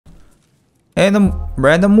And a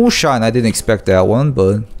random moonshine. I didn't expect that one,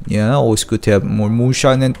 but yeah, always good to have more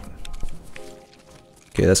moonshine. And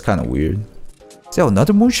okay, that's kind of weird. Is that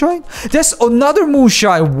another moonshine? That's another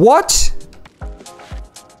moonshine. What?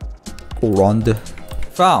 Around.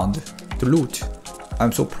 Found the loot.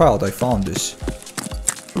 I'm so proud I found this.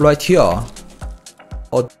 Right here.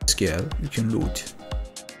 Oh, SCAV, you can loot.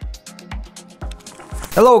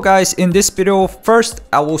 Hello guys, in this video, first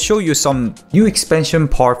I will show you some new expansion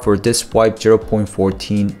part for this wipe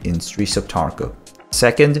 0.14 in Streets of Tarkov.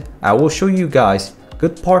 Second, I will show you guys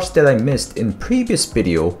good parts that I missed in previous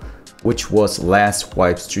video, which was last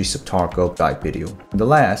wipe Streets of Tarkov guide video. In the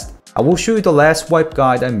last, I will show you the last wipe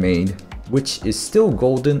guide I made, which is still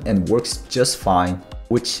golden and works just fine,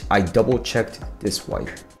 which I double checked this wipe.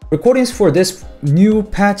 Recordings for this new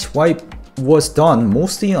patch wipe was done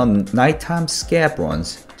mostly on nighttime SCAV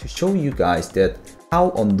runs to show you guys that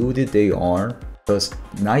how unlooted they are, because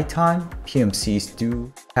nighttime PMCs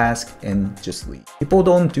do task and just leave. People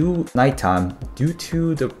don't do nighttime due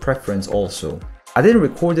to the preference also. I didn't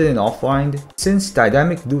record it in offline since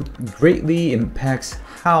dynamic loot greatly impacts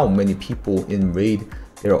how many people in raid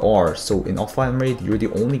there are. So in offline raid, you're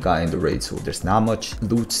the only guy in the raid, so there's not much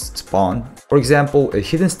loot spawn. For example, a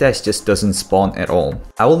hidden stash just doesn't spawn at all.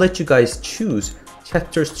 I will let you guys choose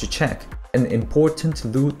chapters to check, and important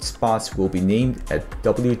loot spots will be named at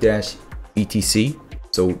W-ETC,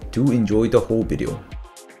 so do enjoy the whole video.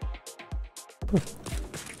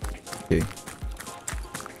 Okay.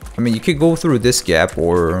 I mean, you could go through this gap,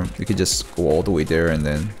 or you could just go all the way there and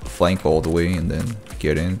then flank all the way and then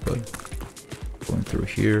get in, but going through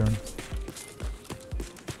here.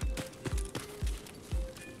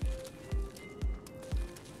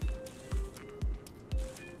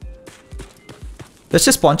 There's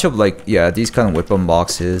just a bunch of like, yeah, these kind of weapon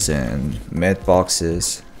boxes and med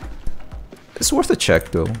boxes. It's worth a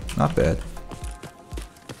check though, not bad.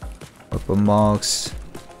 Weapon box.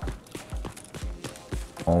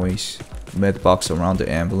 Always. Med box around the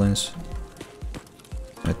ambulance.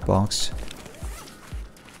 Med box.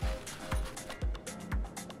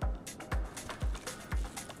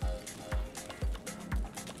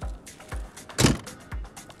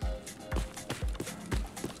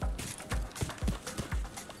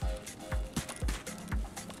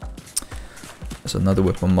 There's another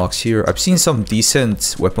weapon box here. I've seen some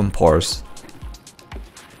decent weapon parts.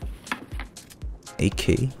 AK.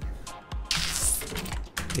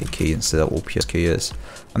 AK instead of OP SKS.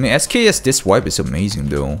 I mean, SKS this wipe is amazing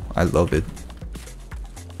though. I love it.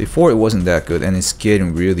 Before it wasn't that good, and it's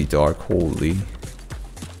getting really dark. Holy.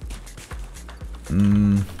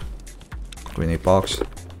 Grenade box.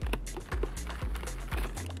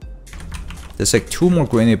 There's like 2 more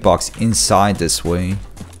grenade box inside this way.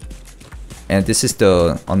 And this is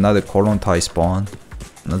the another Korontai spawn,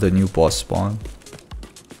 another new boss spawn,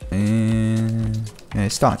 and yeah,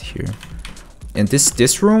 it's not here. And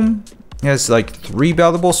this room has like 3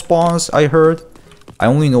 valuable spawns. I heard. I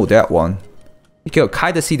only know that one. You can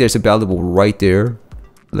kind of see there's a valuable right there,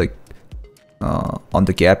 like on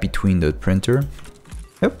the gap between the printer.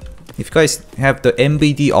 Yep. If you guys have the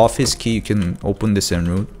MBD office key, you can open this en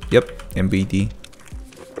route. Yep, MBD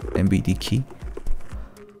key.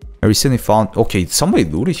 I recently found... Okay, somebody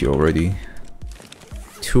looted here already.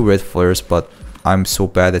 2 red flares, but I'm so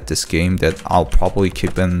bad at this game that I'll probably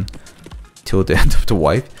keep them till the end of the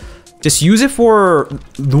wipe. Just use it for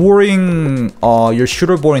luring your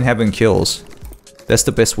shooter boy and having kills. That's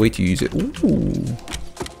the best way to use it. Ooh.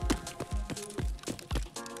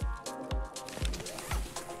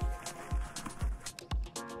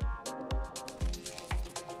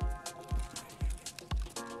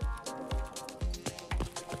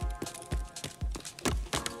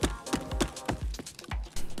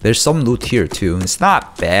 There's some loot here too. It's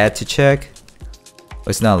not bad to check.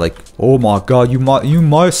 It's not like, oh my god, you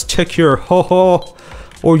must check here, ho,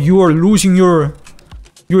 or you are losing you're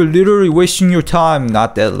literally wasting your time.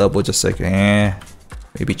 Not that level, just like,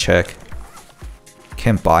 maybe check.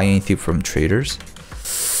 Can't buy anything from traders.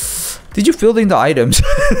 Did you fill in the items?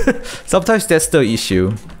 Sometimes that's the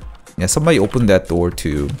issue. Yeah, somebody opened that door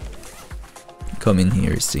to come in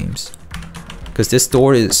here, it seems. Because this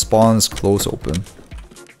door spawns close open.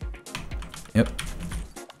 Yep.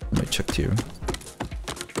 Let me check here.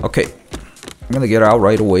 Okay. I'm gonna get out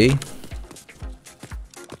right away. There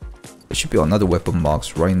should be another weapon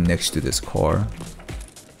box right next to this car.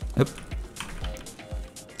 Yep.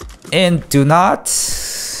 And do not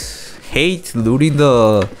hate looting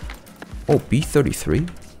the... Oh, B33?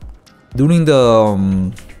 Looting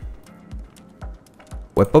the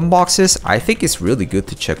weapon boxes. I think it's really good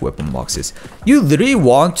to check weapon boxes. You literally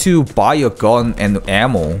want to buy a gun and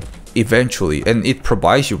ammo eventually, and it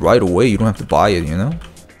provides you right away. You don't have to buy it, you know?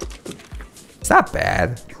 It's not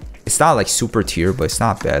bad. It's not like super tier, but it's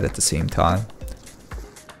not bad at the same time.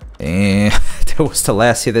 And that was the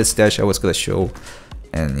last hidden stash I was gonna show.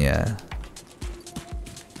 And yeah.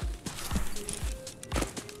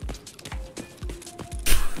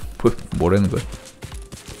 뭐라는 거야?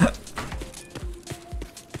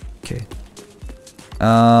 Okay.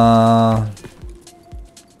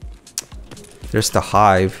 There's the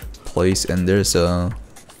Hive place, and there's a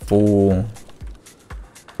full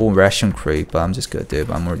ration crate, but I'm just gonna dip.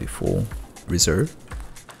 I'm already full. Reserve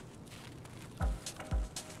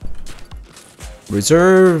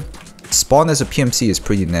spawn as a PMC is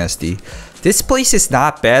pretty nasty. This place is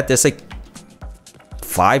not bad. There's like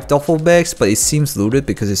 5 duffel bags, but it seems looted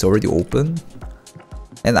because it's already open.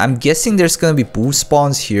 And I'm guessing there's gonna be boost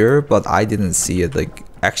spawns here, but I didn't see it. Like,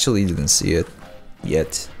 actually didn't see it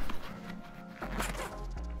yet.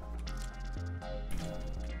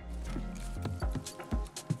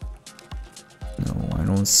 No, I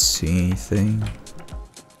don't see anything.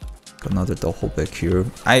 Another duffel bag here.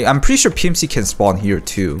 I'm pretty sure PMC can spawn here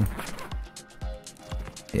too.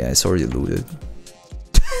 Yeah, it's already looted.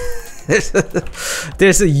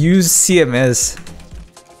 There's a used CMS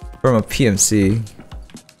from a PMC.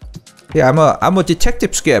 Yeah, I'm a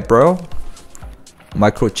detective scav, bro.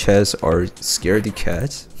 Micro chess are scaredy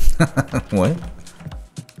cats. What?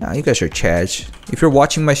 Nah, you guys are Chad. If you're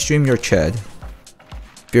watching my stream, you're Chad.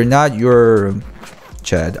 If you're not, you're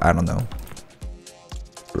Chad. I don't know.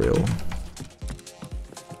 Drill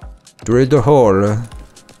the hole.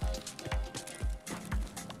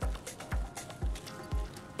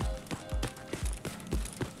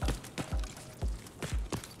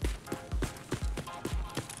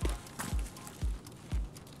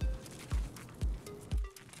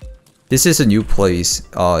 This is a new place.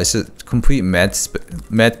 It's a complete med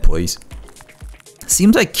place.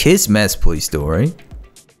 Seems like kids' med place though, right?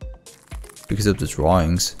 Because of the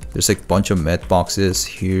drawings. There's like a bunch of med boxes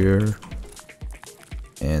here.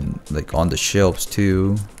 And like on the shelves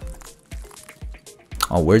too.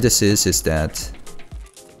 Where this is that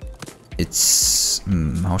it's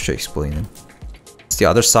how should I explain it? It's the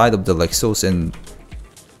other side of the LEXOS, and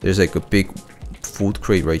there's like a big food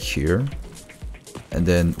crate right here. And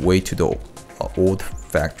then way to the old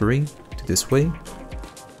factory to this way.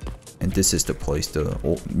 And this is the place, the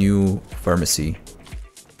old, new pharmacy.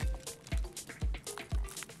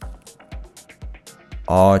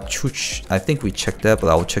 I think we checked that, but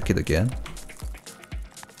I'll check it again.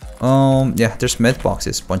 Yeah, there's med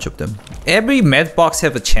boxes, bunch of them. Every med box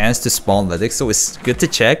have a chance to spawn lytics, so it's good to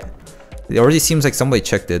check. It already seems like somebody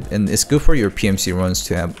checked it, and it's good for your PMC runs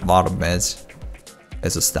to have a lot of meds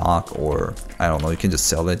as a stock, or I don't know, you can just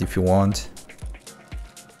sell it if you want.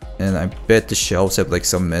 And I bet the shelves have like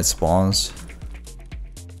some med spawns.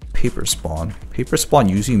 Paper spawn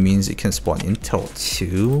usually means it can spawn intel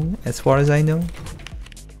too, as far as I know.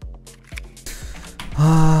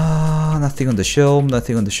 Nothing on the shelf,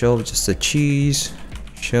 just the cheese.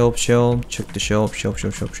 Shelf, check the shelf.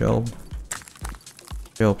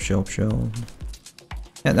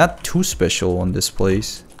 Yeah, not too special on this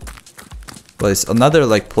place. But it's another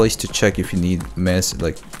like place to check if you need meds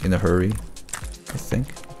like in a hurry. I think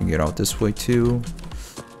you can get out this way too.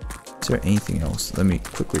 Is there anything else? Let me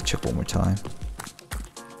quickly check one more time.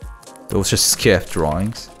 Those are SCAV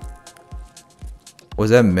drawings.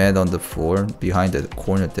 Was that med on the floor behind the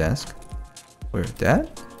corner desk? Where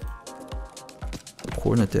that? The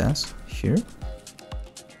corner desk here?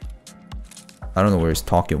 I don't know where he's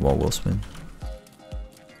talking about, Wilson.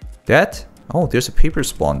 That? Oh, there's a paper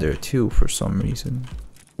spawn there too for some reason.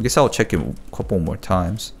 I guess I'll check it a couple more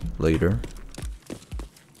times later.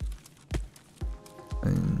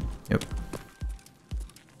 And yep.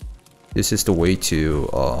 This is the way to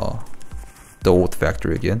the old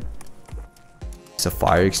factory again. It's a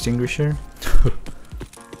fire extinguisher.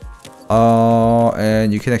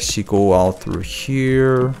 And you can actually go out through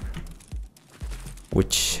here,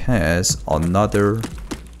 which has another.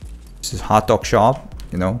 This is hot dog shop,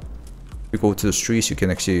 you know. You go to the streets, you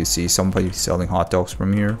can actually see somebody selling hot dogs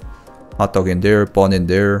from here. Hot dog in there, bun in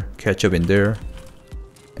there, ketchup in there.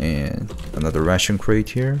 And another ration crate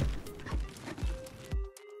here.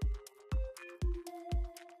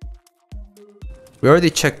 We already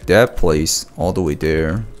checked that place all the way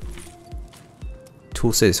there.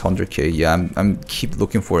 Tool says 100k. Yeah, I'm keep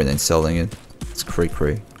looking for it and selling it. It's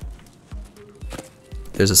cray.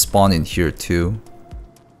 There's a spawn in here too.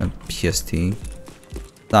 And PST.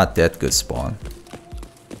 Not that good spawn.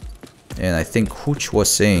 And I think Hooch was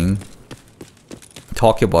saying,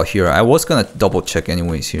 talking about here. I was gonna double check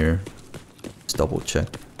anyways here. Let's double check.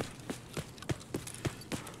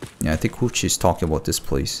 Yeah, I think Hoochie is talking about this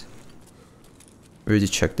place. We already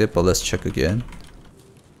checked it, but let's check again.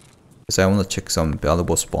 Because I want to check some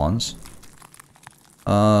valuable spawns.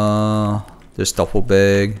 There's duffel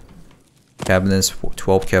bag. Cabinets,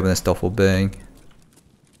 12 cabinets, duffel bag.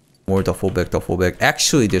 More duffel bag.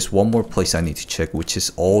 Actually, there's one more place I need to check, which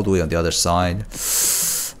is all the way on the other side.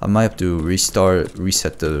 I might have to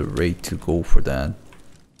reset the rate to go for that.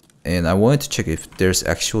 And I wanted to check if there's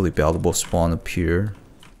actually valuable spawn up here.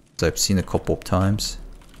 So I've seen a couple of times.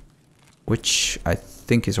 Which I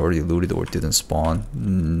think is already looted or didn't spawn.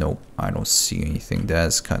 Nope, I don't see anything.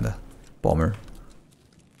 That's kind of bummer.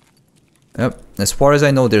 Yep, as far as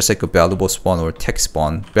I know, there's like a valuable spawn or tech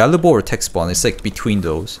spawn. Valuable or tech spawn, it's like between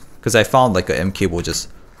those. Because I found like a M cable just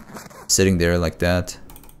sitting there like that.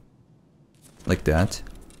 Like that.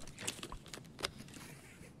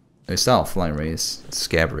 It's not offline rate, it's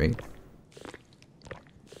scav rate.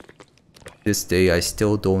 This day, I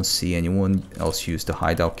still don't see anyone else use the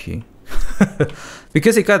hideout key.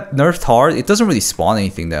 Because it got nerfed hard, it doesn't really spawn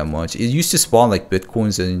anything that much. It used to spawn like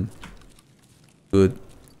bitcoins and good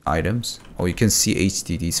items. Oh, you can see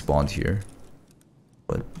HDD spawned here.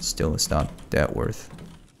 But still, it's not that worth.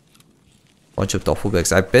 Bunch of duffel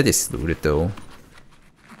bags. I bet it's looted though.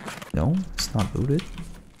 No, it's not looted.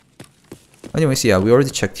 Anyways, yeah, we already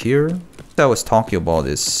checked here. What I was talking about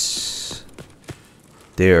is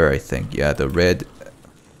there, I think. Yeah, the red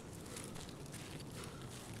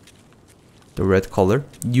color.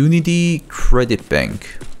 Unity Credit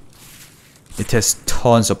Bank. It has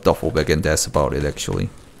tons of duffel bag and that's about it actually.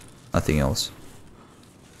 Nothing else.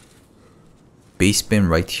 Basement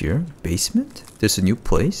right here. Basement? There's a new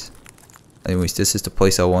place. Anyways, this is the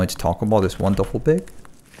place I wanted to talk about. There's one duffel bag.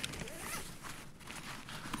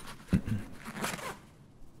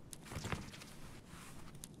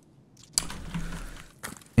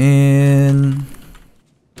 And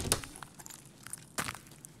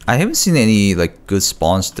I haven't seen any like good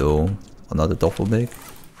spawns though. Another duffel bag.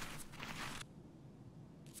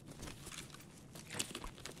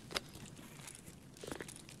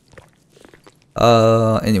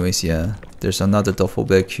 Anyways, yeah. There's another duffel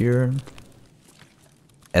bag here.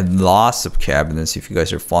 And lots of cabinets if you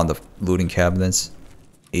guys are fond of looting cabinets.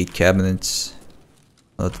 8 cabinets.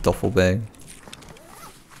 Another duffel bag.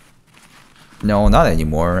 No, not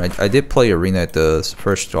anymore. I did play Arena at the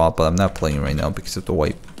first drop, but I'm not playing right now because of the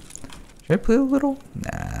wipe. Should I play a little?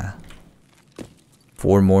 Nah.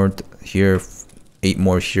 4 more here, 8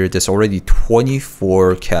 more here. There's already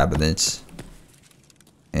 24 cabinets.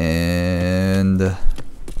 And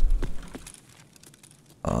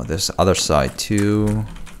there's the other side too.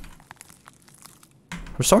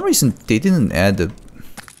 For some reason, they didn't add the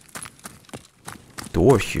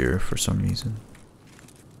door here for some reason.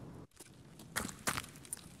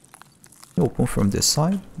 Open from this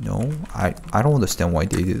side? No, I don't understand why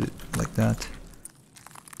they did it like that.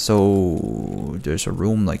 So there's a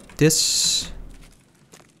room like this.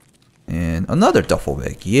 And another duffel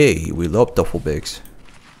bag. Yay, we love duffel bags.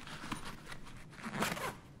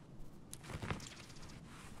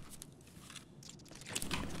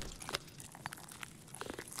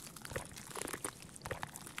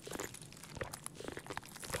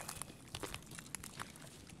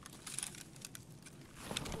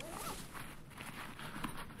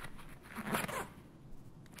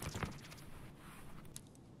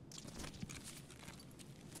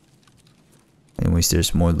 Anyways,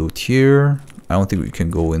 there's more loot here. I don't think we can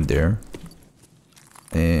go in there.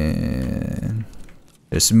 And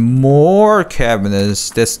there's more cabinets.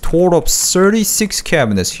 There's total of 36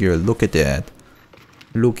 cabinets here. Look at that.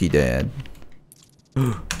 Look at that.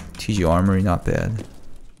 TG Armory, not bad.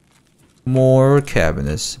 More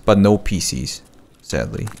cabinets, but no PCs,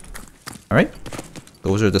 sadly. Alright.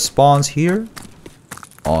 Those are the spawns here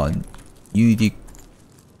on Unity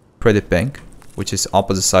Credit Bank, which is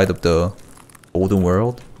opposite side of the Golden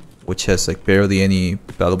World, which has like barely any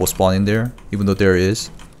valuable spawn in there, even though there is.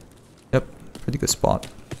 Yep, pretty good spot.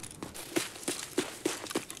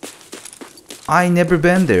 I never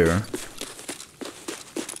been there.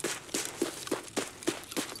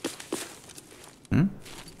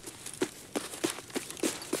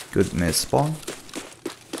 Good med spawn.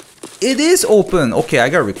 It is open. Okay, I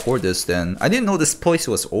gotta record this then. I didn't know this place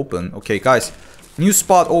was open. Okay, guys, new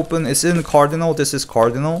spot open. It's in Cardinal. This is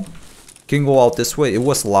Cardinal. Can go out this way. It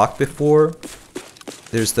was locked before.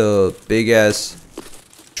 There's the big ass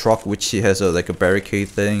truck which has a like a barricade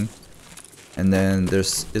thing, and then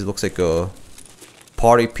there's it looks like a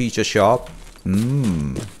party pizza shop.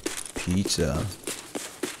 Pizza.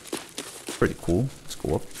 Pretty cool. Let's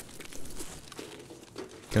go up.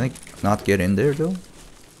 Can I not get in there though?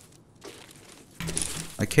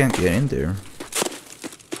 I can't get in there.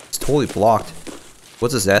 It's totally blocked.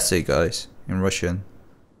 What does that say, guys? In Russian.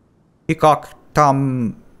 И как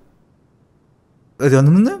там...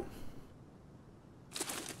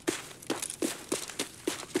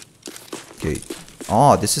 Okay.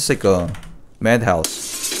 Oh, this is like a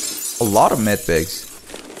madhouse. A lot of med bags.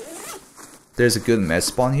 There's a good med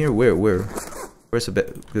spawn here? Where's a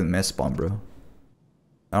good med spawn, bro?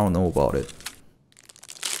 I don't know about it.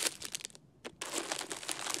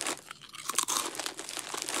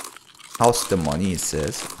 How's the money, it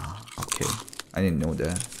says. Okay. I didn't know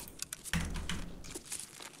that.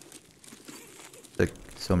 Like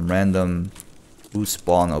some random loot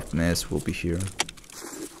spawn of mess will be here.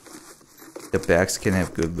 The bags can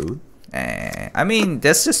have good loot. I mean,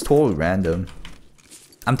 that's just totally random.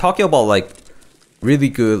 I'm talking about like really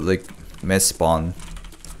good like mess spawn.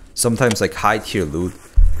 Sometimes like high tier loot.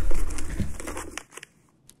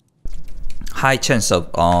 High chance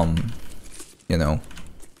of you know,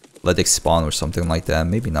 let it spawn or something like that.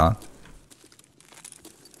 Maybe not.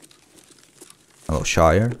 Hello,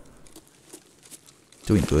 Shire.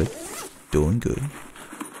 Doing good. Doing good.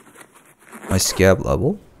 My SCAV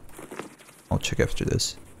level? I'll check after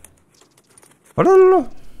this.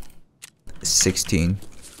 16.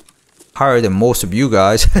 Higher than most of you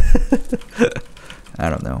guys. I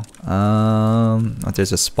don't know.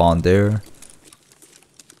 There's a spawn there.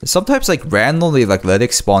 Sometimes like randomly like let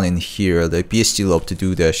it spawn in here. Like BSG love to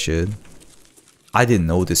do that shit. I didn't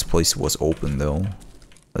know this place was open though.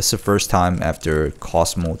 That's the first time after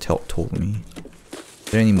Cosmo told me.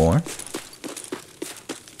 Is there any more?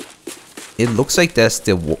 It looks like that's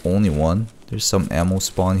the only one. There's some ammo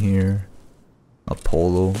spawn here. A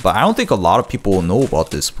polo. But I don't think a lot of people will know about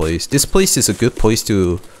this place. This place is a good place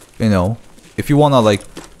to, you know, if you wanna like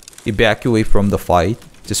evacuate from the fight,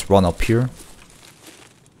 just run up here.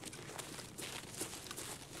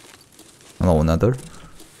 Hello, another.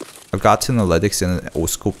 I've got analytics and an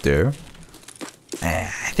O-scope there.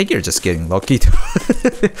 I think you're just getting lucky too.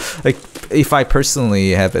 Like, if I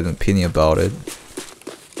personally have an opinion about it.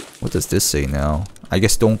 What does this say now? I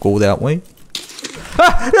guess don't go that way.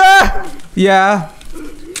 Ah! Ah! Yeah.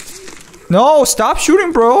 No, stop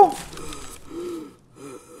shooting, bro.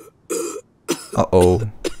 Uh-oh.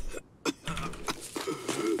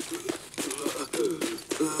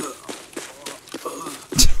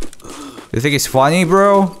 You think it's funny,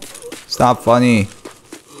 bro? It's not funny.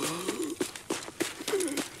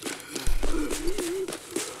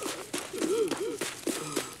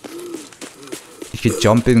 You could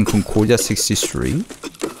jump in Concordia 63?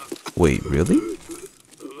 Wait, really?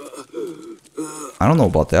 I don't know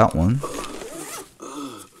about that one.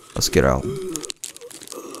 Let's get out.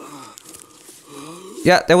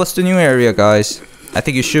 Yeah, that was the new area, guys. I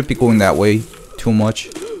think you should be going that way too much.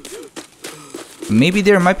 Maybe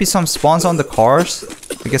there might be some spawns on the cars.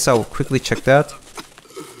 I guess I'll quickly check that.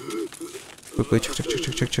 Quickly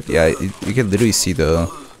check. Yeah, you can literally see the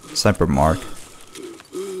sniper mark.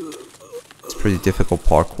 It's pretty difficult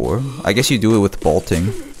parkour. I guess you do it with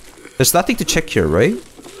bolting. There's nothing to check here, right?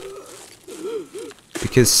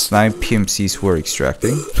 Because snipe PMCs were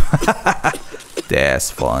extracting.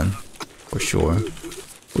 That's fun. For sure.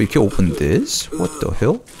 We can open this? What the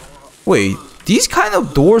hell? Wait, these kind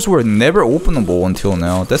of doors were never openable until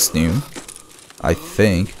now. That's new. I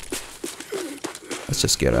think. Let's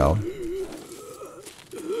just get out.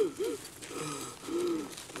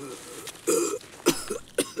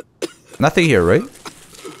 Nothing here, right?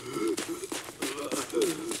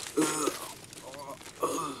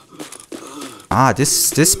 Ah,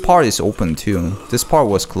 this part is open too. This part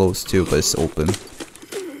was closed too, but it's open.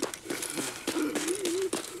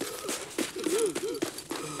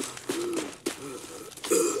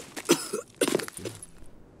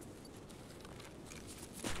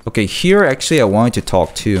 Okay, here actually I wanted to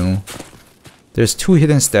talk too. There's 2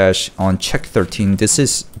 hidden stash on Chek 13.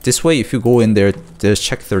 This way if you go in there, there's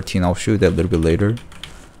Chek 13. I'll show you that a little bit later.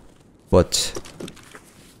 But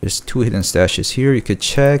there's 2 hidden stashes here. You could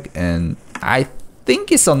check, and I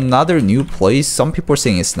think it's another new place. Some people are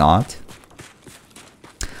saying it's not.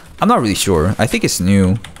 I'm not really sure. I think it's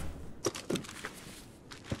new.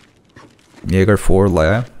 Jaeger 4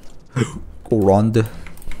 lab. Go round.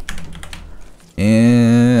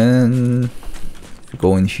 And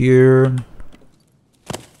go in here.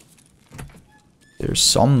 There's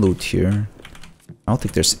some loot here. I don't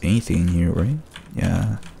think there's anything in here, right?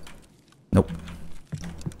 Yeah. Nope.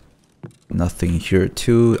 Nothing here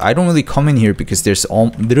too. I don't really come in here because there's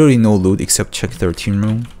literally no loot except Chek 13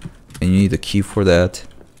 room. And you need a key for that.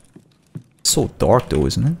 It's so dark though,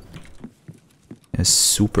 isn't it? It's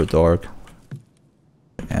super dark.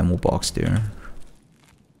 Ammo box there.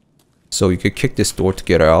 So you could kick this door to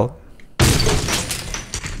get out.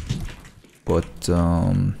 But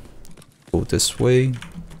go this way. I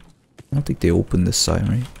don't think they opened this side,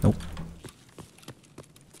 right? Nope.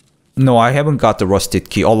 No, I haven't got the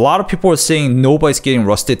rusted key. A lot of people are saying nobody's getting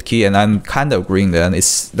rusted key, and I'm kind of agreeing that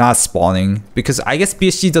it's not spawning because I guess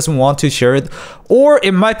BSG doesn't want to share it, or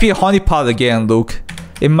it might be a honeypot again, Luke.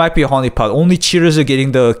 It might be a honeypot. Only cheaters are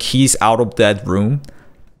getting the keys out of that room.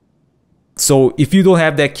 So if you don't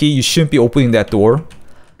have that key, you shouldn't be opening that door.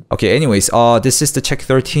 Okay, anyways, this is the Chek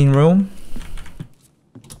 13 room.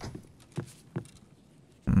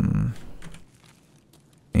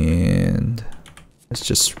 And it's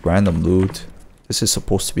just random loot. This is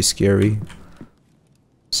supposed to be scary.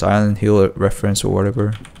 Silent Hill reference or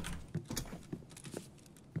whatever.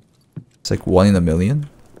 It's like 1 in a million.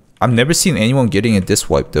 I've never seen anyone getting it this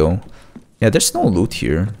wipe though. Yeah, there's no loot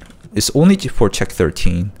here. It's only for Chek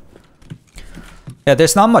 13. Yeah,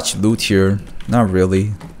 there's not much loot here. Not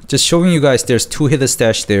really. Just showing you guys there's 2 hidden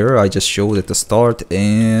stash there. I just showed at the start.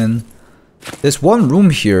 And there's 1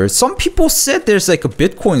 room here. Some people said there's like a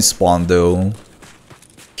Bitcoin spawn though.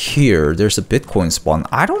 Here, there's a Bitcoin spawn.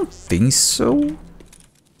 I don't think so.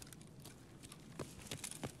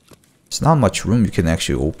 There's not much room you can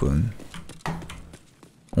actually open.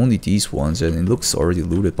 Only these ones, and it looks already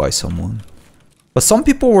looted by someone. But some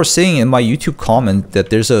people were saying in my YouTube comment that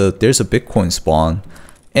there's a Bitcoin spawn,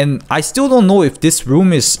 and I still don't know if this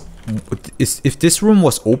room if this room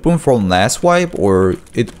was open from last wipe or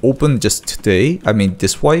it opened just today. I mean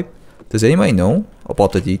this wipe. Does anybody know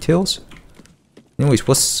about the details? Anyways,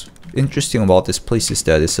 what's interesting about this place is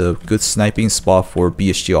that it's a good sniping spot for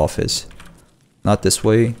BSG Office. Not this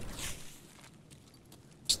way.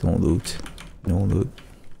 Just no loot. No loot.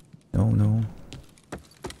 No.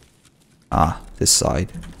 Ah, this side.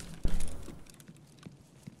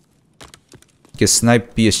 You can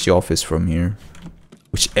snipe BSG Office from here,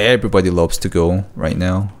 which everybody loves to go right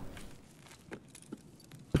now.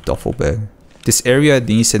 The duffel bag. This area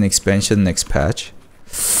needs an expansion next patch.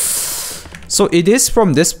 So it is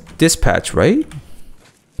from this patch, right?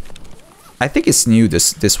 I think it's new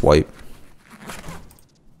this wipe.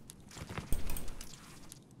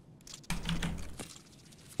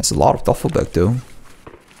 That's a lot of duffel bag though.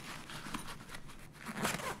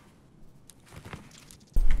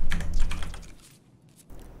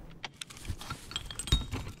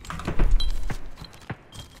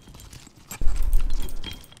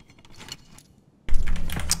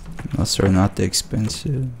 Those are not that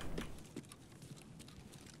expensive.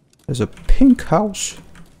 There's a pink house.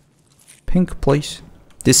 Pink place.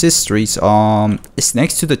 This is streets. It's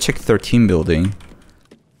next to the Chek 13 building.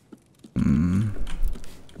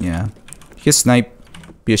 Yeah. You can snipe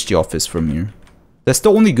BSG Office from here. That's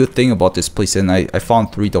the only good thing about this place, and I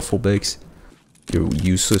found 3 duffel bags. They're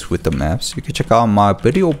useless with the maps. You can check out my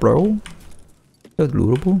video, bro. Is that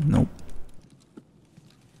lootable? Nope.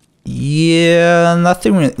 Yeah,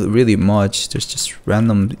 nothing really much. There's just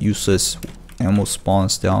random useless ammo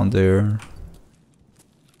spawns down there.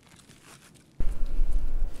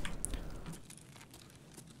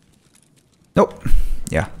 Nope.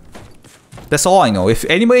 Yeah. That's all I know. If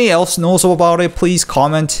anybody else knows about it, please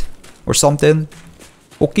comment or something.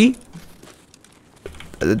 Okay?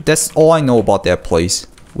 That's all I know about that place.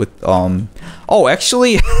 With oh,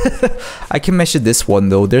 actually I can mention this one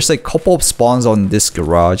though. There's like a couple of spawns on this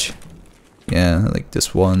garage. Yeah, like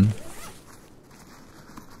this one.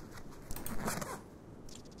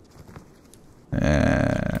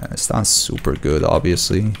 It's not super good,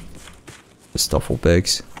 obviously. The duffel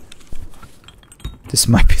bags. This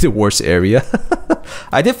might be the worst area.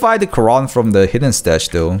 I did find the Quran from the hidden stash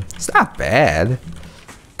though. It's not bad,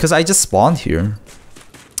 cause I just spawned here.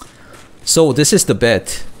 So this is the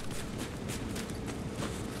bet,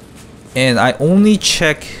 and I only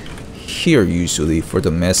check here usually for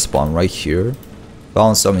the mess spawn right here.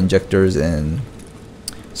 Found some injectors and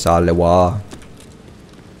Salewa.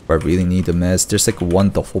 If I really need the mess, there's like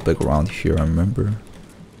 1 duffel bag around here. I remember.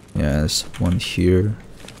 Yeah, there's 1 here.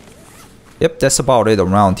 Yep, that's about it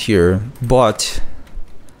around here. But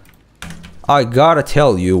I gotta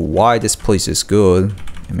tell you why this place is good.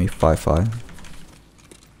 MA55.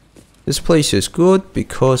 This place is good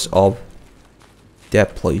because of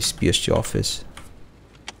that place, BSG Office.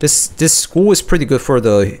 This school is pretty good for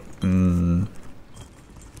the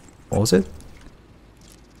what was it?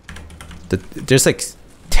 There's like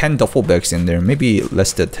 10 duffel bags in there, maybe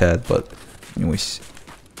less than 10, but anyways,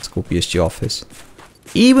 let's go BSG Office.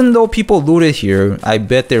 Even though people looted here, I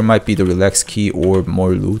bet there might be the relax key or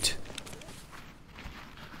more loot.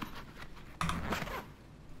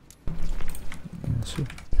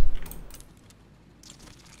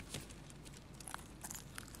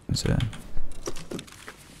 What's that?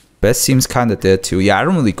 Best seems kinda dead too. Yeah, I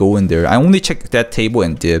don't really go in there. I only check that table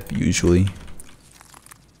and dip usually.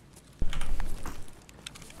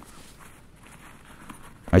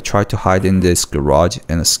 I tried to hide in this garage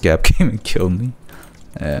and a SCAV came and killed me.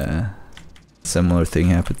 Similar thing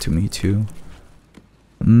happened to me too.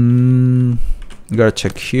 You gotta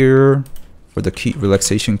check here for the key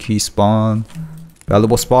relaxation key spawn.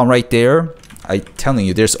 Valuable spawn right there. I telling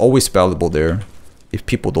you, there's always valuable there if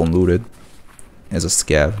people don't loot it as a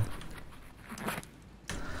SCAV.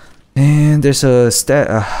 And there's a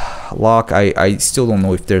lock. I still don't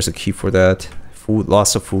know if there's a key for that. Food,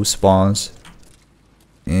 lots of food spawns.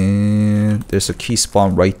 And there's a key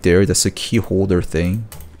spawn right there. That's a key holder thing.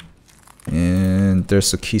 And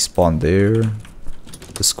there's a key spawn there.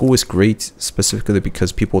 The school is great specifically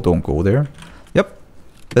because people don't go there. Yep,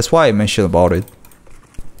 that's why I mentioned about it.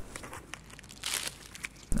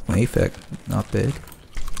 No effect, not bad.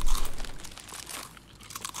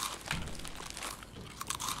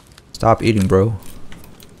 Stop eating, bro.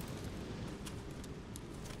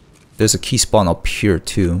 There's a key spawn up here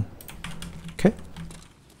too. Okay.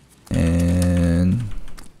 And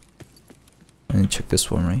check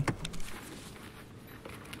this one, right?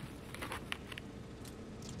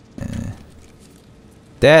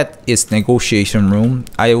 That is negotiation room.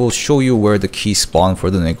 I will show you where the key spawn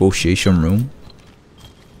for the negotiation room.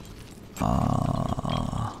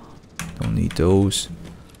 Don't need those.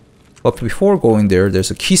 But before going there,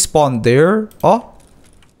 there's a key spawn there. Oh,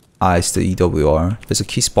 it's the EWR. There's a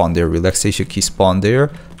key spawn there. Relaxation key spawn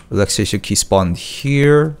there. Relaxation key spawn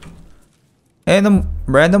here. And a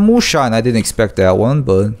random moonshine. I didn't expect that one,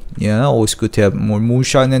 but yeah, always good to have more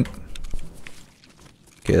moonshine. And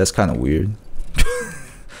okay, that's kind of weird.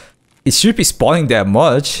 It should be spawning that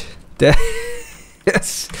much. That's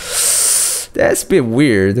a bit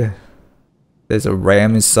weird. There's a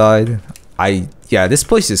ram inside. Yeah, this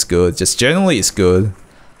place is good. Just generally it's good.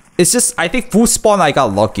 It's just I think food spawn I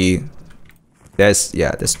got lucky. There's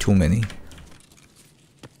too many.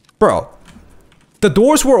 Bro, the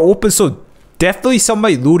doors were open, so definitely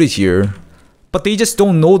somebody looted here. But they just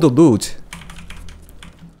don't know the loot.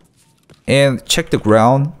 And check the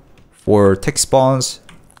ground for tech spawns.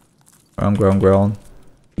 Ground.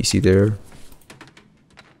 PC there.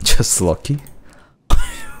 Just lucky.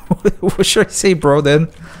 What should I say, bro, then?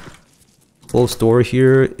 Closed door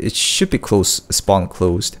here. It should be closed. Spawn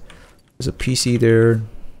closed. There's a PC there.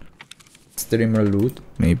 Streamer loot,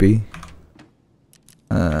 maybe.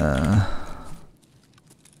 What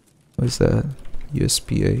is that?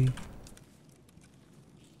 USB-A.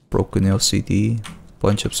 Broken LCD.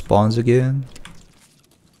 Bunch of spawns again.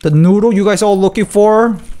 The noodle you guys all looking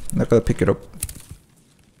for? Not gonna pick it up.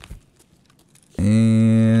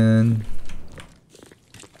 And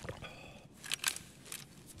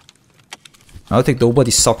I don't think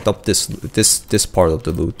nobody sucked up this part of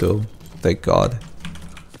the loot though. Thank God.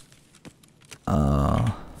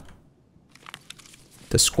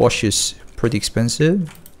 The squash is pretty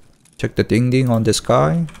expensive. Check the ding ding on this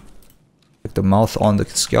guy. Check the mouth on the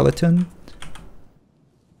skeleton.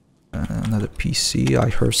 Another PC. I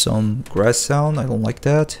heard some grass sound. I don't like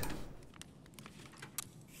that.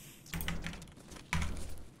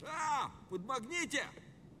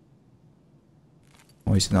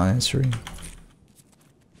 Oh, he's not answering.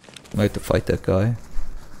 I like to fight that guy.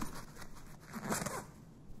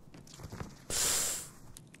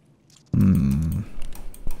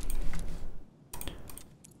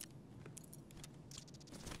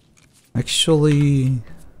 Actually,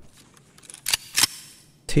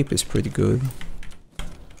 tape is pretty good.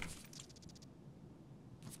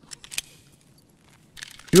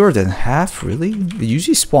 Fewer than half, really? It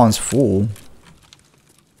usually spawns full.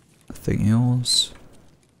 Nothing else.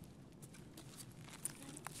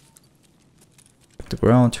 Check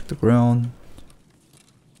the ground.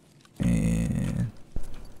 And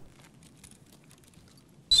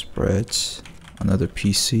spreads. Another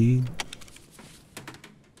PC.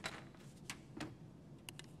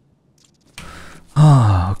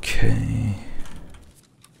 Okay.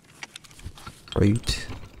 Right.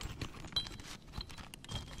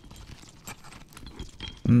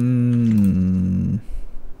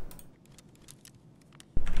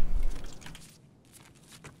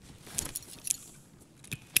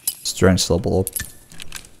 Strength level up.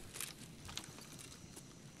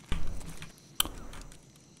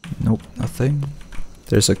 Nope, nothing.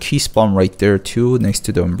 There's a key spawn right there too, next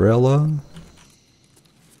to the umbrella.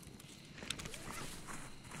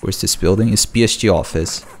 Where's this building? It's BSG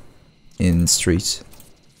Office in Streets.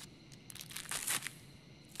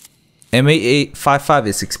 MA855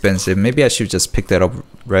 is expensive. Maybe I should just pick that up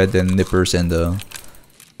rather than Nippers and the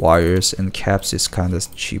wires and caps is kind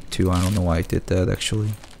of cheap too. I don't know why I did that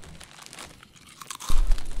actually.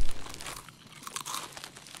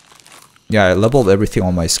 Yeah, I leveled everything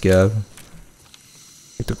on my scav.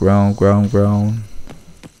 Hit the ground.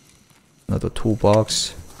 Another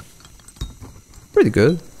toolbox. Pretty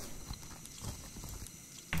good.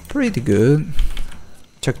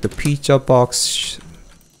 Check the pizza box.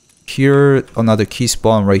 Here, another key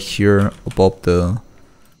spawn right here above the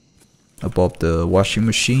washing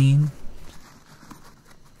machine.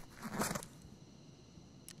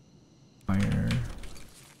 Fire.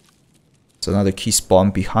 It's another key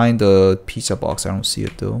spawn behind the pizza box. I don't see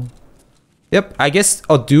it though. Yep, I guess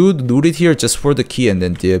a dude looted here just for the key and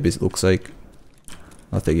then dib. It looks like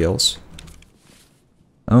nothing else.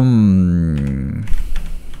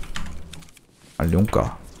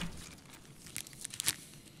 Alunka.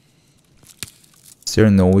 Is there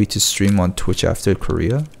no way to stream on Twitch after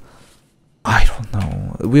Korea? I don't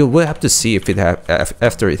know. We'll have to see if it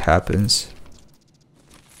after it happens.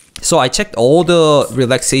 So I checked all the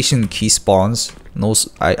relaxation key spawns. No,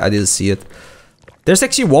 I didn't see it. There's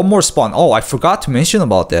actually one more spawn. Oh, I forgot to mention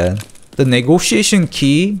about that. The negotiation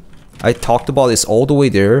key I talked about is all the way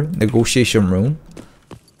there. Negotiation room.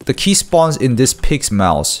 The key spawns in this pig's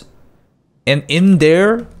mouse. And in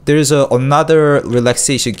there, there's another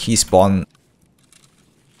relaxation key spawn.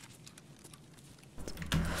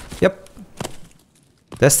 Yep.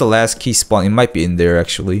 That's the last key spawn. It might be in there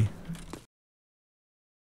actually.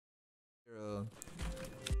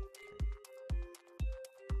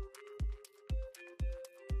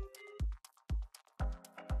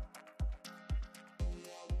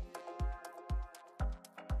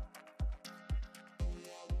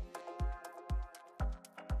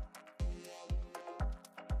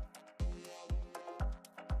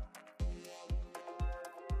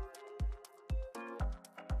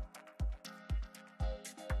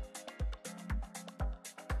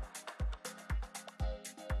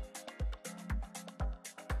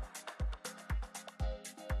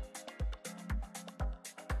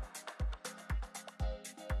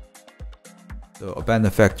 The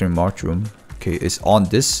abandoned factory march room. Okay, it's on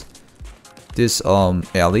this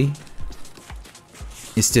alley.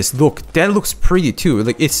 It's this. Look, that looks pretty too.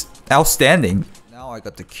 Like it's outstanding. Now I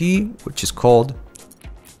got the key, which is called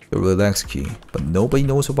the relax key, but nobody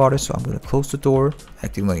knows about it, so I'm gonna close the door,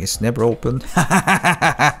 acting like it's never opened.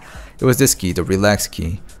 It was this key, the relax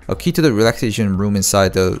key. A key to the relaxation room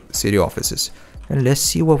inside the city offices. And let's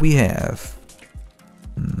see what we have.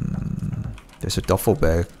 There's a duffel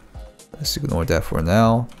bag. Let's ignore that for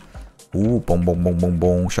now. Ooh, boom, boom, boom, boom,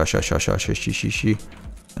 boom. Sha, sha, sha, sha, sha, shi, shi, shi.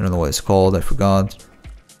 I don't know what it's called. I forgot.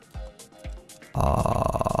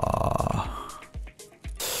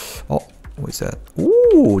 Oh, what is that?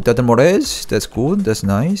 Ooh, Dada Morez. That's good. That's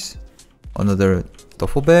nice. Another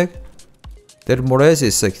duffel bag. Dada Morez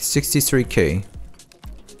is like 63k.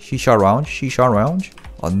 Shisha round.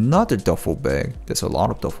 Another duffel bag. There's a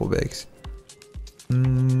lot of duffel bags.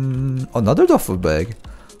 Another duffel bag.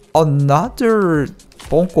 Another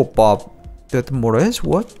Bonko Bob. Dada Morez?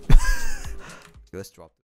 What? Let's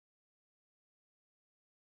drop.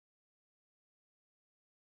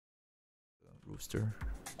 Rooster.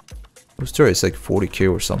 Rooster is like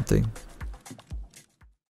 40k or something.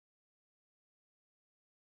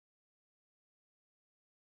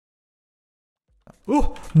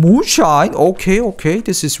 Oh, moonshine. Okay.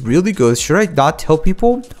 This is really good. Should I not tell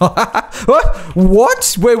people?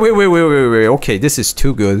 What? Wait. Okay, this is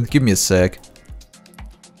too good. Give me a sec.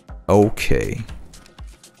 Okay,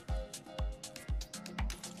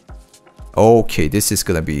 this is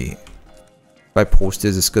gonna be... If I post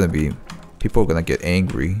this, it's gonna be... People are gonna get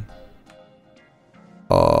angry.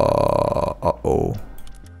 Uh-oh.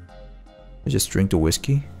 I just drink the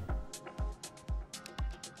whiskey?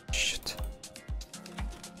 Shit.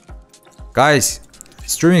 Guys,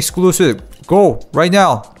 stream exclusive. Go, right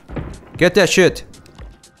now. Get that shit.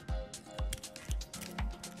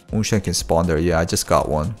 Moonshine can spawn there. Yeah, I just got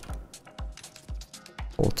one.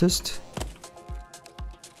 Cultist.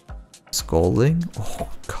 Scolding. Oh,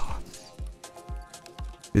 God.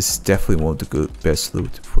 This is definitely one of the best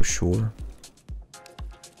loot, for sure.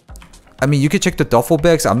 I mean, you can check the duffel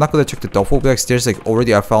bags. I'm not gonna check the duffel bags. There's like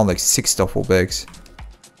already I found like 6 duffel bags.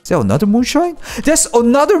 Is that another moonshine? That's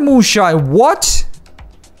another moonshine. What?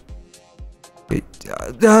 Right.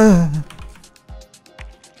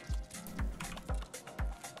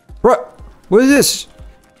 What is this?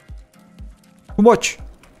 Too much.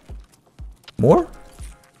 More?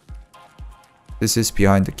 This is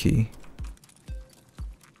behind the key.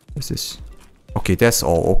 What's this? Okay, that's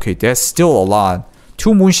all. Okay, that's still a lot.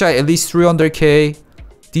 2 moonshine, at least 300k.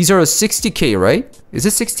 These are 60k, right? Is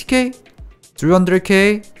it 60k?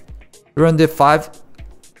 300k? 305?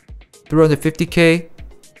 350k?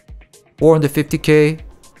 450k?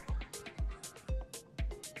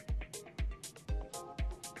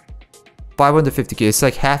 $550k. It's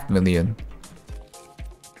like $500,000.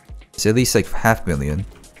 It's at least like $500,000.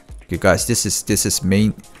 Okay, guys, this is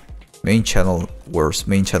main channel worse.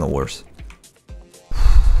 Main channel worse.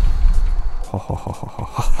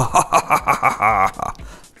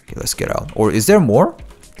 Okay, let's get out. Or is there more?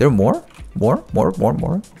 There more? More?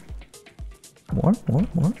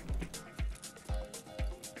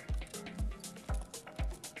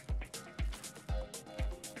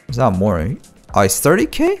 It's not more, right? Oh, it's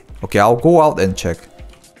 30k? Okay, I'll go out and check.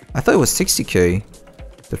 I thought it was 60k.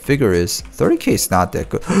 The figure is 30k is not that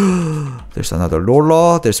good. There's another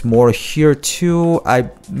Lola. There's more here too. I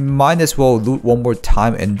might as well loot one more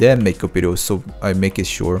time and then make a video so I make it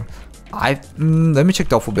sure. Let me check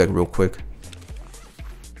the alpha bag real quick.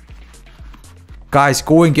 Guys,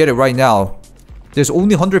 go and get it right now. There's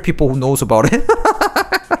only 100 people who knows about it.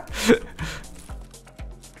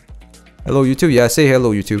 Hello YouTube. Yeah, say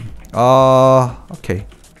hello YouTube. Okay.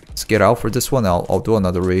 Let's get out for this one. I'll do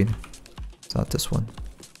another raid. It's not this one.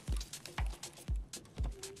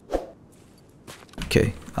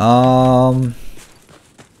 Okay.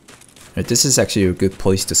 This is actually a good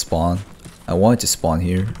place to spawn. I wanted to spawn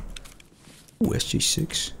here. Ooh,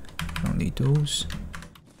 SG6. I don't need those.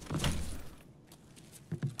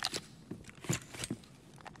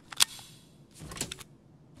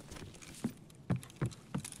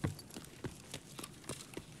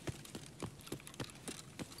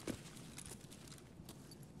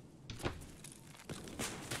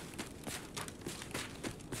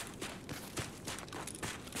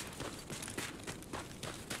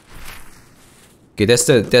 Okay, that's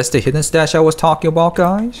the hidden stash I was talking about,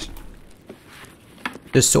 guys.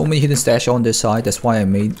 There's so many hidden stash on this side. That's why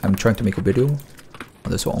I'm trying to make a video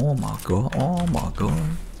on this one. Oh my god! Oh my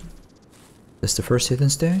god! That's the first hidden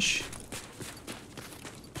stash.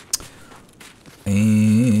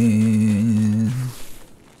 And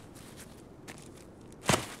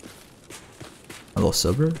hello,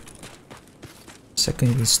 server. Second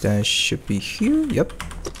hidden stash should be here. Yep.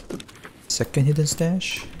 Second hidden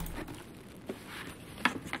stash.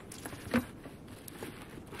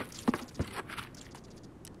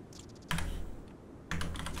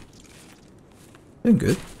 Doing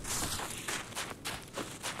good.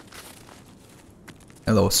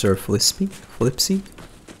 Hello, Sir Flipsy.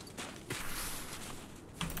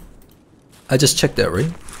 I just checked that,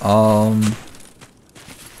 right?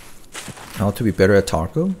 How to be better at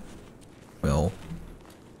TARKOV? Well,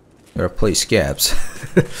 gotta play SCAVs.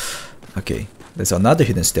 Okay, there's another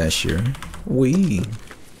hidden stash here. Wee.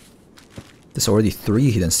 There's already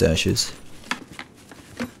 3 hidden stashes.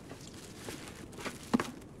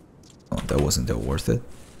 That wasn't that worth it.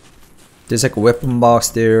 There's like a weapon box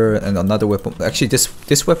there and another weapon. Actually,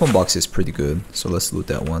 this weapon box is pretty good, so let's loot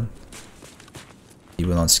that one.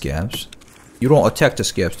 Even on SCAVs. You don't attack the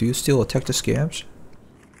SCAVs. Do you still attack the SCAVs?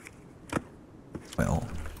 Well,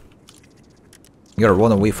 you gotta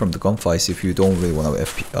run away from the gunfights if you don't really want to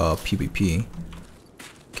PvP.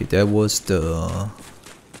 Okay, that was the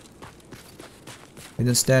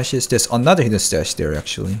hidden stashes. There's another hidden stash there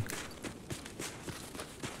actually.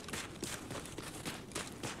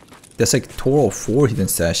 That's like a total of 4 hidden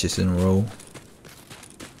stashes in a row.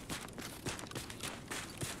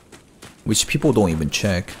 Which people don't even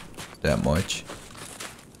check that much.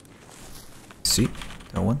 See?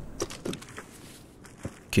 That one?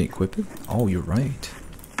 Can't equip it? Oh, you're right.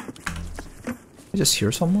 I just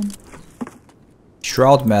hear someone?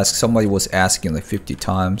 Shroud mask, somebody was asking like 50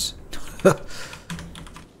 times.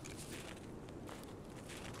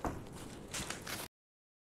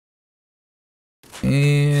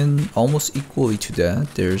 And almost equally to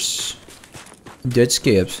that, there's dead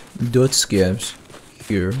SCAVs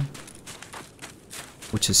here,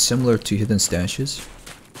 which is similar to hidden stashes.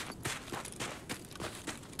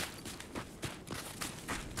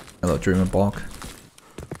 Hello, Dreamer Block.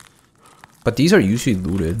 But these are usually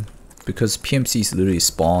looted because PMCs literally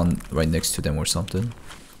spawn right next to them or something.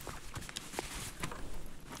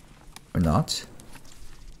 Or not.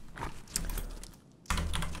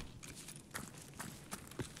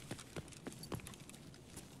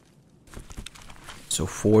 So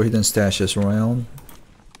 4 hidden stashes around.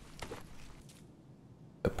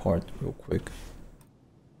 Apart real quick.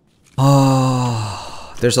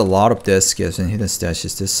 There's a lot of dead SCAVs and hidden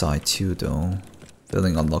stashes this side too though.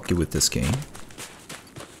 Feeling unlucky with this game.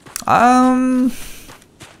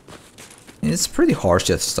 It's pretty harsh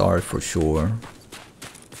at start for sure.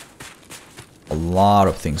 A lot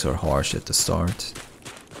of things are harsh at the start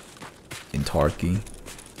in Tarky.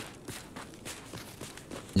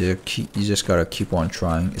 You just gotta keep on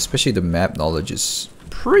trying. Especially the map knowledge is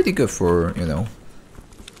pretty good for, you know,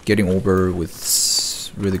 getting over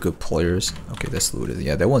with really good players. Okay, that's looted.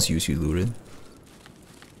 Yeah, that one's usually looted.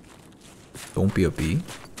 Don't be a bee.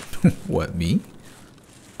 What, me?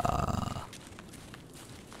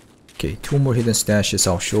 Okay, 2 more hidden stashes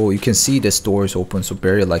I'll show. You can see this door is open, so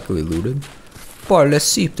very likely looted. But let's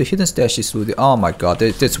see if the hidden stash is looted. Oh my god,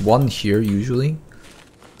 there's one here usually.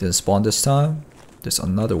 Didn't spawn this time. There's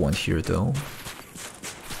another one here though,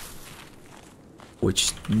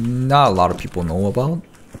 which not a lot of people know about.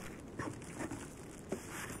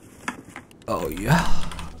 Oh yeah,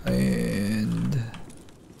 and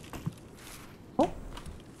oh,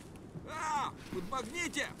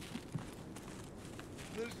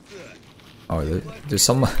 oh, there's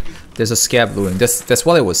some, there's a scav looting. That's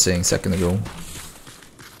what I was saying a second ago.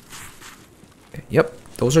 Okay, yep,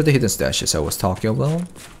 those are the hidden stashes I was talking about.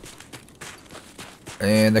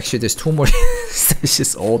 And actually there's 2 more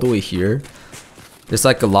stashes all the way here. There's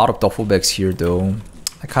like a lot of duffel bags here though.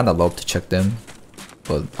 I kind of love to check them,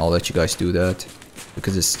 but I'll let you guys do that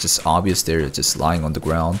because it's just obvious they're just lying on the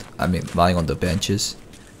ground. I mean, lying on the benches.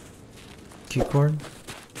 Keycard?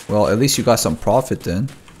 Well, at least you got some profit then.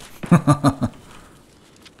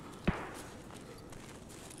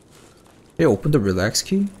 Hey, open the relax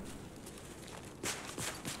key.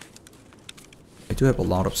 I do have a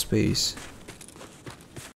lot of space.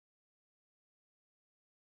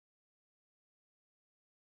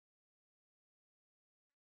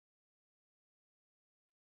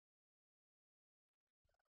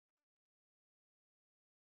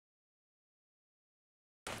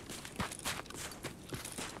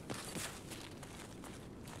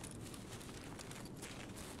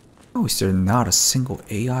 Oh, is there not a single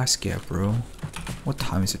AI scav, bro? What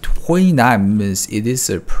time is it? 29 minutes. It is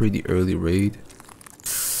a pretty early raid.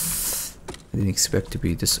 I didn't expect to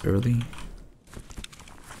be this early.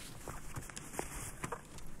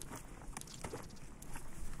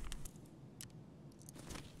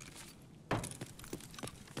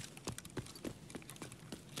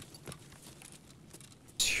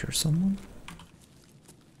 Is here someone?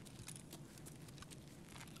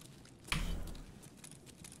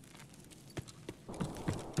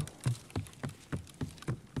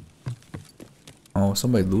 Oh,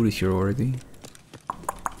 somebody looted here already.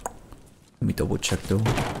 Let me double check though.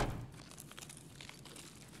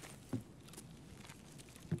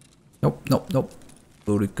 Nope, nope, nope.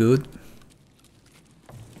 Looted good.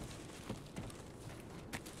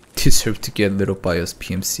 Deserve to get lit up by us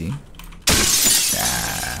PMC.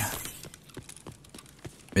 Nah.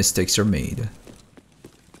 Mistakes are made.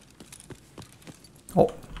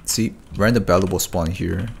 Oh, see, random valuable spawn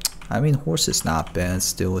here. I mean, horse is not bad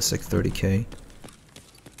still, it's like 30k.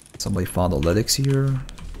 Somebody found a LEDX here.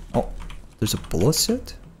 Oh, there's a bullet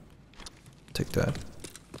set? Take that.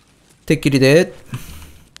 Take it, dead.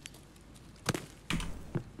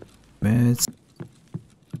 Man,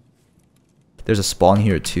 there's a spawn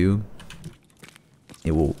here too.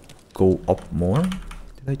 It will go up more.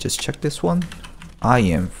 Did I just check this one? I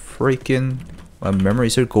am freaking... My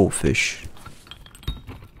memories are goldfish.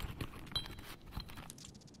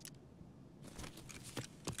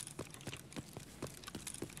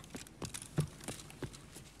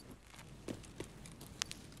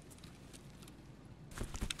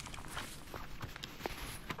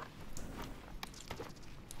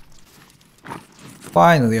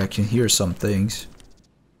 Finally, I can hear some things.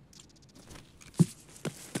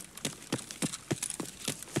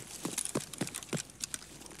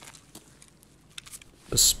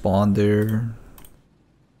 A spawn there.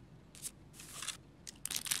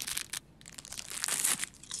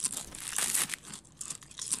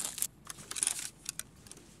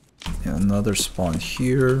 And another spawn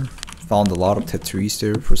here. Found a lot of Tetris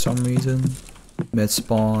there for some reason. Med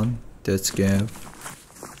spawn, dead scav.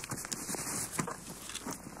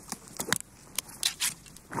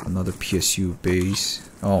 Another PSU base.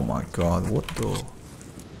 Oh my god, what the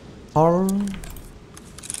horror?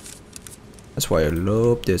 That's why I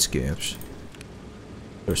love dead scavs.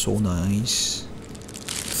 They're so nice.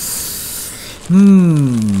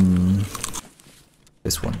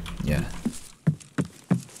 This one, yeah.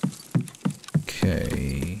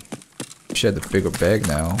 Okay. She had the bigger bag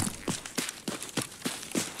now.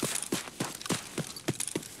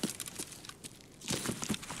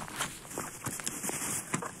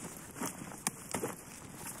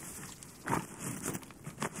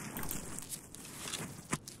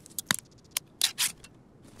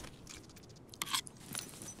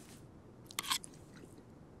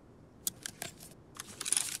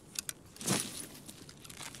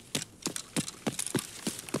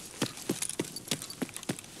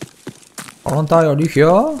 Valentine, are you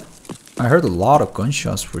here? I heard a lot of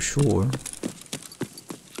gunshots for sure.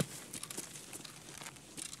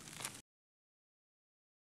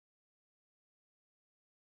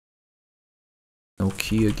 No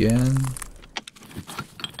key again.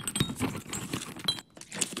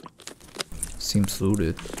 Seems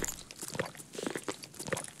looted.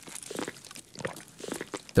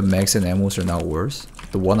 The mags and ammos are not worse.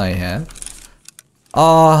 The one I have.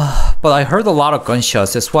 But I heard a lot of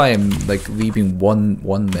gunshots. That's why I'm like leaving one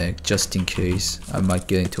mag just in case I might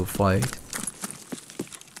get into a fight.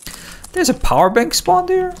 There's a power bank spawn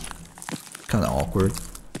there. Kind of awkward.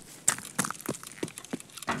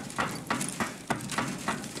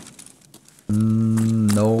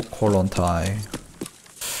 No colon tie.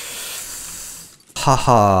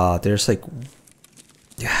 Haha, there's like...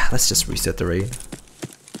 Yeah, let's just reset the raid.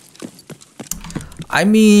 I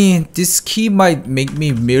mean, this key might make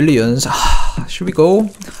me millions. Should we go?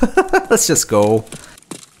 Let's just go.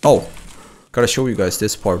 Oh, gotta show you guys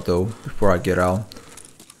this part though, before I get out.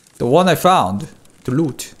 The one I found, the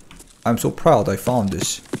loot. I'm so proud I found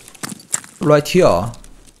this. Right here.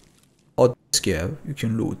 Oh, SCAV, you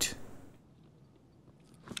can loot.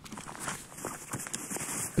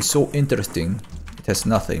 It's so interesting. It has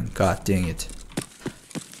nothing. God dang it.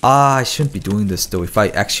 I shouldn't be doing this though if I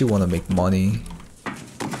actually want to make money.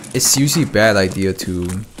 It's usually a bad idea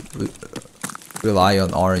to rely on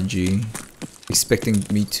RNG, expecting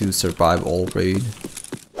me to survive all raid.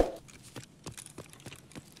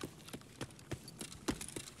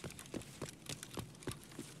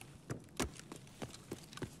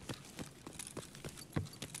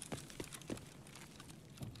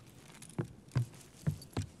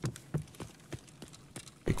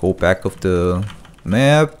 We go back of the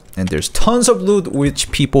map, and there's tons of loot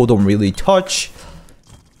which people don't really touch.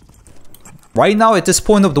 Right now, at this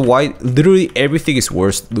point of the white, literally everything is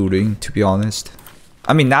worth looting, to be honest.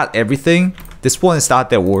 I mean, not everything. This one is not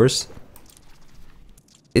that worse.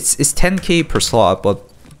 It's 10k per slot, but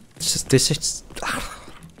this is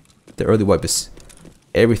the early wipe is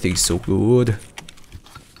everything's so good.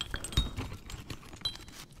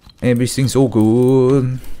 Everything's so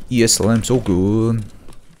good. ESLM so good.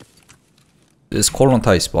 This colon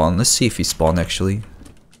tie spawn. Let's see if he spawned actually.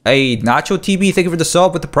 Hey, Nacho TB, thank you for the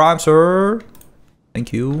sub with the prime, sir.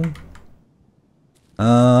 Thank you.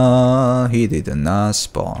 He did not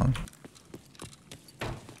spawn.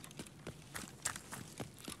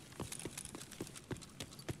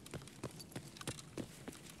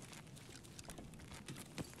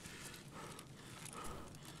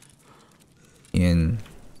 In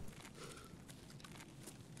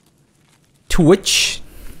Twitch.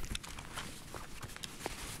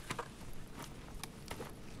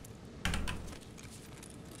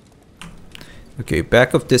 Okay,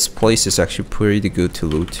 back of this place is actually pretty good to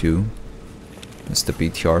loot too. That's the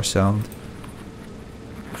BTR sound.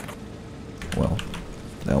 Well,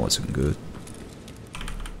 that wasn't good.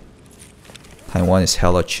 Taiwan is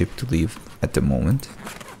hella cheap to leave at the moment.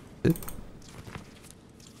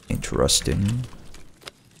 Interesting.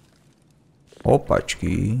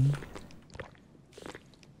 Opachki.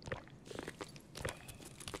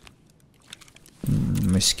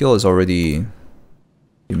 My skill is already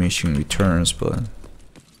diminishing returns, but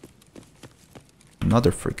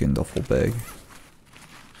another freaking duffel bag.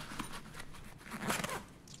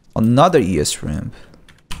 Another ES ramp.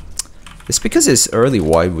 It's because it's early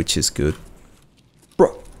wide, which is good.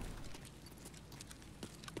 Bro.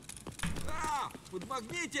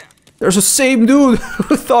 There's the same dude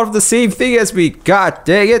who thought of the same thing as me. God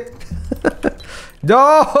dang it.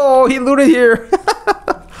 No, he looted here.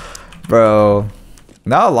 Bro.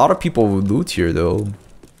 Not a lot of people would loot here though.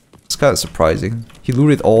 It's kind of surprising. He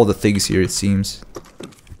looted all the things here, it seems.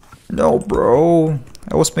 No, bro.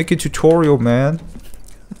 I was making a tutorial, man.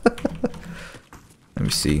 Let me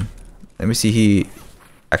see. Let me see. He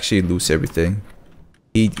actually loots everything.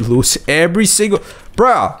 He loots every single...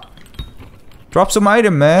 Bruh! Drop some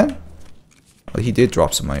item, man. Oh, he did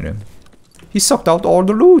drop some item. He sucked out all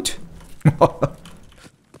the loot.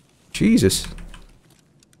 Jesus.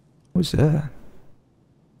 What's that?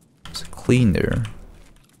 It's clean there.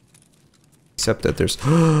 Except that there's...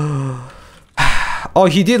 Oh,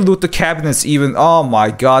 he did loot the cabinets even. Oh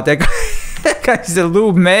my god, that guy's a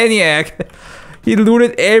loot maniac. He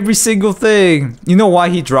looted every single thing. You know why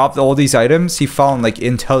he dropped all these items? He found like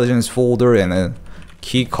intelligence folder and a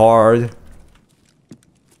key card.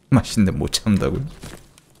 맛있는데 못 참다고.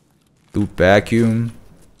 Loot vacuum.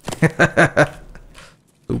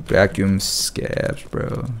 Loot vacuum SCAVs,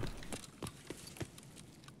 bro.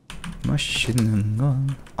 맛있는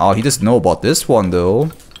건. Oh, he doesn't know about this one though.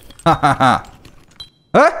 Hahaha.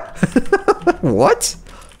 Huh? What?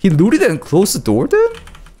 He looted and closed the door then?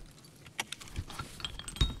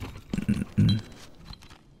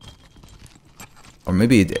 Or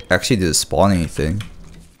maybe it actually didn't spawn anything.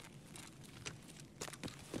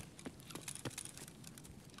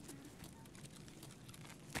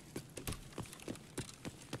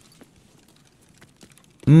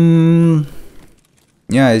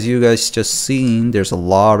 Yeah, as you guys just seen, there's a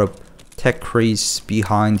lot of tech crates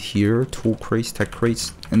behind here. Tool crates, tech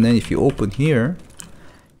crates. And then if you open here,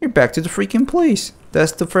 you're back to the freaking place.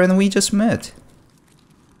 That's the friend we just met.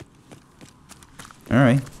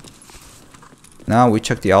 Alright. Now we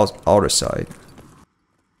check the outer side.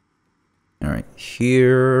 Alright,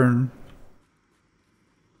 here.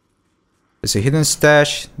 There's a hidden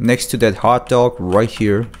stash next to that hot dog right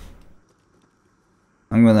here.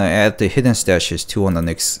 I'm gonna add the hidden stashes too on the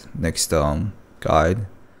next guide. Is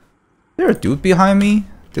there a dude behind me?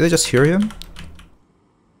 Did I just hear him?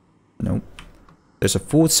 Nope. There's a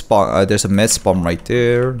food spawn. There's a med spawn right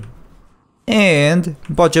there, and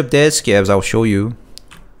a bunch of dead scavs. I'll show you.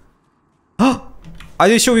 I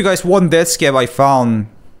did show you guys one dead scav I found.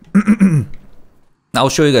 I'll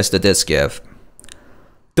show you guys the dead scav.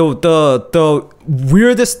 The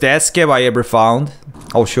weirdest dead scav I ever found.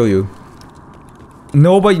 I'll show you.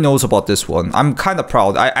 Nobody knows about this one. I'm kind of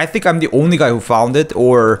proud. I think I'm the only guy who found it,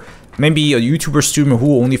 or maybe a YouTuber streamer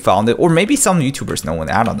who only found it, or maybe some YouTubers know it.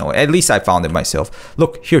 I don't know. At least I found it myself.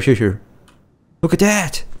 Look, here. Look at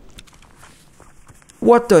that.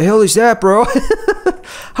 What the hell is that, bro?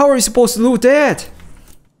 How are you supposed to loot that?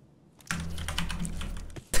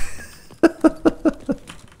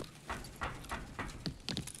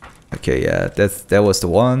 Okay, yeah, that was the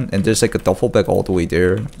one, and there's like a duffel bag all the way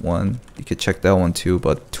there. One, you could check that one too,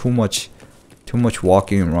 but too much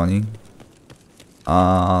walking and running.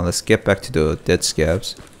 Let's get back to the dead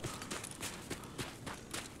scavs.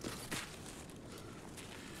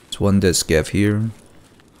 There's one dead scav here.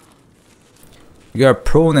 You gotta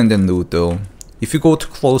prone and then loot though. If you go too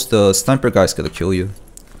close, the sniper guy's gonna kill you.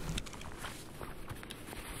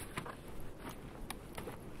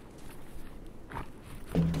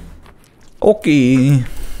 Okay.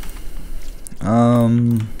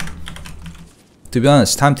 To be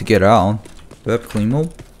honest, time to get out. Do I have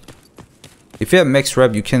Klimov? If you have max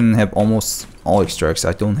rep, you can have almost all extracts.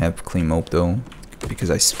 I don't have Klimov though, because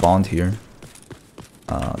I spawned here.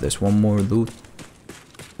 There's one more loot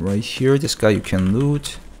right here. This guy you can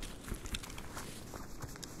loot.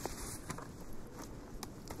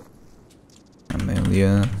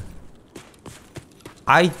 Amelia.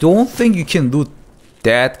 I don't think you can loot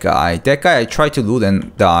that guy. That guy I tried to loot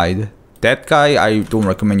and died. That guy I don't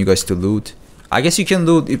recommend you guys to loot. I guess you can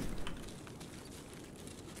loot if...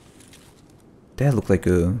 That looked like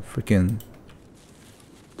a freaking...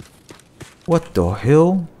 What the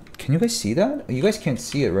hell? Can you guys see that? You guys can't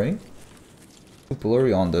see it, right? Too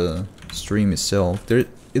blurry on the stream itself. It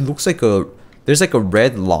looks like a... There's like a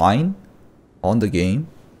red line on the game.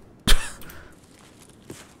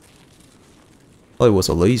 Oh, it was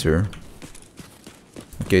a laser.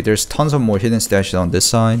 Okay, there's tons of more hidden stashes on this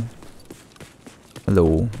side.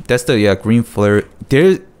 Hello. That's the green flare.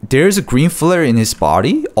 There's a green flare in his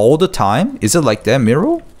body all the time. Is it like that,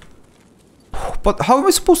 Miro? But how am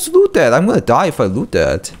I supposed to loot that? I'm gonna die if I loot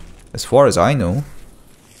that. As far as I know.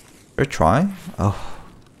 Should I try? Oh.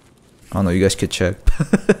 I don't know, you guys could check.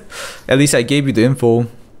 At least I gave you the info.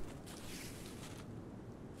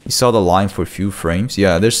 You saw the line for a few frames.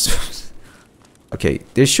 Yeah, there's... Okay,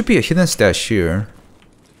 there should be a hidden stash here.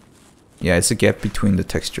 Yeah, it's a gap between the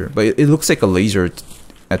texture. But it looks like a laser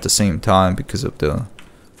at the same time because of the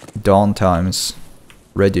dawn time is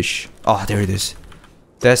reddish. Oh, there it is.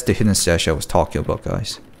 That's the hidden stash I was talking about,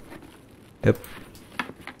 guys. Yep.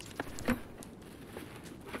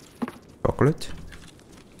 Chocolate.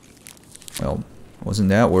 Well, wasn't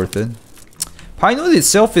that worth it. Pine Wood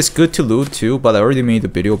itself is good to loot too, but I already made a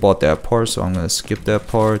video about that part, so I'm gonna skip that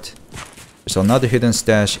part. There's another hidden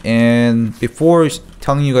stash, and before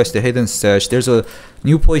telling you guys the hidden stash, there's a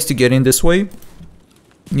new place to get in this way.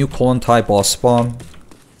 New colon type boss spawn.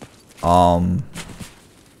 Called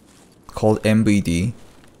MBD.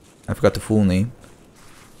 I forgot the full name.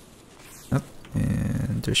 Yep.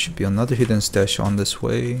 And there should be another hidden stash on this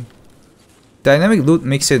way. Dynamic loot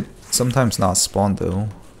makes it sometimes not spawn though.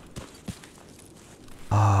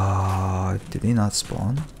 Did they not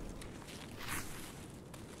spawn?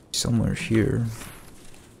 Somewhere here.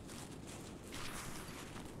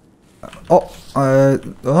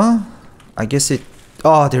 I guess it...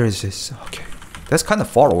 Oh, there is this. Okay. That's kind of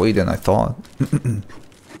far away than I thought.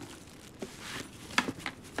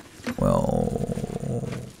 Well...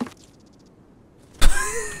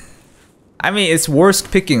 I mean, it's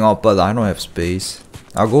worth picking up, but I don't have space.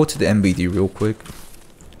 I'll go to the MBD real quick.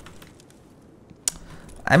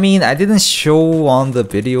 I mean, I didn't show on the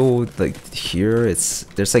video, like here,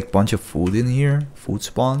 there's like bunch of food in here, food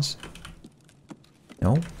spawns.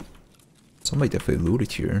 No? Somebody definitely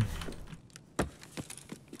looted here.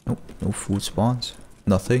 Nope, no food spawns,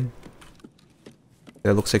 nothing.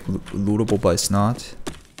 That looks like lootable, but it's not.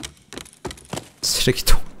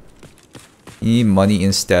 You need money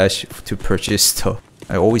in stash to purchase stuff.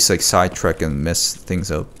 I always like sidetrack and mess things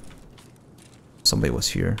up. Somebody was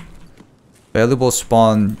here. Valuable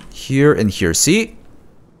spawn here and here. See?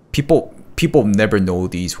 People never know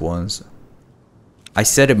these ones. I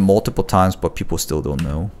said it multiple times, but people still don't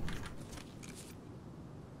know.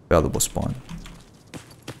 Valuable spawn.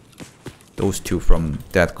 Those two from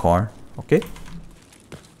that car. Okay.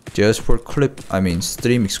 Just for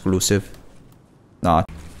stream exclusive. Not.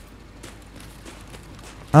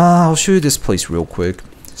 I'll show you this place real quick.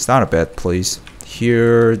 It's not a bad place.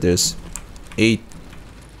 Here, there's 8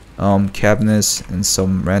 cabinets and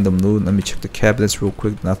some random loot. Let me check the cabinets real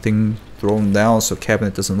quick. Nothing thrown down, so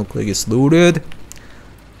cabinet doesn't look like it's looted.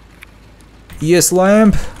 ES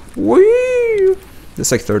lamp. Whee!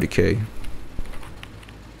 That's like 30k.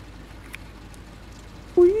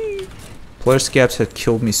 Whee! Player scavs have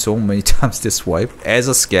killed me so many times this wipe. As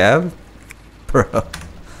a scav? Bro.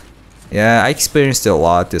 Yeah, I experienced it a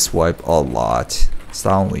lot this wipe. A lot. It's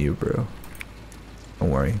not only you, bro.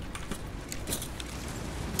 Don't worry.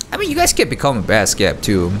 I mean, you guys can become a bad scav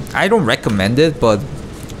too. I don't recommend it, but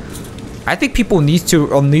I think people need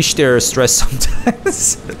to unleash their stress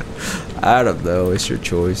sometimes. I don't know, it's your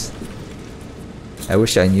choice. I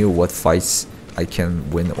wish I knew what fights I can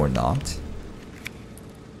win or not.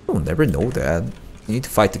 You'll never know that. You need to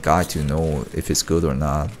fight the guy to know if it's good or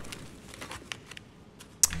not.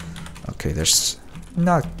 Okay, there's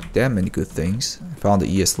not that many good things. I found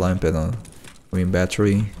the ES lamp and a green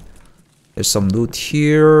battery. There's some loot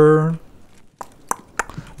here.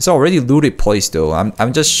 It's already looted place though.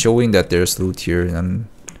 I'm just showing that there's loot here, and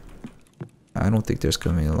I don't think there's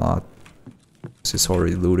gonna be a lot. It's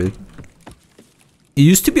already looted. It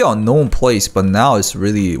used to be an unknown place, but now it's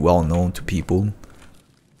really well known to people.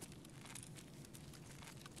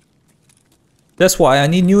 That's why I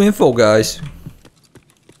need new info, guys.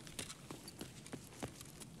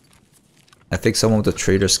 I think some of the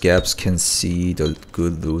trader scavs can see the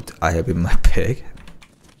good loot I have in my bag.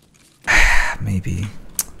 Maybe.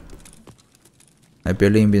 I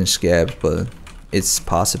barely been scabbed, but it's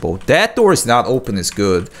possible. That door is not open is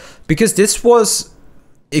good. Because this was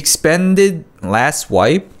expanded last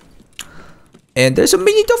wipe. And there's a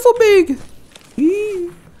mini duffel bag.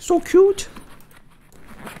 Eee, so cute.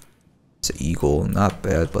 It's an eagle. Not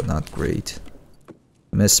bad, but not great.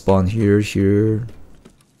 Mess spawn here.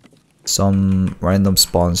 Some random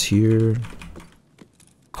spawns here.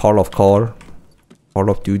 Call of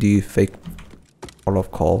Duty, fake Call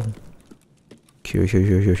of Call. Here.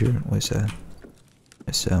 What is that?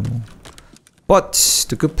 It's ammo. But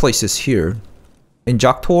the good place is here.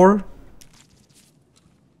 Injector.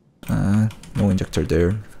 No injector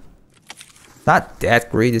there. Not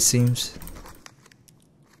that great, it seems.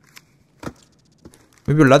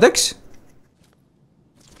 Maybe Ladex?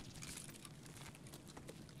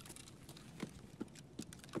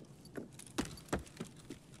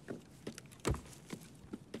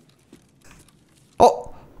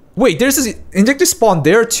 Oh, wait, there's this injector spawn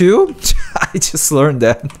there too? I just learned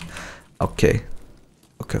that. Okay.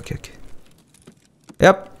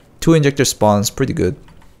 Yep, 2 injector spawns, pretty good.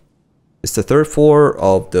 It's the 3rd floor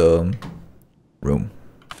of the room.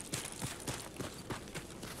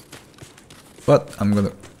 But I'm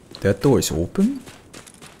gonna... That door is open?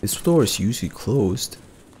 This door is usually closed.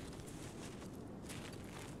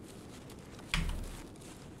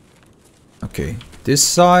 Okay, this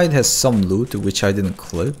side has some loot which I didn't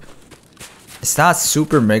clip. It's not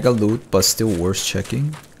super mega loot, but still worth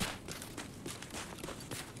checking.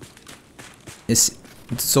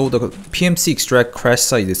 So the PMC extract crash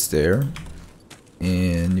site is there,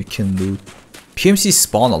 and you can loot. PMC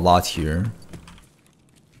spawn a lot here.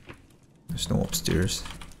 There's no upstairs.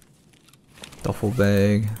 Duffel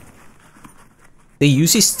bag. They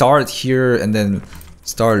usually start here and then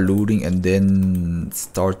start looting and then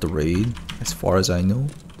start the raid, as far as I know.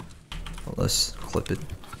 Well, let's clip it.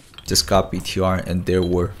 Just got BTR and there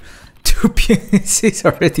were 2 PMCs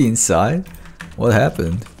already inside. What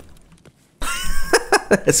happened?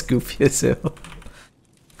 That's goofy as hell.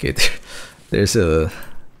 Okay, there's a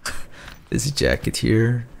jacket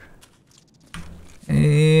here.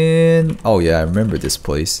 And oh yeah, I remember this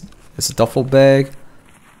place. It's a duffel bag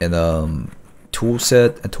and tool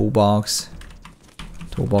set, a toolbox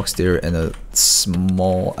there, and a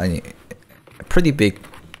small, a pretty big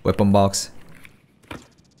weapon box.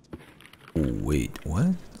 Oh, wait,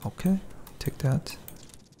 what? Okay, take that.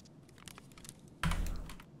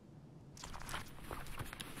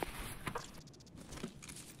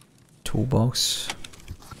 Toolbox.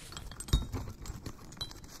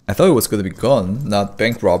 I thought it was gonna be gun, not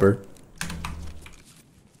bank robber.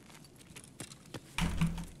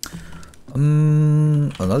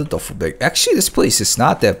 Another duffel bag. Actually, this place is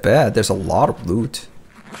not that bad. There's a lot of loot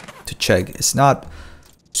to check. It's not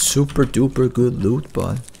super duper good loot,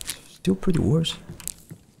 but still pretty worse.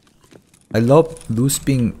 I love loot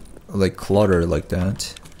being like cluttered like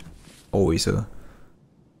that. Always a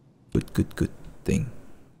good thing.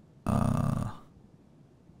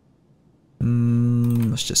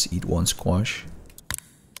 Let's just eat one squash.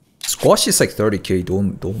 Squash is like 30k.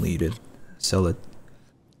 Don't eat it. Sell it.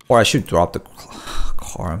 Or I should drop the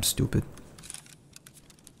car. I'm stupid.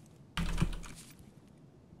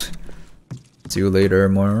 See you later,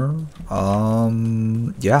 more.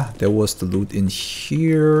 Yeah, there was the loot in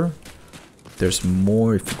here. There's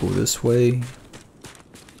more if you go this way.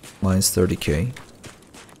 Mine's 30k.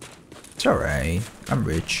 It's alright. I'm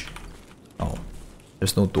rich. Oh,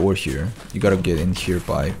 there's no door here. You gotta get in here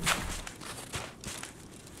by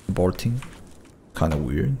bolting. Kinda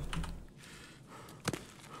weird.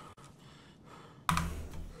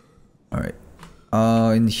 Alright.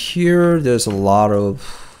 In here, there's a lot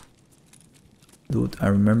of loot, I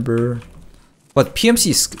remember. But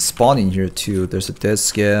PMC spawn in here too. There's a dead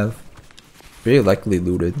scav. Very likely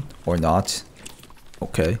looted. Or not.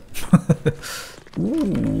 Okay.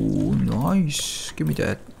 Ooh, nice. Give me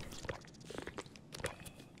that.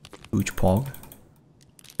 Huge pog.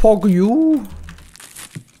 Pog you!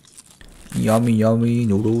 Yummy, yummy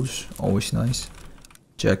noodles. Always nice.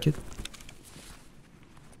 Jacket.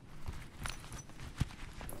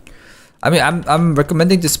 I mean, I'm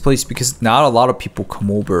recommending this place because not a lot of people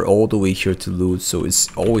come over all the way here to loot, so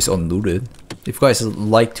it's always unlooted. If you guys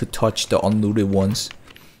like to touch the unlooted ones,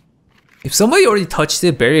 if somebody already touched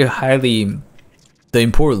it very highly, the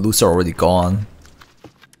important loots are already gone.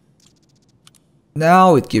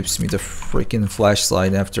 Now it gives me the freaking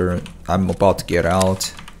flashlight after I'm about to get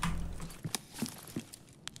out.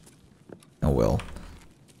 Oh well.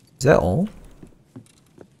 Is that all?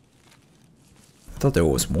 I thought there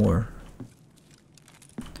was more.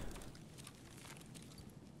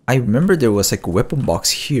 I remember there was like a weapon box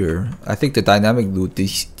here. I think the dynamic loot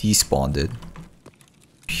despawned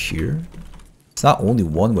here. It's not only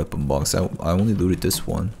one weapon box. I only looted this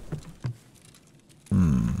one.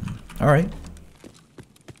 Alright.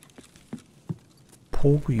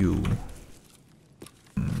 Poke you.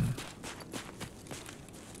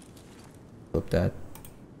 Flip that.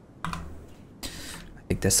 I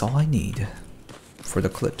think that's all I need for the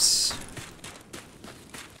clips.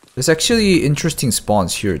 There's actually interesting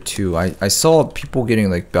spawns here too. I saw people getting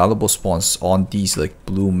like valuable spawns on these like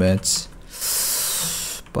blue meds,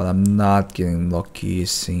 but I'm not getting lucky, it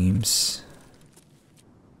seems.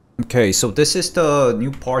 Okay, so this is the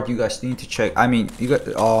new part you guys need to check. I mean, you got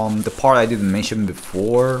the part I didn't mention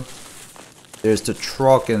before. There's the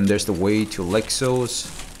truck and there's the way to LEXOS.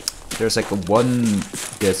 There's like a one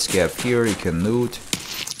dead scav here you can loot,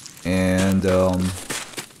 and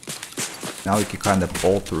now you can kind of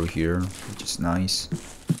bolt through here, which is nice.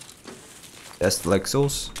 That's the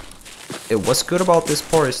LEXOS. What's good about this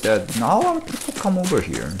part is that not a lot of people come over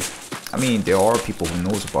here. I mean, there are people who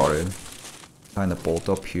knows about it. Kind of bolt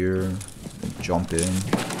up here, and jump in.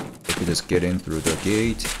 You can just get in through the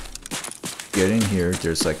gate. Get in here.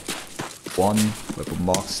 There's like one weapon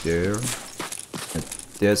box there. A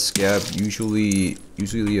dead scav usually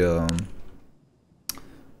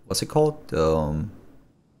what's it called?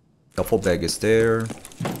 Duffel bag is there,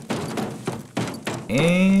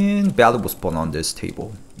 and valuable spawn on this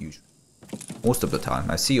table. Usually, most of the time,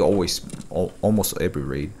 I see almost every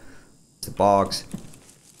raid. It's a box,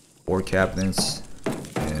 4 cabinets,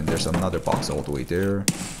 and there's another box all the way there.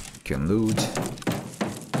 You can loot.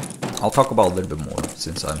 I'll talk about a little bit more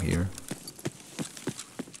since I'm here.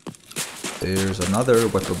 There's another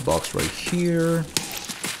weapon box right here,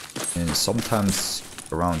 and sometimes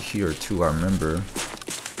around here too, I remember.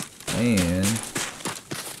 And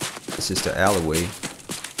this is the alleyway.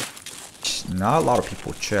 Not a lot of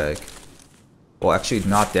people check. Well, actually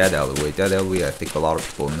not that alleyway. That alleyway I think a lot of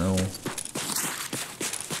people know.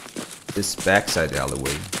 This backside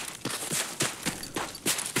alleyway.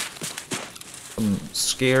 Some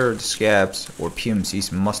scared scabs or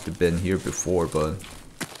PMCs must have been here before, but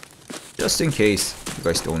just in case you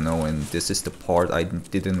guys don't know, and this is the part I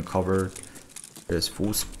didn't cover. There's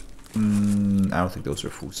full. I don't think those are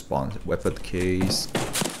full spawns. Weapon case.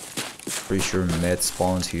 Pretty sure med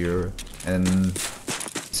spawns here. And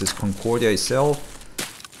this is Concordia itself.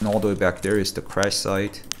 And all the way back there is the crash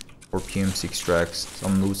site. Or PMC extracts.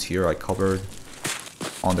 Some loots here I covered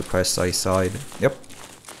on the crash site side. Yep.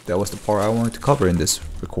 That was the part I wanted to cover in this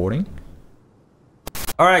recording.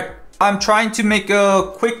 Alright, I'm trying to make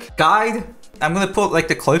a quick guide. I'm gonna put like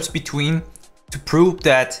the clips between to prove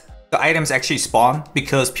that the items actually spawn,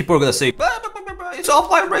 because people are gonna say it's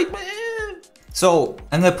offline, right? So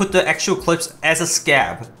I'm gonna put the actual clips as a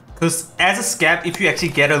scav, because as a scav, if you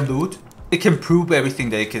actually get a loot, it can prove everything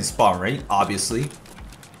that it can spawn, right? Obviously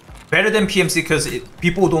better than PMC, because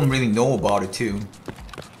people don't really know about it too.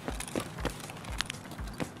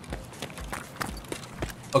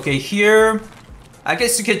 Okay, here I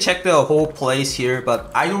guess you can check the whole place here, but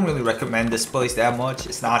I don't really recommend this place that much.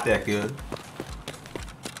 It's not that good.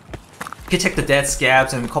 You can check the dead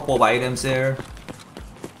scabs and a couple of items there.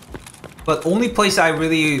 But only place I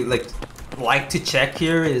really like to check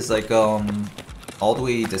here is like all the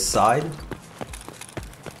way this side.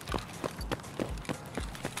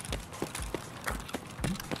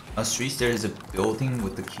 On streets there is a building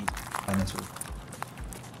with the key.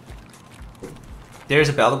 There's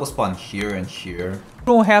a valuable spawn here and here. You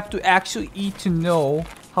don't have to actually eat to know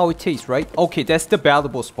how it tastes, right? Okay, that's the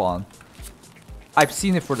valuable spawn. I've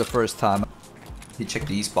seen it for the first time. You check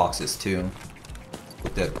these boxes too.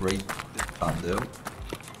 With that great discount though.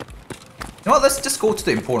 You know what, let's just go to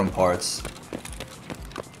the important parts.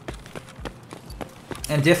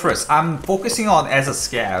 And difference, I'm focusing on as a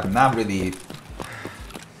scav, not really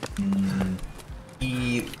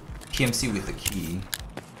PMC with the key.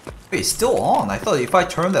 Wait, it's still on. I thought if I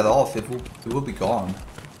turn that off, it will be gone.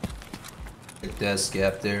 Like that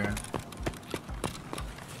scav there.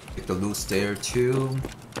 Get the loot there too.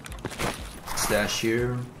 Stash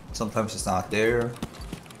here. Sometimes it's not there.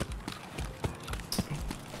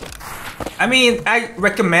 I mean, I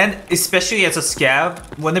recommend, especially as a scav,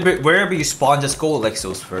 wherever you spawn, just go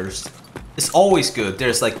LEXOS first. It's always good.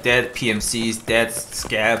 There's like dead PMCs, dead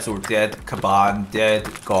scavs, or dead Kaban, dead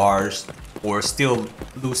guards, or still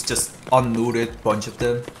loose, just unlooted bunch of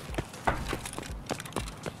them.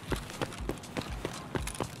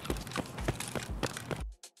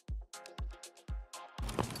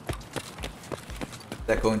 Is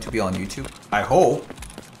that going to be on YouTube? I hope.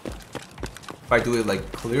 If I do it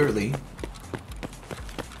like clearly.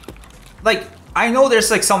 Like, I know there's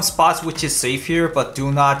like some spots which is safe here, but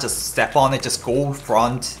do not just step on it. Just go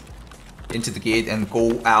front into the gate and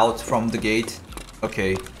go out from the gate.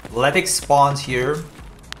 Okay, Letix spawns here.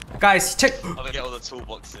 Guys, check. I'm gonna get all the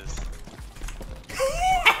toolboxes.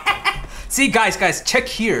 See, guys, check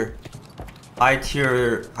here. High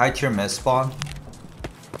tier mess spawn.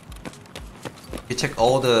 You check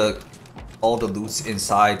all the loots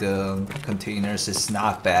inside the containers. It's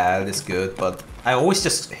not bad. It's good, but I always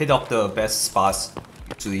just hit up the best spots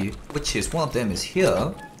usually, which is one of them is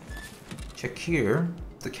here. Check here,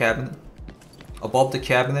 the cabinet. Above the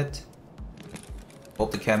cabinet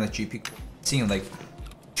GP, seeing like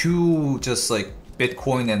two just like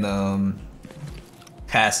Bitcoin and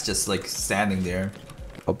cash just like standing there.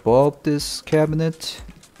 Above this cabinet,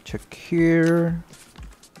 check here.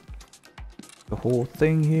 The whole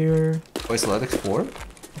thing here. Oh, it's Letix 4?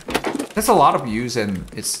 That's a lot of views and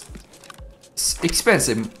it's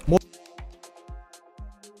expensive.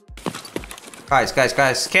 Guys,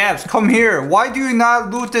 scavs, come here. Why do you not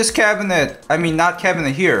loot this cabinet? I mean, not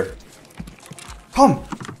cabinet here. Come,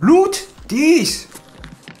 loot these.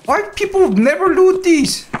 Why people never loot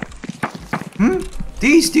these?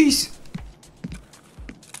 These.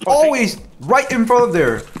 Always right in front of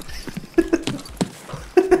there.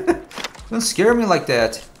 Don't scare me like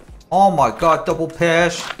that. Oh my god, double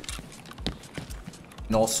patch.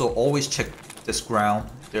 And also always check this ground.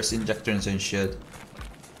 There's injectors and shit.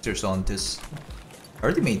 There's on this. I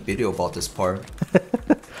already made video about this part.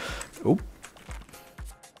 Oh.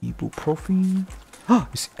 Ibuprofen.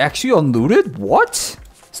 It's actually unlooted? What?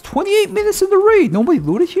 It's 28 minutes in the raid. Nobody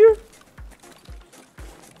looted here?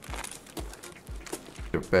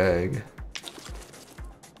 Your bag.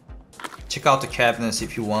 Check out the cabinets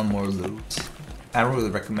if you want more loot. I don't really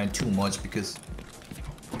recommend too much because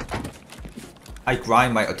I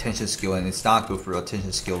grind my attention skill and it's not good for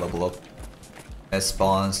attention skill level up. As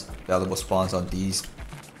spawns, valuable spawns on these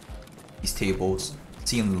tables.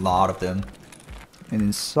 Seen a lot of them. And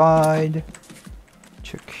inside,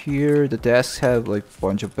 check here. The desks have like a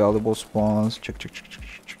bunch of valuable spawns. Check.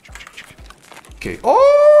 Okay. Oh!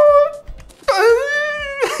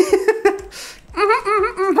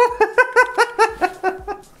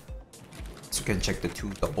 So you can check check the 2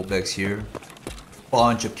 double bags here.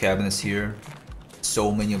 Bunch of cabinets here.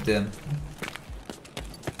 So many of them.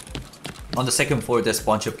 On the second floor, there's a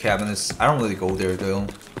bunch of cabinets. I don't really go there though.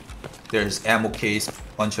 There's ammo case,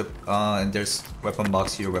 bunch of, and there's weapon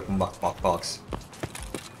box here, weapon box.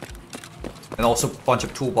 And also a bunch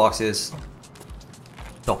of toolboxes.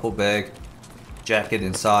 Duffel bag, jacket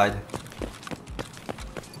inside.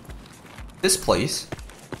 This place,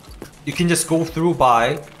 you can just go through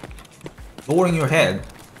by lowering your head.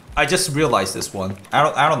 I just realized this one.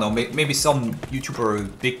 I don't know. Maybe some YouTuber or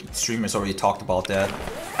big streamers already talked about that.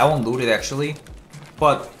 I won't loot it actually,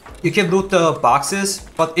 but you can loot the boxes.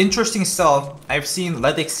 But interesting stuff. I've seen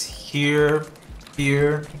LEXOS here,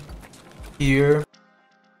 here, here,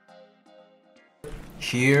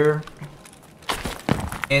 here,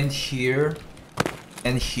 and here,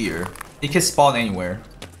 and here. It can spawn anywhere.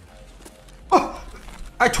 Oh,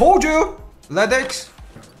 I told you, LEXOS.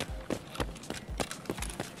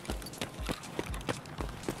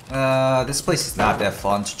 This place is not that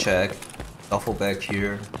fun to check. Duffel bag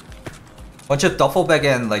here. Bunch of duffel bag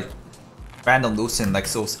and like random loots in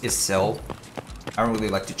LEXOS itself. I don't really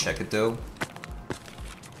like to check it though.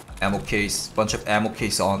 Ammo case. Bunch of ammo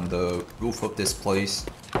case on the roof of this place.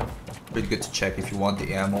 Pretty good to check if you want the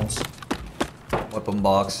ammos. Weapon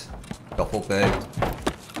box. Duffel bag.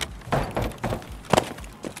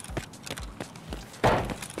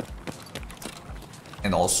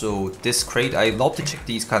 And also this crate, I love to check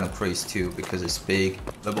these kind of crates too because it's big.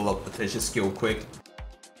 Level up potential skill quick.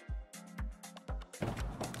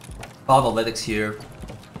 Analytics here.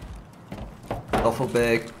 Duffel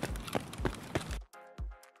bag.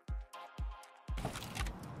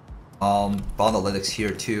 Analytics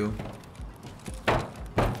here too.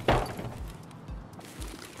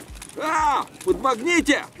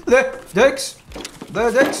 Подмагните! LEXOS!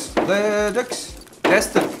 That's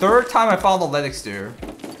the third time I found LEXOS there.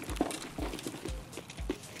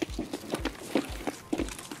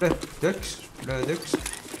 LEXOS.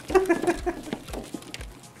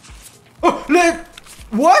 Oh,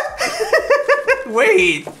 what?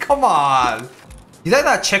 Wait, come on. Did I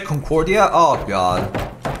not check Concordia? Oh god.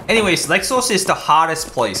 Anyways, LEXOS is the hottest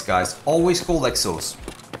place, guys. Always go LEXOS.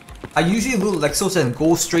 I usually loot LEXOS and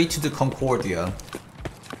go straight to the Concordia.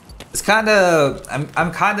 It's kinda...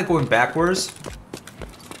 I'm kinda going backwards.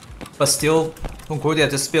 But still, Concordia,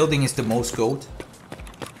 this building is the most gold.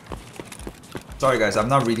 Sorry guys, I'm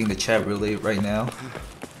not reading the chat really right now.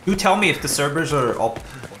 You tell me if the servers are up or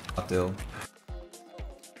not though.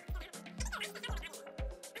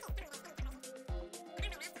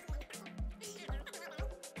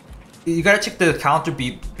 You gotta check the counter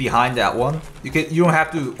behind that one. You don't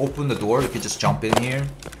have to open the door, you can just jump in here.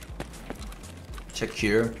 Check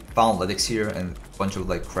here, found LEXOS here and a bunch of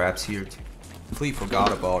like crabs here too. Completely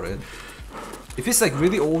forgot about it. If it's like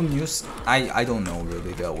really old news, I don't know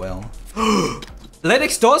really that well.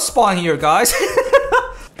 LEXOS does spawn here, guys.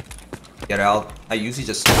 Get out. I usually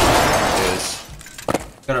just do this.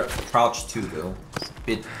 Gotta crouch too though.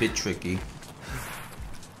 Bit tricky.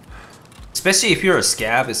 Especially if you're a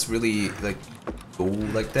scav, it's really like go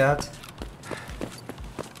like that.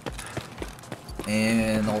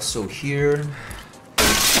 And also here,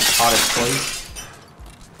 hottest place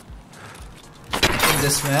in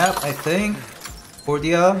this map, I think.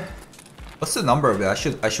 Cordia. What's the number of it?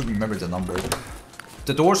 I should remember the number.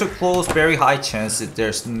 The doors are closed. Very high chance that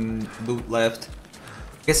there's loot left.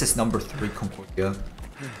 I guess it's number 3, Concordia.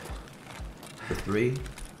 Number 3.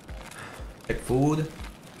 Check food.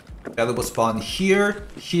 Valuable spawn here,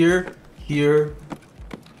 here, here,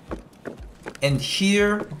 and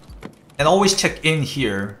here, and always check in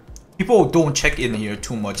here. People don't check in here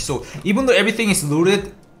too much, so even though everything is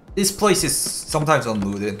looted, this place is sometimes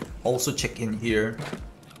unlooted. Also check in here.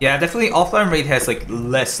 Yeah, definitely offline raid has like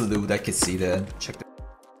less loot. I can see that. Check the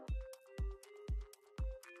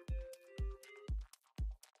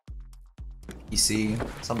PC.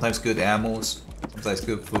 Sometimes good ammos. Sometimes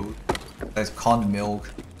good food. Sometimes canned milk.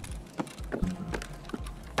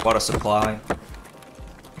 Water supply.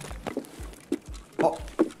 Oh.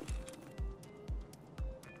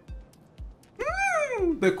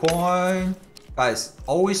 Bitcoin. Guys,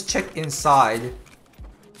 always check inside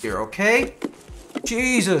here, okay?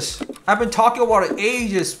 Jesus. I've been talking about it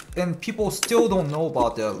ages and people still don't know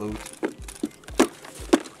about that loot.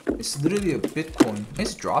 It's literally a Bitcoin.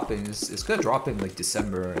 It's dropping. It's gonna drop in like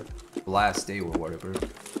December, last day or whatever.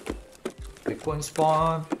 Bitcoin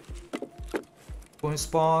spawn. Bitcoin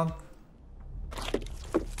spawn.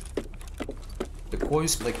 The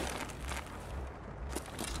coins like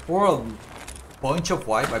for a bunch of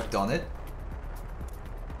wipe I've done it.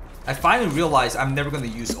 I finally realized I'm never gonna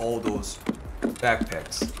use all those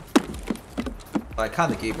backpacks. But I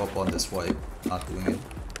kinda gave up on this wipe, not doing it.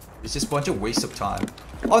 It's just a bunch of waste of time.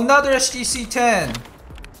 Another SGC-10!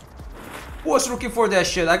 Who was looking for that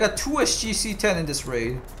shit? I got 2 SGC-10 in this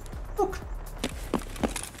raid. Look.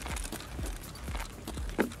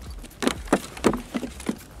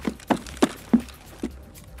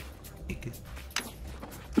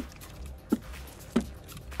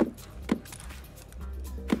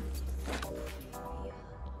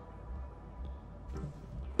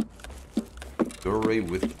 Array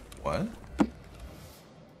with what?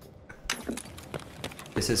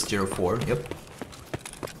 This is 04, yep.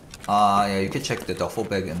 Yeah, you can check the duffel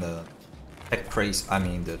bag and the tech crates, I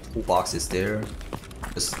mean the toolbox is there.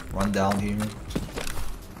 Just run down here.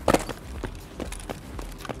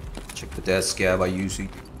 Check the dead scav I usually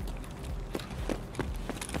do.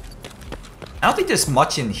 I don't think there's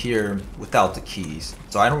much in here without the keys,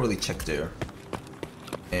 so I don't really check there.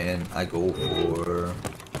 And I go for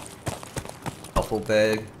duffel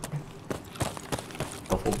bag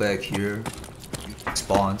here,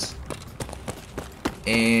 spawns.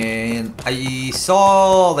 And I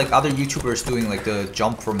saw like other YouTubers doing like the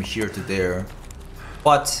jump from here to there,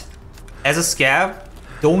 but as a scav,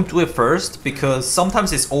 don't do it first because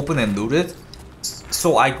sometimes it's open and looted.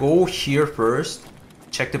 So I go here first,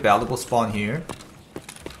 check the valuable spawn here.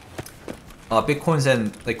 Bitcoins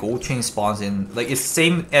and like gold chain spawns in, like it's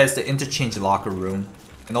same as the interchange locker room,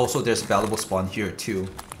 and also there's a valuable spawn here too.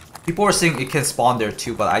 People are saying it can spawn there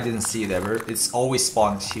too, but I didn't see it ever. It's always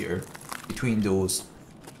spawns here between those.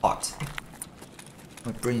 Hot.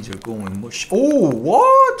 My brains are going mush. Oh,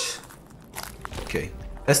 what? Okay,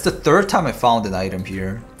 that's the 3rd time I found an item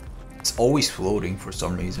here. It's always floating for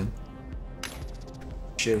some reason.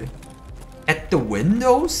 Shit. At the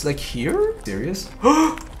windows? Like here? Serious?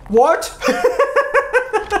 What?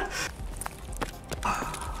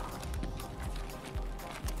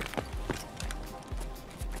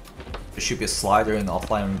 There should be a slider in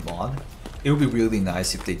offline mod. It would be really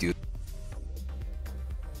nice if they do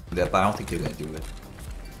that, but I don't think they're gonna do it.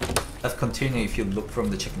 Let's continue. If you look from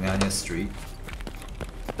the Czechmania street,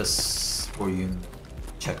 just for you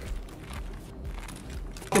check.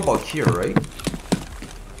 What about here, right?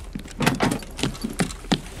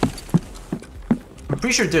 I'm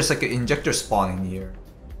pretty sure there's like an injector spawn in here.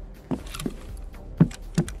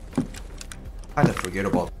 Kinda forget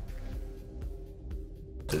about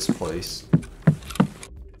this place.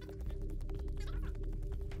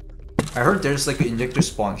 I heard there's like an injector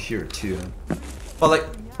spawn here too, but like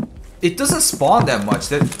it doesn't spawn that much.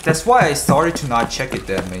 That's why I started to not check it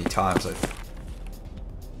that many times. Like,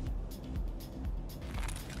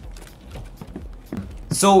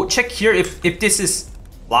 so check here if this is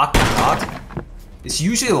locked or not. It's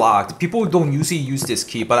usually locked. People don't usually use this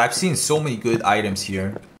key, but I've seen so many good items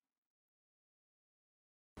here.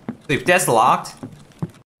 So if that's locked,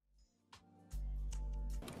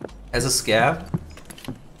 as a scav.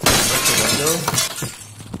 Window.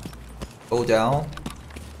 Go down.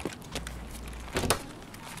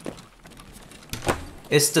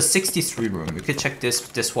 It's the 63 room. You can check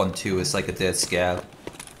this one too. It's like a dead scav.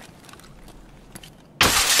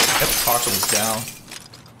 Yep, TARKOV is down.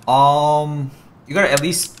 You gotta at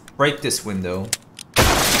least break this window.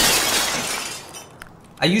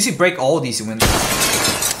 I usually break all these windows.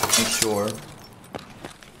 Make sure.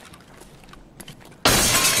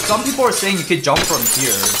 Some people are saying you can jump from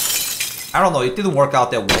here. I don't know, it didn't work out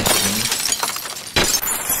that well for me.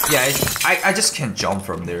 Yeah, I just can't jump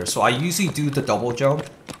from there, so I usually do the double jump.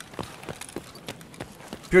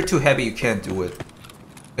 If you're too heavy, you can't do it. You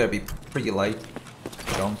gotta be pretty light.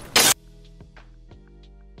 Jump.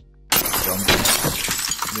 Jump.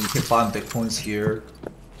 And then you can find Bitcoins here.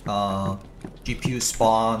 GPU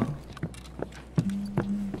spawn.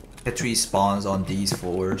 Petri spawns on these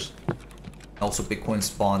floors. Also Bitcoin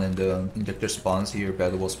spawn and the injector spawns here,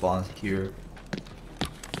 valuable spawns here.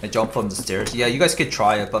 I jump from the stairs. Yeah, you guys can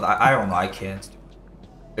try it, but I don't know, I can't.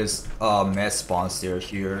 There's mass spawns there,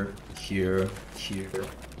 here.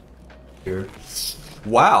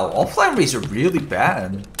 Wow, offline raids are really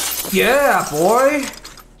bad. Yeah, boy!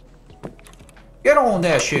 Get on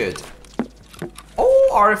that shit. Oh,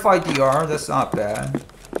 RFIDR, that's not bad.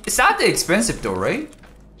 It's not that expensive though, right?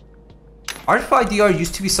 RFIDR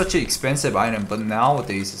used to be such an expensive item, but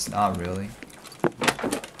nowadays it's not really.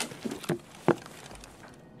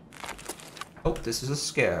 Oh, this is a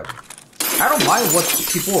scav. I don't mind what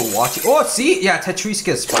people are watching. Oh, see? Yeah, Tetris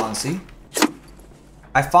gets spawned, see?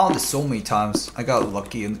 I found it so many times. I got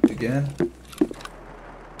lucky again.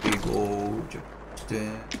 We go.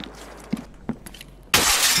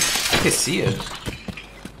 I can see it.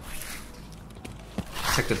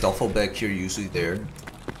 check the duffel bag here, usually there.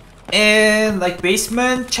 And like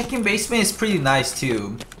basement, checking basement is pretty nice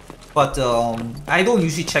too. But I don't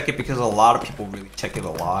usually check it because a lot of people really check it a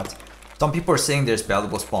lot. Some people are saying there's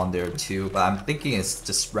valuable spawn there too, but I'm thinking it's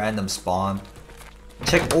just random spawn.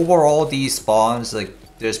 Check overall these spawns, like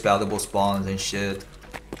there's valuable spawns and shit.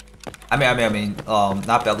 I mean,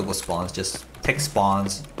 not valuable spawns, just tech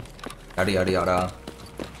spawns. Yada yada yada.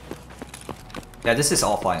 Yeah, this is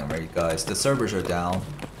offline already, guys. The servers are down.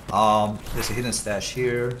 There's a hidden stash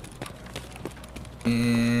here.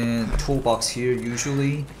 And toolbox here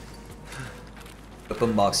usually.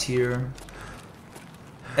 Weapon box here.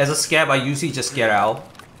 As a scav, I usually just get out.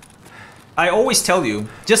 I always tell you,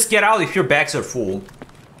 just get out if your bags are full.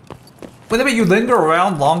 Whenever you linger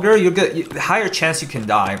around longer, you get higher chance you can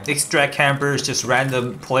die. Extract campers, just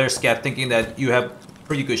random player scav thinking that you have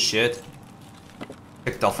pretty good shit.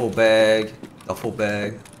 Pick duffel bag,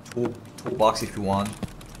 toolbox if you want,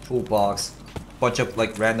 toolbox, bunch of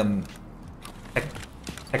like random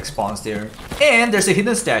tech spawns there. And there's a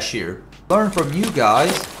hidden stash here. Learn from you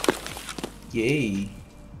guys. Yay.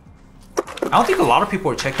 I don't think a lot of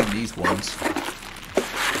people are checking these ones.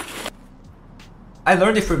 I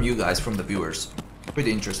learned it from you guys, from the viewers.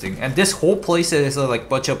 Pretty interesting. And this whole place is like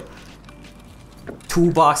bunch of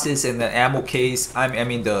toolboxes and the ammo case. I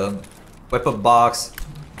mean the weapon box.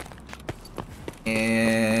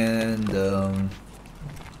 And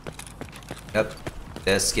yep,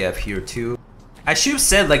 there's SCAV here too. I should have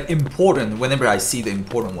said like important whenever I see the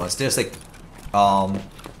important ones. There's like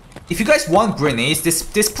if you guys want grenades,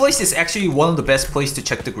 this place is actually one of the best places to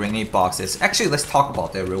check the grenade boxes. Actually, let's talk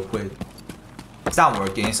about that real quick. It's not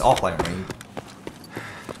working, it's offline already.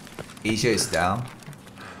 Asia is down.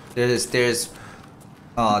 There's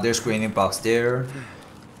grenade box there.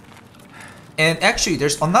 And actually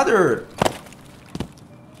there's another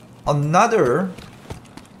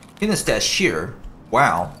hidden stash here.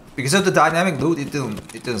 Wow. Because of the dynamic loot, it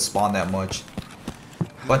didn't spawn that much.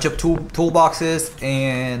 Bunch of toolboxes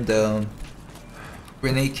and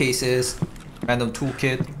grenade cases, random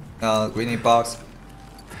toolkit, grenade box,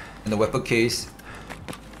 and the weapon case.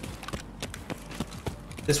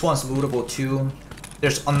 This one's lootable too.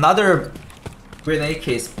 There's another grenade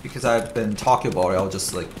case because I've been talking about it. I'll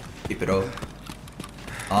just like keep it up.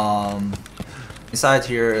 Inside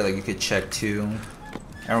here, like you could check too.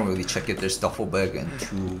 I don't really check it. There's duffel bag and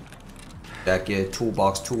tool jacket,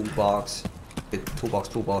 toolbox,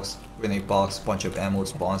 grenade box, bunch of ammo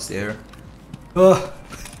spawns there. Ugh.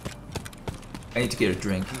 I need to get a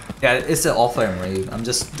drink. Yeah, it's an offline raid. I'm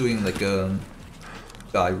just doing like a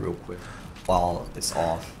guide real quick while it's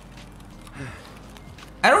off.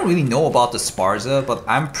 I don't really know about the Sparza, but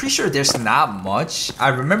I'm pretty sure there's not much. I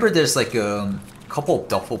remember there's like a couple of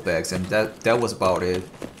duffel bags, and that was about it.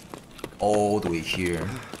 All the way here.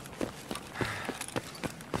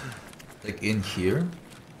 Like in here.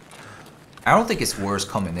 I don't think it's worth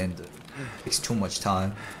coming in. It takes too much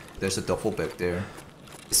time. There's a duffel bag there.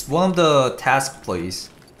 It's one of the task plays.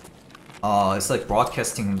 It's like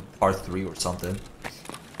broadcasting part 3 or something.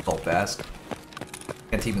 Called fast.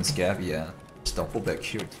 Can't even scav, yeah. There's duffel bag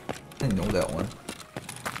here. I didn't know that one.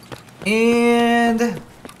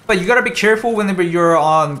 But you gotta be careful whenever you're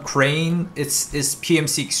on crane. It's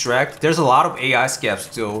PMC extract. There's a lot of AI scavs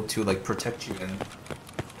still to like protect you and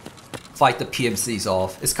fight the PMCs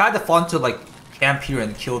off. It's kind of fun to like camp here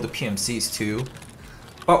and kill the PMCs too.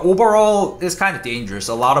 But overall, it's kind of dangerous.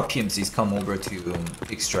 A lot of PMCs come over to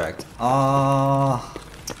extract.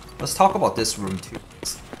 Let's talk about this room too.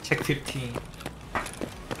 Chek 15.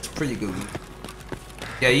 It's pretty good.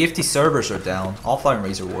 Yeah, EFT servers are down. Offline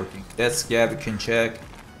raids are working. That's SCAV, you can check.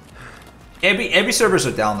 Every servers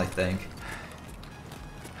are down, I think.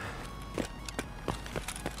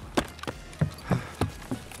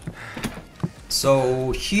 So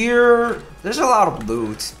here, there's a lot of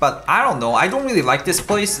loot, but I don't know. I don't really like this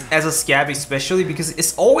place as a scav, especially because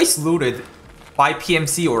it's always looted by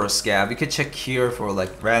PMC or a scav. You could check here for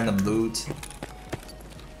like random loot,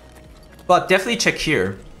 but definitely check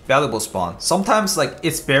here. Valuable spawn. Sometimes like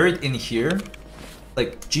it's buried in here,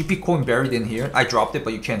 like GP coin buried in here. I dropped it,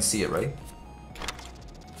 but you can't see it, right?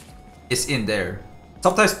 It's in there.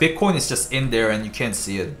 Sometimes Bitcoin is just in there and you can't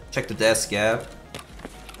see it. Check the desk SCAV.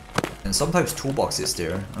 And sometimes toolbox is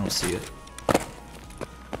there. I don't see it.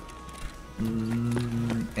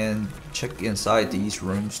 And check inside these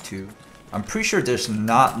rooms too. I'm pretty sure there's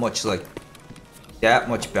not much like that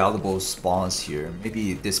much valuable spawns here.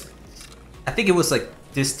 Maybe this. I think it was like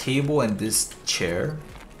this table and this chair.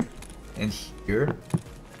 And here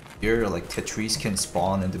like Tetris can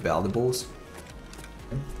spawn into valuables.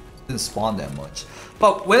 didn't spawn that much.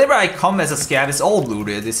 But whenever I come as a scav, it's all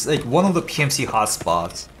looted. It's like one of the PMC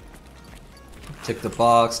hotspots. Check the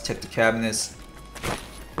box, check the cabinets.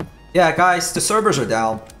 Yeah, guys, the servers are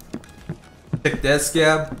down. Check that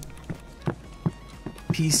scav.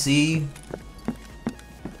 PC.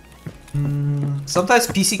 Sometimes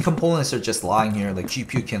PC components are just lying here, like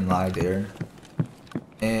GPU can lie there.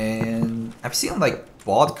 And I've seen like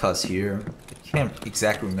vodkas here. I can't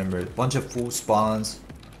exactly remember. A bunch of food spawns.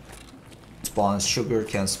 Sugar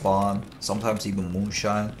can spawn. Sometimes even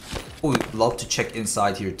moonshine. Oh, we'd love to check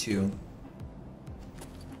inside here too.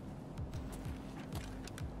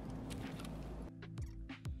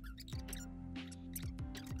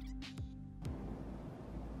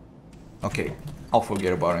 Okay, I'll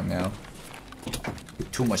forget about it now.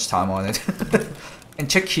 Too much time on it. And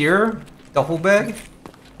check here, duffel bag.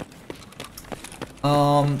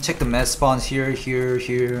 Check the med spawns here,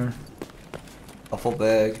 here. Duffel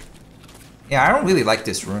bag. Yeah, I don't really like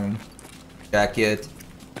this room. Jacket.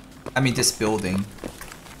 I mean this building.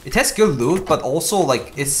 It has good loot, but also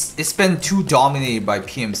like it's been too dominated by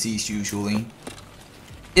PMCs usually.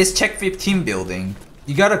 It's Chek 15 building.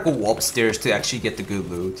 You gotta go upstairs to actually get the good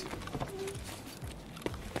loot.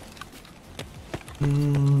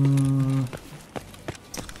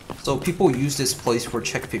 So people use this place for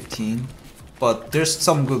Chek 15, but there's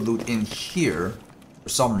some good loot in here for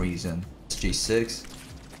some reason. G6.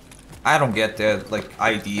 I don't get that like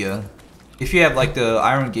idea. If you have like the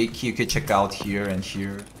Iron Gate key, you could check out here and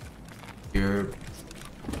here. I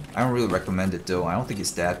don't really recommend it though. I don't think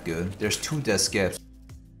it's that good. There's 2 desk gaps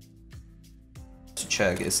to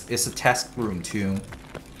check. It's a task room too.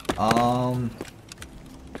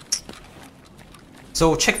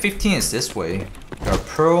 So Chek 15 is this way. You're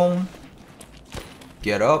prone.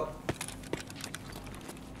 Get up.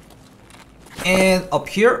 And up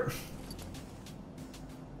here,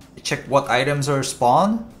 check what items are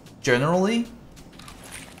spawned. Generally,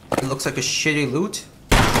 it looks like a shitty loot.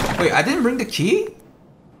 Wait, I didn't bring the key?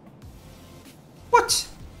 What?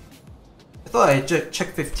 I thought I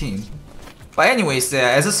checked 15. But anyways,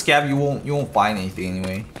 as a scav, you won't find anything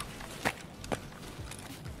anyway.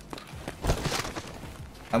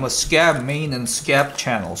 I'm a scav main and scav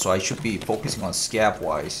channel, so I should be focusing on scav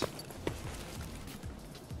wise.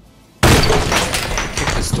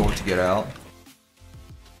 Check this door to get out.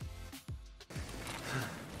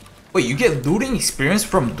 Wait, you get looting experience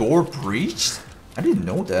from door breached? I didn't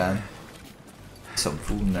know that. Some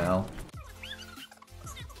food now.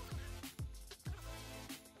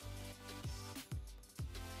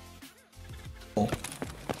 Oh.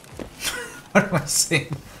 What am I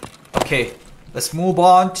saying? Okay, let's move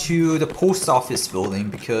on to the post office building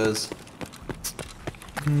because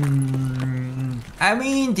I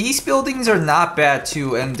mean these buildings are not bad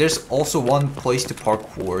too, and there's also one place to park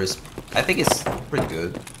cores. I think it's pretty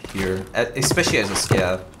good here, especially as a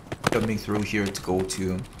scav, jumping through here to go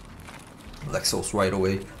to LEXOS right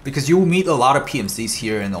away, because you will meet a lot of PMCs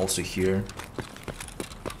here and also here.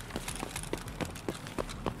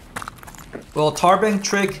 Well, tarbang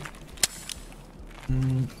trick,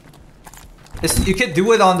 you can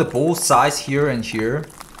do it on the both sides here and here.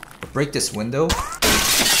 Break this window.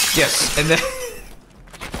 Yes,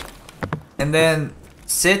 and then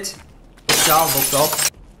sit down, look up.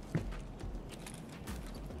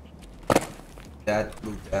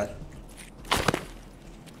 Loot that.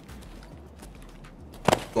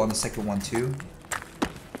 Go on the second one too.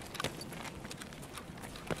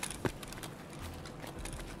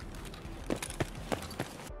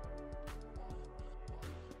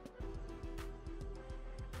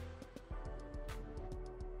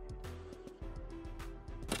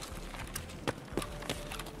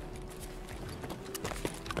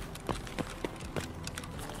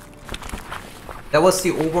 That was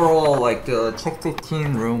the overall like the Chek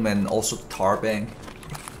 15 room and also tarbang.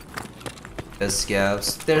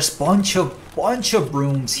 SCAVs. There's bunch of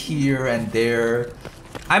rooms here and there.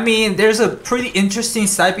 I mean, there's a pretty interesting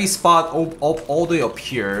sniping spot all the way up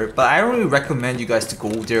here, but I don't really recommend you guys to go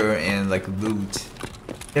there and like loot.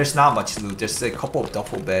 There's not much loot. There's a couple of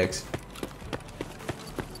duffel bags.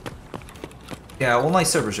 Yeah, all my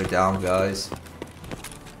servers are down, guys.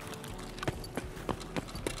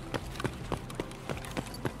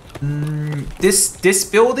 This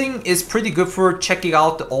building is pretty good for checking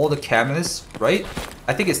out all the cabinets, right?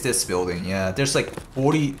 I think it's this building, yeah. There's like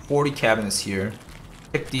 40 cabinets here.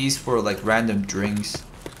 Check these for like random drinks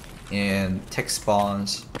and tech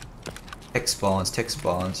spawns. I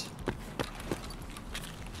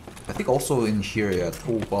think also in here, yeah,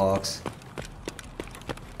 toolbox.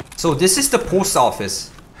 So this is the post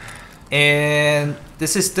office. And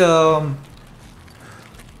this is the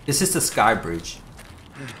This is the sky bridge.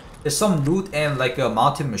 There's some loot and like a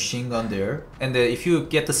mountain machine gun there. And then if you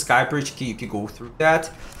get the sky bridge key, you can go through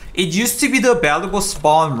that. It used to be the valuable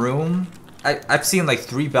spawn room. I've seen like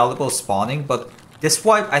 3 valuables spawning, but this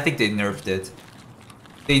wipe, I think they nerfed it.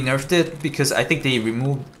 They nerfed it because I think they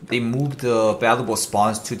moved the valuable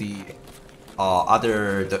spawns to the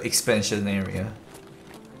the expansion area.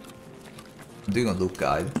 I'm doing a loot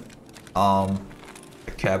guide.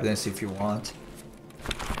 Cabinets if you want.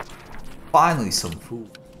 Finally some food.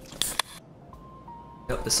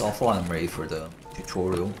 Yep, it's awful. I'm ready for the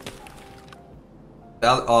tutorial.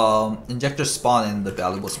 Injector spawn and the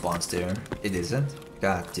valuable spawns there. It isn't.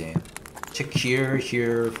 God damn. Check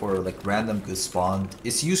here for like random good spawn.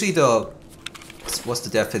 It's usually the what's the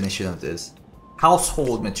definition of this?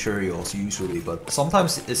 Household materials usually, but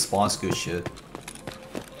sometimes it spawns good shit.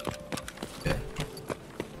 Okay.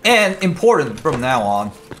 And important from now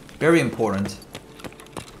on. Very important.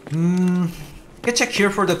 You can check here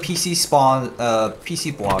for the PC spawn,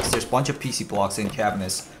 PC blocks. There's a bunch of PC blocks in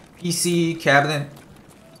cabinets. PC, cabinet.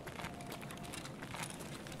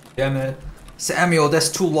 Damn it. Samuel, that's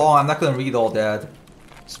too long. I'm not gonna read all that.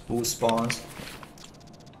 Spool spawns.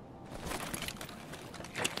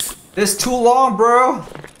 It's too long, bro.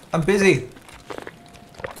 I'm busy.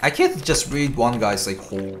 I can't just read one guy's like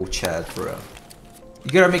whole chat, bro.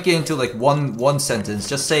 You gotta make it into like one sentence.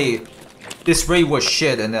 Just say, this raid was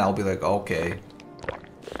shit, and then I'll be like, okay.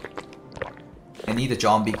 I need the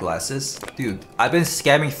John B glasses. Dude, I've been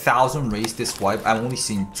scamming 1,000 raids this wipe. I've only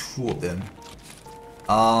seen 2 of them.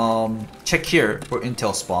 Check here for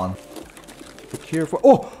intel spawn. Check here for...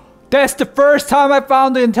 Oh! That's the first time I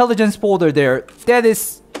found the intelligence folder there. That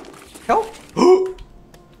is... Hell?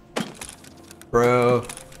 Bro.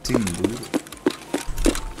 Team loot.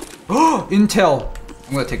 Oh! Intel!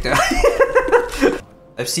 I'm gonna take that.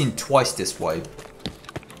 I've seen twice this wipe.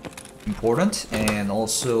 Important. And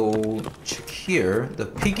also check here. The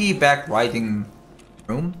piggyback riding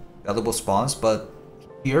room. Valuable spawns, but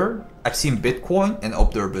here I've seen Bitcoin and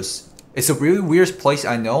Observers. It's a really weird place,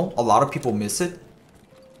 I know. A lot of people miss it.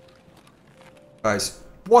 Guys,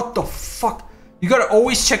 what the fuck? You gotta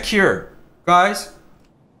always check here. Guys,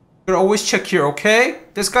 you gotta always check here, okay?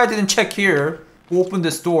 This guy didn't check here. Who opened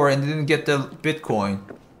this door and didn't get the Bitcoin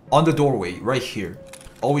on the doorway, right here.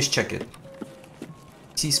 Always check it.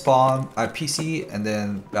 PC spawn, PC, and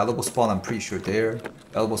then valuable spawn, I'm pretty sure there.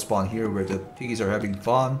 Valuable spawn here where the piggies are having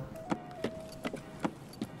fun.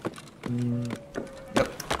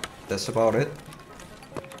 Yep, that's about it.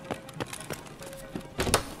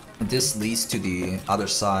 And this leads to the other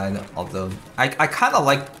side of the... I kind of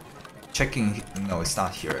like checking... No, it's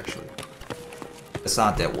not here actually. It's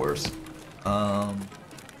not that worse.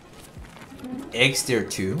 Eggs there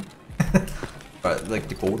too. But like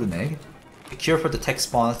the golden egg. Here for the tech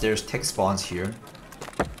spawns, there's tech spawns here.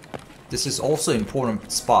 This is also an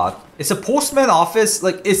important spot. It's a postman office,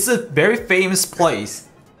 like it's a very famous place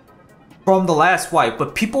from the last wipe,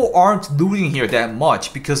 but people aren't looting here that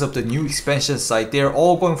much because of the new expansion site. They're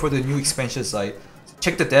all going for the new expansion site.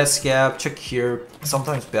 Check the dead SCAV, check here,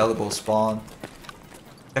 sometimes valuable spawn.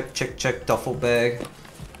 Check duffel bag.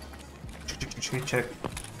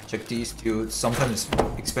 Check these two, sometimes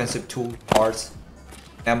expensive tool parts.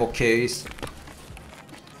 Ammo case.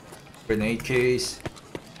 Grenade case.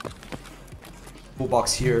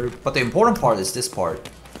 Toolbox here, but the important part is this part.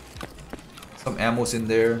 Some ammo's in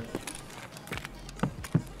there.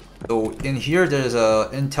 So in here there's a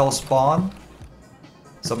intel spawn,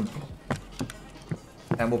 some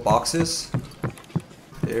ammo boxes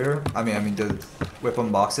there. I mean the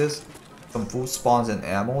weapon boxes, some food spawns and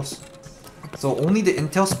ammos. So only the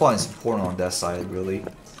intel spawn is important on that side really.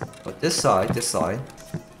 But this side, you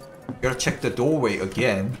gotta check the doorway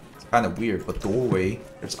again. It's kind of weird, but doorway,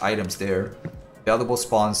 there's items there. Valuable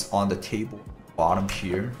spawns on the table, bottom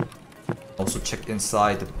here. Also check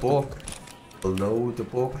inside the book, below the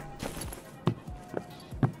book.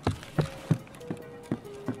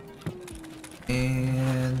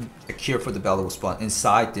 And check here for the valuable spawn.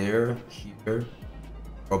 Inside there, here,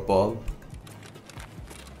 above.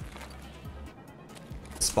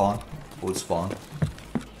 Spawn, food spawn.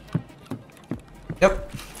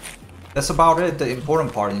 Yep, that's about it, the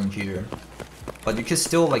important part in here. But you can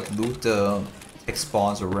still like loot the tech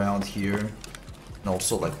spawns around here. And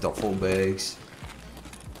also like duffel bags.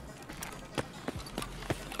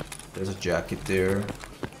 There's a jacket there.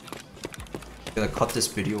 I'm gonna cut this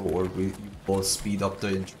video or we will speed up the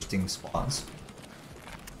interesting spawns.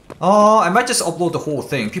 I might just upload the whole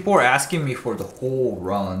thing. People were asking me for the whole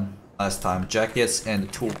run last time. Jackets and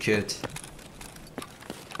the toolkit.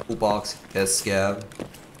 Toolbox, SCAV.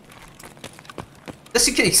 Just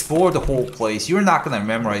you can explore the whole place. You're not gonna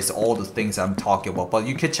memorize all the things I'm talking about, but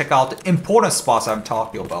you can check out the important spots I'm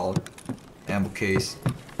talking about. Ammo case.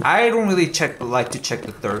 I don't really like to check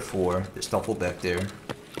the third floor. There's duffel back there.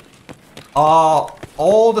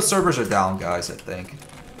 All the servers are down, guys, I think.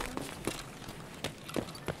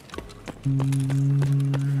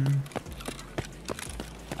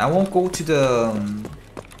 I won't go to the...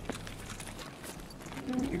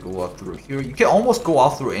 you go out through here. You can almost go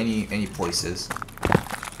out through any places.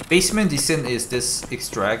 Basement descent is this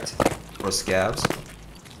extract for SCAVs.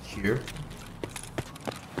 Here.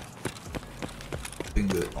 Doing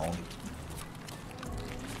good only.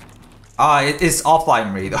 It is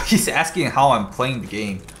offline raid. He's asking how I'm playing the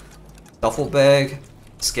game. Duffel bag,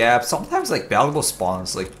 SCAV. Sometimes like valuable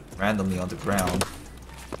spawns like randomly on the ground.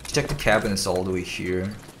 Check the cabinets all the way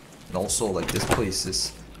here. And also like this place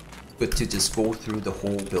is good to just go through the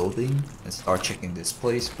whole building and start checking this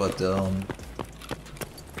place, but you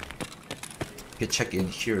can check in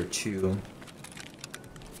here too.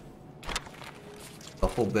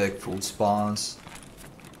 Duffel bag, food spawns.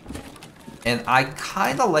 And I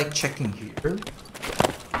kinda like checking here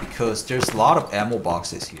because there's a lot of ammo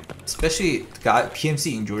boxes here. Especially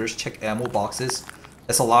PMC enjoyers check ammo boxes.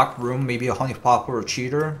 There's a locked room, maybe a honey popper or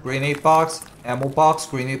cheater, grenade box, ammo box,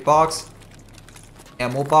 grenade box,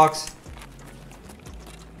 ammo box.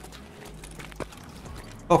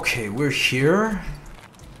 Okay, we're here.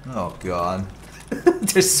 Oh god.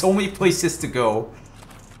 There's so many places to go.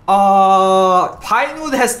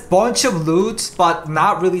 Pinewood has bunch of loot, but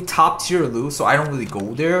not really top tier loot, so I don't really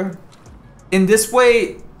go there. In this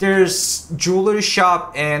way, there's jewelry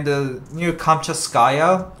shop and near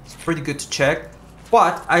Kamchaskaya. It's pretty good to check.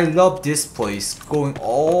 But I love this place, going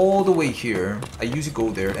all the way here. I usually go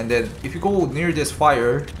there, and then if you go near this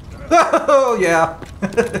fire, oh yeah,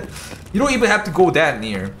 you don't even have to go that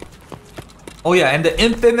near. Oh yeah, and the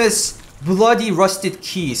infamous bloody rusted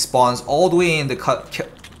key spawns all the way in the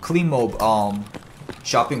Klimov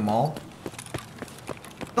shopping mall.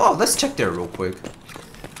 Oh, let's check there real quick.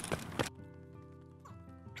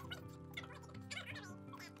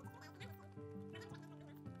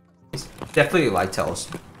 Definitely Lighthouse.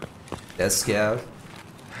 That's SCAV.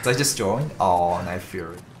 I just joined. Oh, Night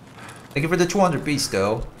Fury. Thank you for the 200 beats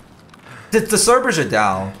though. The servers are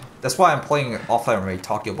down. That's why I'm playing offline raid,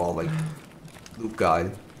 talking about like loot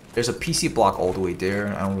guide. There's a PC block all the way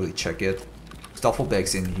there. I don't really check it. Duffel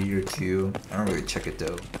bags in here too. I don't really check it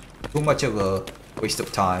though. Too much of a waste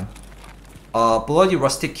of time. Bloody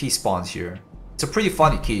rustic key spawns here. It's a pretty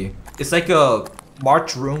funny key. It's like a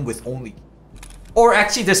march room with only... Or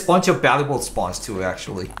actually there's a bunch of valuable spawns too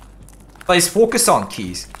actually. But it's focused on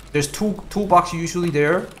keys. There's two toolbox usually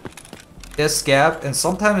there. There's SCAV, and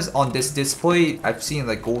sometimes on this display I've seen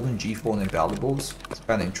like golden G-phone and valuables. It's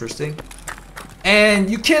kinda interesting. And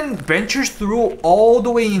you can venture through all the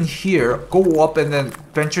way in here, go up and then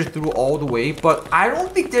venture through all the way, but I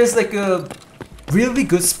don't think there's like a really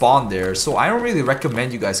good spawn there, so I don't really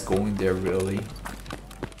recommend you guys going there really.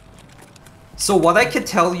 So what I can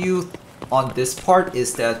tell you on this part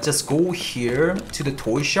is that just go here to the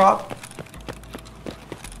toy shop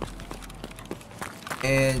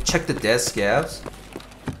and check the dead SCAVs.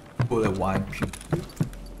 Bullet wine puke.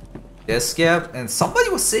 SCAV, and somebody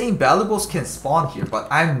was saying valuables can spawn here,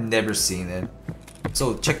 but I've never seen it.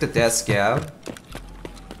 So check the dead SCAV.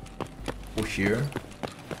 Go here.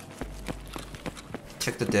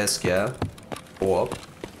 Check the dead SCAV. Go up.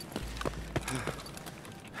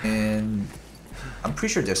 And I'm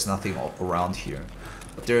pretty sure there's nothing around here.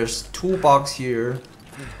 But there's toolbox here.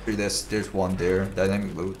 There's one there.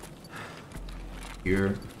 Dynamic loot.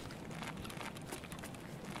 Here.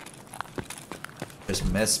 There's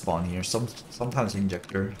mess spawn here. Sometimes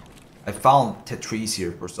injector. I found Tetris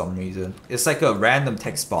here for some reason. It's like a random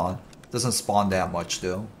tech spawn. Doesn't spawn that much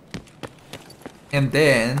though. And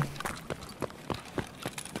then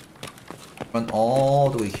run all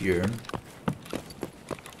the way here.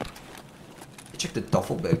 Check the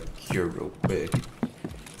duffel bag here real quick.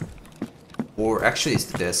 Or actually it's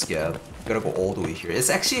the dead SCAV. You gotta go all the way here. It's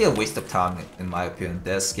actually a waste of time in my opinion.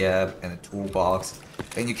 Dead SCAV and a toolbox.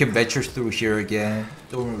 And you can venture through here again.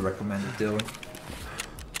 Don't really recommend it though.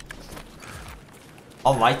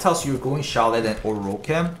 On Lighthouse, you're going Charlotte or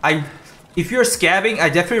Rocam. If you're scabbing, I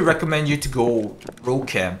definitely recommend you to go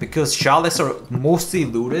Rocam because Charlottes are mostly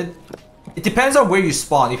looted. It depends on where you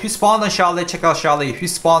spawn. If you spawn on Charlotte, check out Charlotte. If you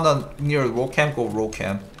spawn on near Rocam, go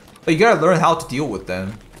Rocam. But you gotta learn how to deal with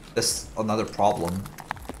them. That's another problem.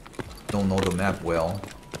 Don't know the map well.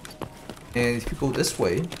 And if you go this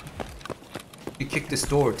way, you kick this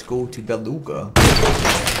door to go to Beluga.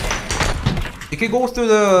 You can go through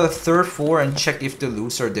the 3rd floor and check if the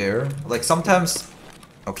loots are there. Like sometimes...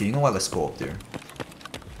 Okay, you know what? Let's go up there.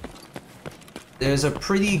 There's a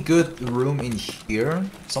pretty good room in here.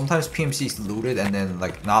 Sometimes PMC is looted and then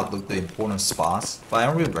like not loot the important spots. But I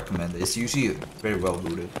don't really recommend it. It's usually very well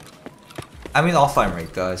looted. I mean offline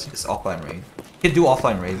raid, guys. It's offline raid. You can do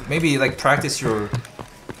offline raid. Maybe like practice your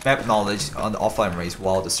map knowledge on the offline raids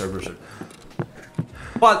while the servers are...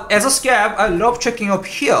 But as a scav, I love checking up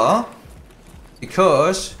here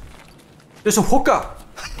because there's a hookah.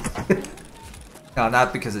 No,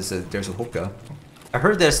 not because there's a hookah. I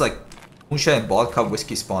heard there's like moonshine and vodka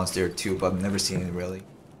whiskey spawns there too, but I've never seen it really.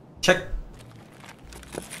 Check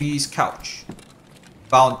B's couch.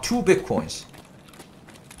 Found 2 bitcoins.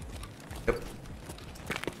 Yep.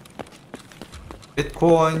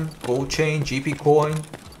 Bitcoin, gold chain, GP coin.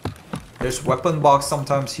 There's weapon box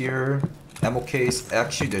sometimes here. Ammo case.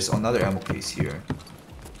 Actually, there's another ammo case here.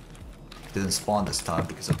 Didn't spawn this time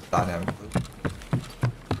because of the dynamic loop.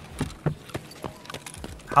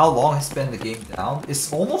 How long has been the game down?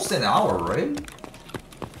 It's almost an hour, right?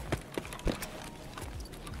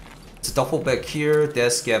 It's a duffel bag here,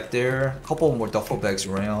 desk gap there, a couple more duffel bags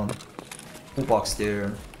around, toolbox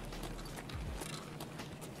there.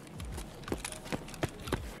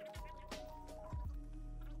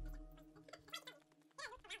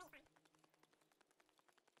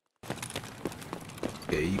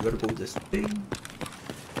 Okay, you gotta go this way.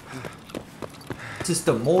 This is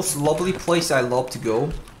the most lovely place I love to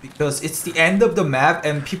go because it's the end of the map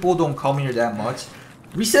and people don't come here that much.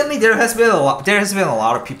 Recently there has been a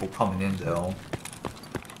lot of people coming in though.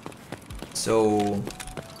 So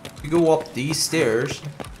you go up these stairs,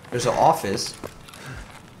 there's an office.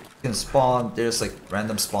 You can spawn, there's like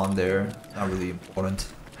random spawn there, not really important.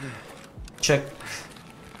 Check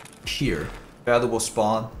here, valuable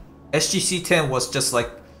spawn. SGC-10 was just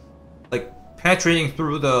like penetrating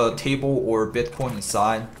through the table or Bitcoin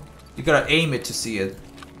inside. You gotta aim it to see it.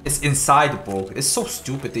 It's inside the book. It's so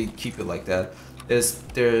stupid they keep it like that. There's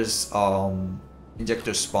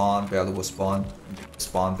injector spawn, valuable spawn, injector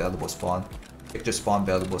spawn, valuable spawn, injector spawn,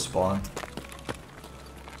 valuable spawn,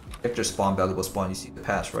 injector spawn, valuable spawn. You see the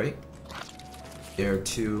pass, right? There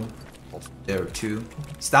too, there too.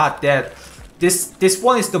 It's not that. This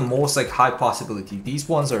one is the most like high possibility. These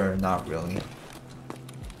ones are not really.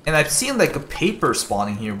 And I've seen like a paper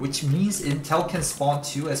spawning here, which means Intel can spawn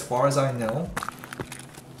too, as far as I know.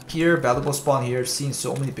 Here, valuable spawn here. Seen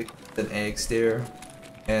so many big eggs there,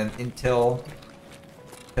 and Intel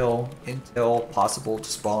possible to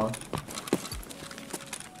spawn.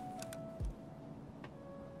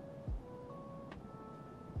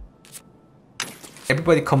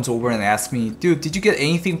 Everybody comes over and asks me, dude, did you get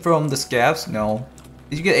anything from the SCAVs? No.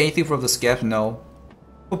 Did you get anything from the SCAVs? No.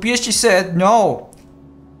 But BSG said no.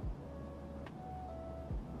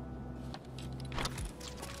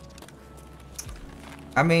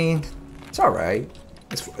 I mean, it's alright.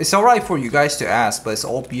 It's alright for you guys to ask, but it's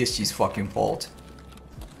all BSG's fucking fault.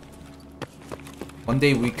 One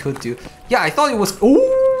day we could do... Yeah, I thought it was...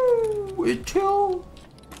 Ooh! Intel!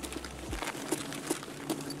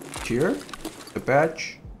 Here? The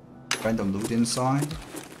badge. Random loot inside.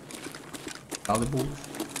 Valuable.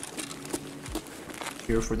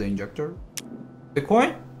 Here for the injector.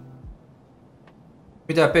 Bitcoin?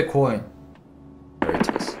 With that Bitcoin. There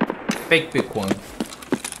it is. Fake Bitcoin.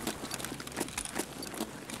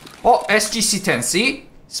 Oh, SGC-10, see?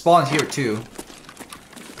 Spawn here too.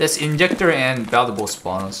 That's injector and valuable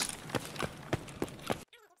spawns.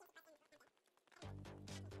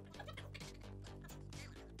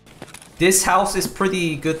 This house is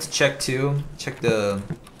pretty good to check too. Check the...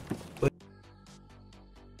 What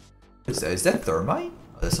is that? Is that thermite?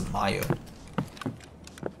 Oh, that's a Mayo.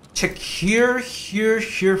 Check here, here,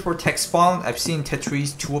 here for tech spawn. I've seen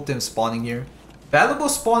Tetris, 2 of them spawning here. Valuable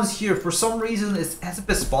spawns here. For some reason, it hasn't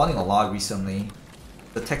been spawning a lot recently.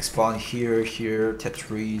 The tech spawn here, here,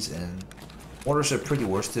 Tetris, and mortars are pretty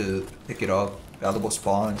worse to pick it up. Valuable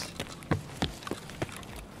spawns.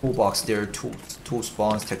 Toolbox there, tool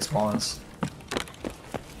spawns, tech spawns.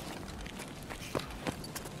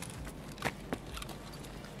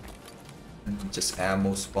 And just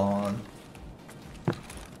ammo spawn.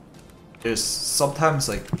 There's sometimes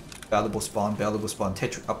like valuable spawn,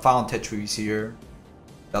 Tetris. I found Tetris here.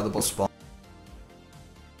 Valuable spawn.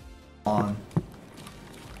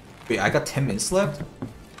 Wait, I got 10 minutes left?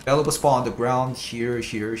 Valuable spawn on the ground, here,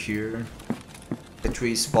 here, here.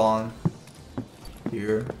 Tetris spawn.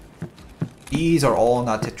 Here. These are all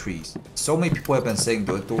not Tetris. So many people have been saying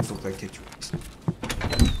those look like Tetris.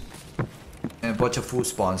 And a bunch of food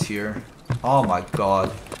spawns here. Oh my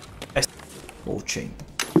god. Gold chain.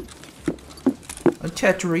 A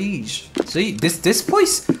Tetris. See, this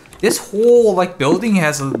place, this whole like building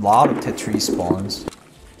has a lot of Tetris spawns.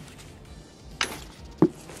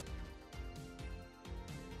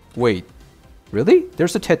 Wait, really?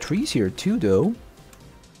 There's a Tetris here too, though.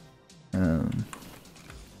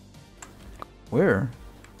 Where?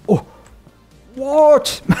 Oh,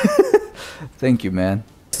 what? Thank you, man.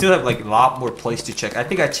 Still have like a lot more place to check. I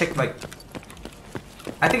think I checked like.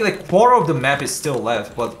 I think like quarter of the map is still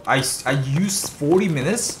left, but I used 40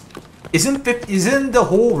 minutes. Isn't the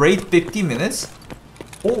whole raid 50 minutes?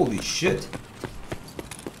 Holy shit!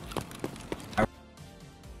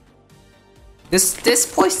 This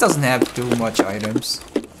place doesn't have too much items.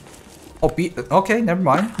 Oh, okay, never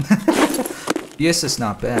mind. BS is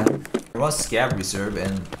not bad. I run scav reserve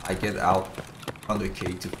and I get out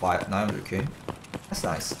 100k to 900k. That's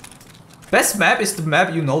nice. Best map is the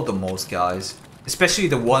map you know the most, guys. Especially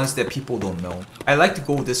the ones that people don't know. I like to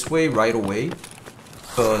go this way right away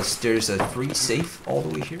because there's a free safe all the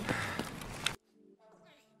way here.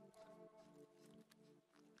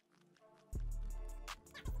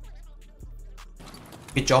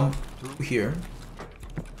 We jump through here.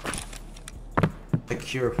 Click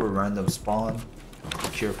here for random spawn.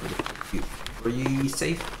 Click here for the free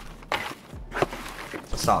safe.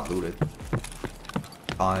 It's not looted.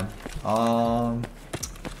 Fine. A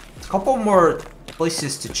couple more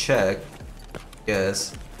places to check.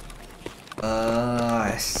 Yes.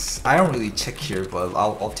 I don't really check here, but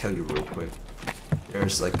I'll tell you real quick.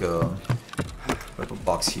 There's like a weapon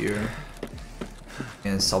box here,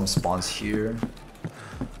 and some spawns here.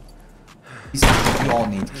 You all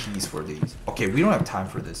need keys for these. Okay, we don't have time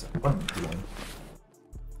for this. What am I doing?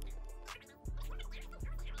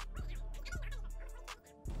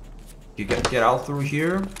 You get out through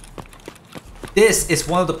here. This is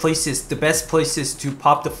one of the places, the best places to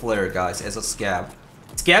pop the flare, guys, as a scav.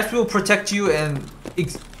 Scavs will protect you, and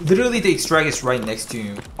literally the extract is right next to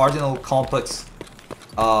you. Cardinal complex.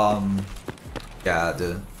 Yeah,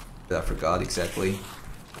 I forgot exactly.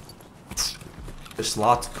 There's a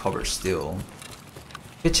lot to cover still.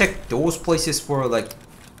 You can check those places for like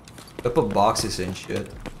weapon boxes and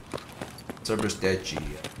shit. Server's dead, G.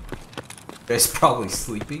 Guy's probably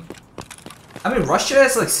sleeping. I mean, Russia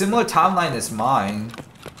has like similar timeline as mine.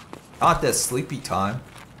 Not that sleepy time.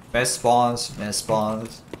 Mess spawns, mess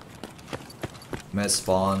spawns, mess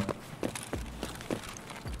spawn.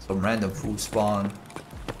 Some random food spawn.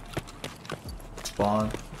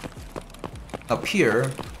 Spawn. Up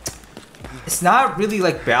here, it's not really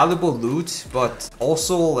like valuable loot, but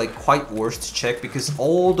also like quite worth to check because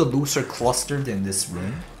all the loots are clustered in this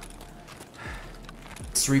room.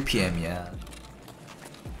 It's 3 PM, yeah.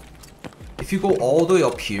 If you go all the way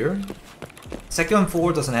up here, second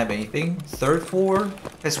floor doesn't have anything. Third floor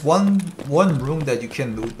has one room that you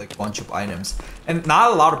can loot like a bunch of items, and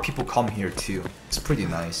not a lot of people come here too. It's pretty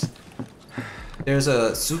nice. There's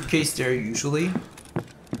a suitcase there usually.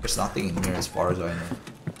 There's nothing in here as far as I know.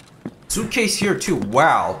 Suitcase here too.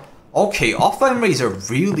 Wow. Okay, offline raids are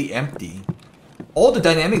really empty. All the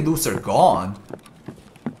dynamic loots are gone.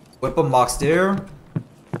 Weapon box there.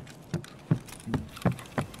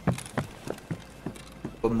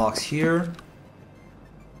 Weapon box here.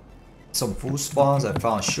 Some food spawns. I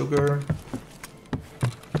found sugar.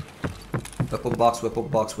 Weapon box, weapon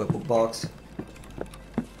box, weapon box.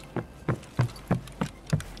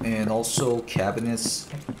 And also cabinets.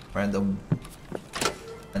 Random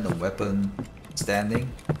weapon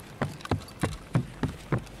standing.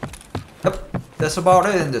 Yep, that's about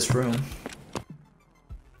it in this room.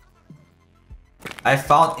 I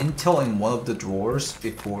found intel in one of the drawers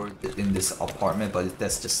before in this apartment, but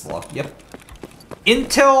that's just luck. Yep.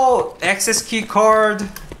 Intel, access key card.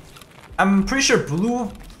 I'm pretty sure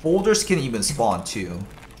blue folders can even spawn too.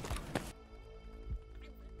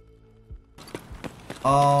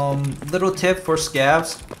 Little tip for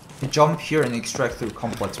scavs. You jump here and extract through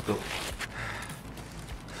complex build.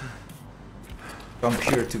 Jump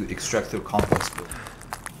here to extract through complex build.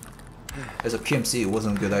 As a PMC, it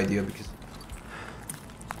wasn't a good idea because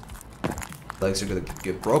legs are gonna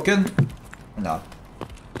get broken. Or not.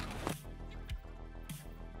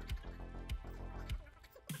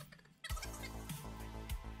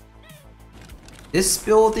 This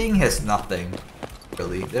building has nothing,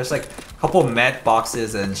 really. There's like a couple of mat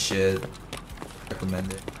boxes and shit.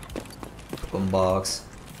 Recommend it. Weapon box,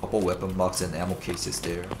 couple weapon box and ammo cases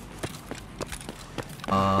there.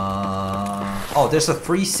 Oh, there's a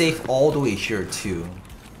free safe all the way here too.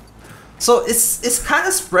 So it's kind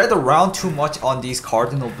of spread around too much on these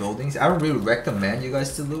Cardinal buildings. I don't really recommend you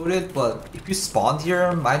guys to loot it, but if you spawned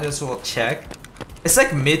here, might as well check. It's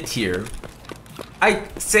like mid tier. I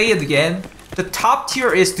say it again. The top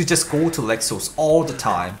tier is to just go to LEXOS all the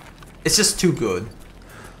time. It's just too good.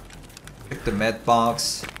 Check the med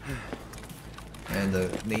box. And the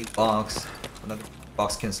nade box. Another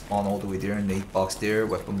box can spawn all the way there. Nade box there.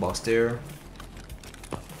 Weapon box there.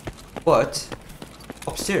 But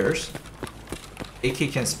upstairs,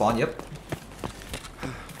 AK can spawn, yep.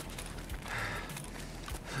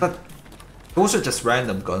 But those are just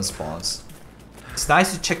random gun spawns. It's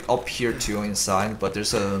nice to check up here too inside, but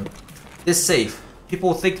there's a... This safe.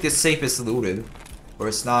 People think this safe is looted, or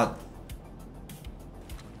it's not.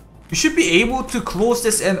 You should be able to close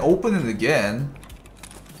this and open it again.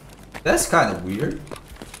 That's kind of weird.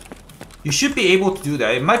 You should be able to do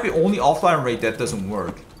that. It might be only offline raid that doesn't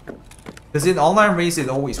work. Because in online raids it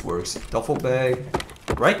always works. Duffel bag.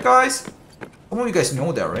 Right guys? Some of you guys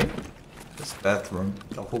know that, right? This bathroom.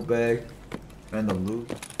 Duffel bag. Random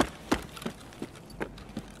loot.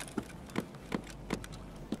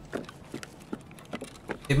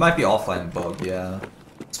 It might be offline bug, yeah.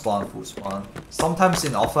 Spawn, full spawn. Sometimes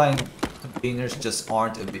in offline containers just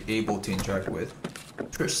aren't able to interact with.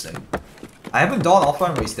 Interesting. I haven't done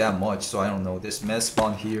offline raids that much, so I don't know. There's mess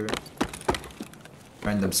spawn here.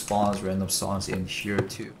 Random spawns in here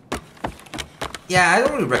too. Yeah, I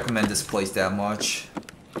don't really recommend this place that much.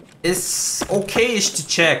 It's okay-ish to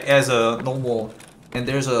check as a normal, and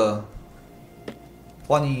there's a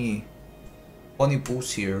funny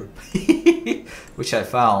boost here, which I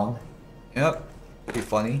found. Yep, pretty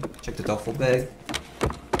funny. Check the duffel bag,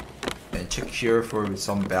 and check here for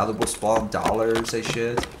some valuable spawn dollars. I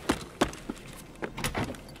should.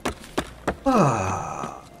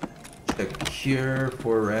 Check here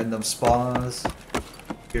for random spawns.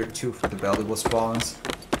 Here too for the valuable spawns.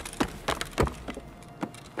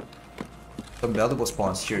 Some valuable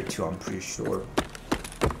spawns here too, I'm pretty sure.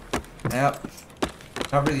 Yep.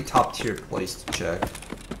 Not really top tier place to check.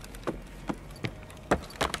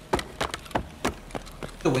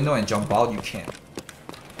 The window and jump out, you can't.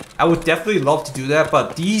 I would definitely love to do that,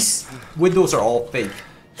 but these windows are all fake.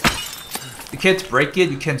 You can't break it,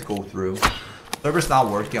 you can't go through. Server's not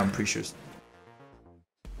working, I'm pretty sure.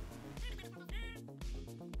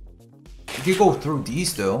 You can go through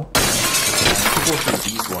these though. You can go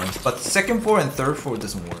through these ones, but second floor and third floor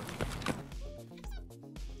doesn't work.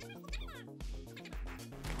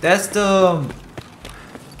 That's the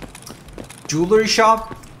jewelry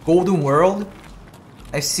shop, Golden World.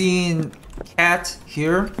 I've seen cat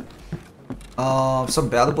here. Some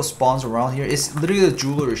valuable spawns around here. It's literally a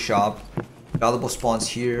jewelry shop. Valuable spawns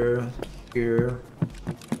here, here,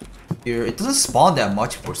 here. It doesn't spawn that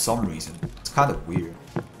much for some reason. It's kind of weird.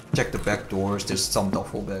 Check the back doors. There's some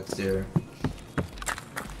duffel bags there.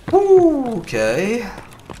 Woo, okay.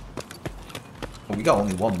 Oh, we got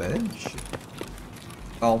only one bed. Shit.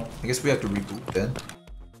 Well, I guess we have to reboot then.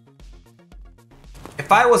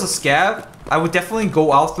 If I was a scav, I would definitely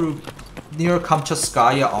go out through near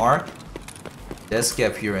Kamchaskaya Arc. That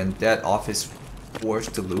scav here and that office force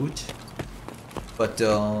to loot. But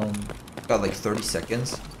got like 30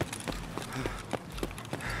 seconds.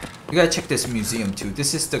 You gotta check this museum too.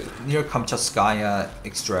 This is the near Kamchaskaya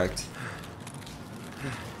extract.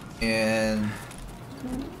 And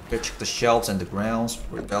you gotta check the shelves and the grounds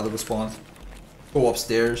where the valuable spawns. Go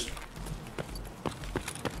upstairs.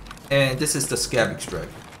 And this is the scav extract.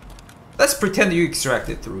 Let's pretend you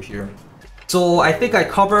extracted through here. So I think I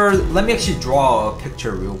covered, let me actually draw a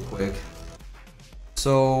picture real quick.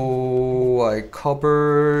 So I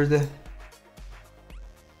covered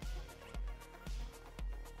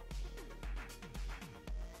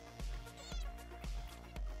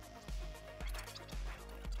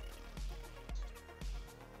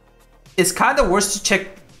it's kind of worse to check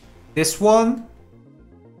this one.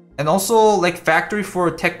 And also like factory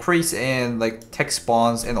for tech crates and like tech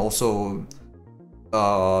spawns, and also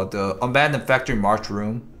the abandoned factory march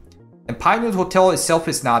room. And Pinewood Hotel itself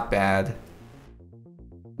is not bad.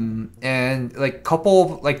 And like couple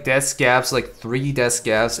of like dead scavs, like 3 dead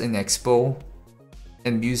scavs in Expo.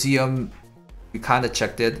 And museum, we kind of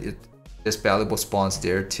checked it. There's valuable spawns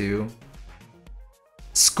there too.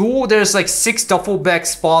 School, there's like 6 duffel bags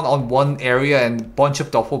spawn on one area and a bunch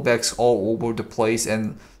of duffel bags all over the place.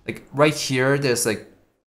 And like right here, there's like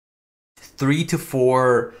 3 to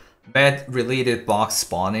 4 med related box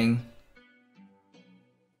spawning.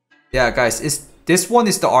 Yeah, guys, this one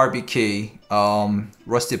is the RBK,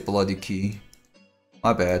 Rusted Bloody Key.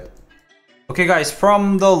 My bad. Okay, guys,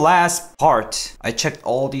 from the last part, I checked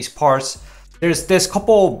all these parts. There's a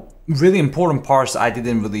couple really important parts I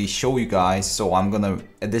didn't really show you guys, so I'm gonna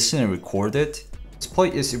additionally record it. This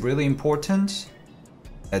plate is really important.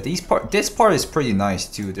 This part is pretty nice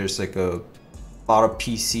too. There's like a A lot of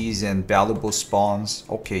PCs and valuable spawns.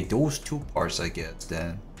 Okay, those two parts I guess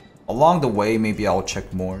then. Along the way, maybe I'll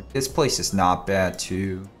check more. This place is not bad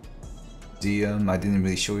too. Museum, I didn't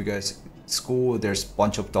really show you guys. School, there's a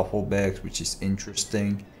bunch of duffel bags, which is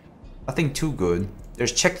interesting. Nothing too good.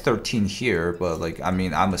 There's Chek 13 here, but like, I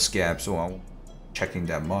mean, I'm a SCAV, so I'm checking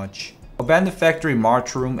that much. Abandoned factory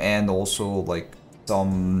march room and also like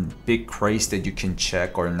some big crates that you can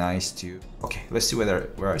check are nice too. Okay, let's see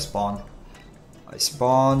where I spawned. I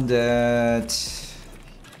spawned at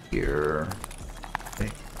here. Okay.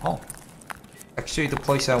 Oh, actually the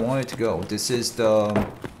place I wanted to go. This is the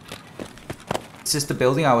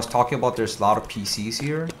building I was talking about. There's a lot of PCs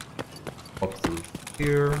here. Up through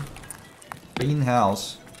here.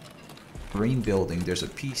 Greenhouse. Green building. There's a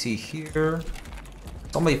PC here.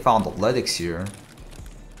 Somebody found athletics here.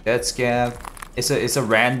 Dead SCAV. It's a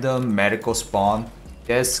random medical spawn.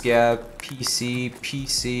 Dead SCAV,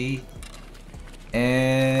 PC,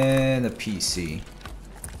 and a PC.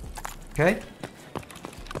 Okay.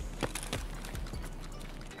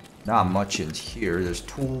 Not much in here. There's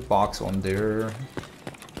toolbox on there.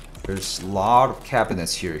 There's a lot of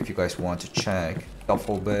cabinets here if you guys want to check.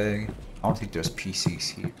 Duffel bag. I don't think there's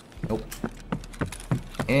PCs here. Nope.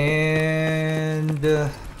 And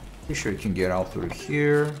pretty sure you can get out through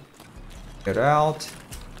here. Get out.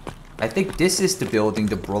 I think this is the building,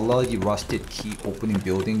 the bloody rusted key opening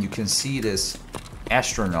building. You can see this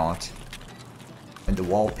astronaut and the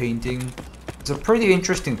wall painting. It's a pretty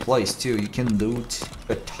interesting place too. You can loot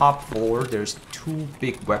the top floor. There's two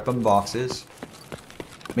big weapon boxes.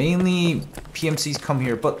 Mainly PMCs come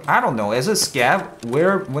here, but I don't know. As a SCAV,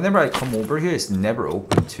 whenever I come over here, it's never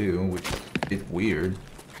open too, which is a bit weird.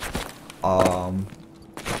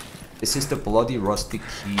 This is the bloody rusty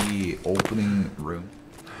key opening room.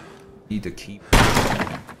 Need the key.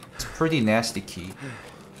 It's a pretty nasty key.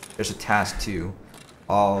 There's a task too.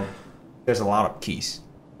 There's a lot of keys.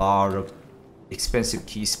 A lot of expensive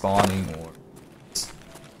key spawning or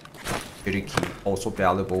security key. Also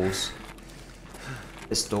valuables.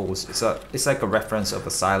 Pistols. It's like a reference of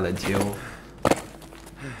a Silent Hill.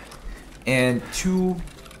 And two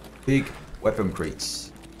big weapon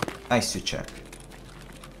crates. Nice to check.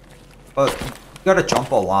 But you gotta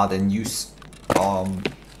jump a lot and use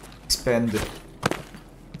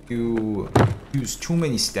you use too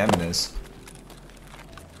many staminas.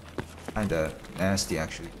 Kinda nasty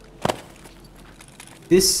actually.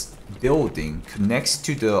 This building connects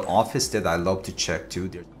to the office that I love to check too.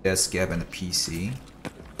 There's a desk SCAV and a PC.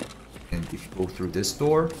 And if you go through this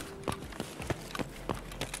door,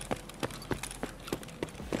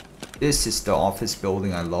 this is the office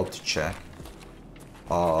building I love to check.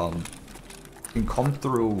 You can come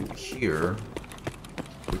through here,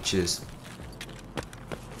 which is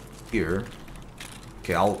here.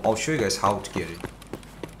 Okay, I'll show you guys how to get it.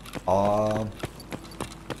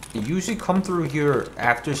 You usually come through here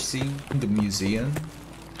after seeing the museum.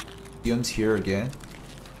 Museum's here again.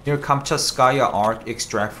 Here, Kamchatskaya Arc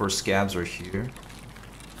extract for SCAVs are here.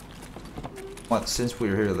 But since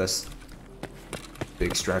we're here, let's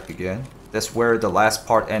extract again. That's where the last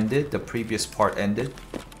part ended, the previous part ended.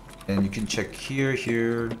 And you can check here,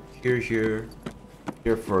 here, here, here.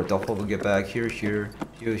 Here for a duffel to get back, here, here,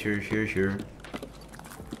 here, here, here, here.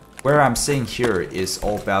 Where I'm saying here is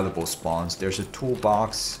all valuable spawns. There's a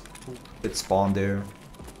toolbox that spawned there.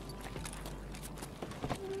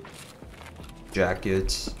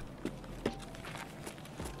 Jackets.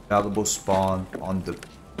 Valuable spawn on the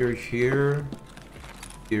here, here,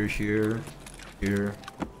 here, here, here.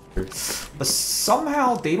 But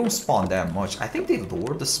somehow they don't spawn that much. I think they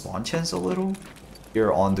lowered the spawn chance a little.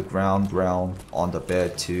 Here on the ground, on the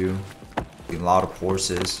bed too. A lot of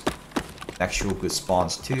horses. Actual good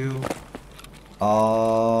spawns too.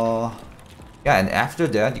 Yeah, and after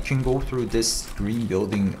that you can go through this green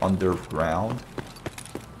building underground.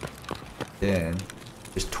 Then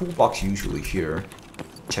there's toolbox usually here.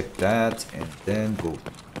 Check that and then go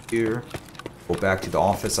here. Go back to the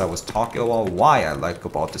office I was talking about. Why I like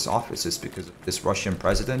about this office is because of this Russian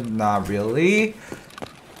president. Not really.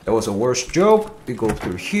 That was a worse joke. We go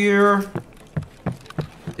through here.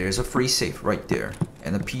 There's a free safe right there.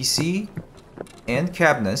 And a PC. And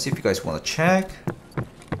cabinets if you guys want to check.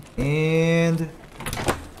 And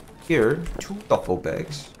here, two duffel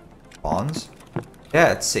bags. Bonds.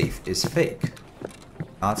 That safe is fake.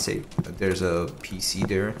 Not safe. There's a PC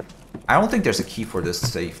there. I don't think there's a key for this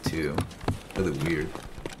safe too. Really weird.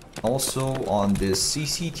 Also on this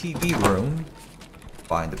CCTV room,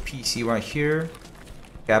 find the PC right here.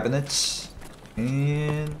 Cabinets.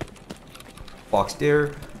 And box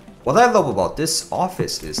there. What I love about this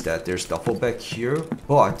office is that there's duffel bag here,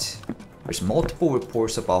 but There's multiple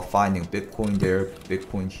reports about finding Bitcoin there,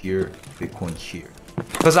 Bitcoin here, Bitcoin here.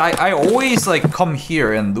 Because I always like come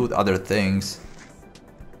here and loot other things.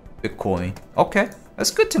 Bitcoin. Okay,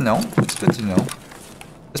 that's good to know. That's good to know.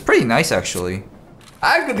 It's pretty nice actually.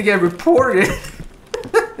 I'm gonna get reported.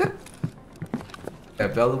 Yeah,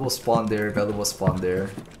 valuable spawn there, valuable spawn there.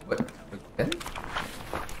 What? Again?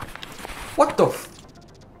 What the f—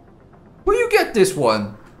 where you get this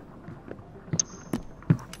one?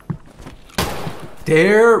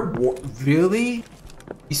 There? Really?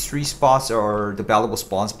 These 3 spots are the valuable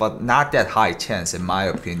spawns, but not that high chance in my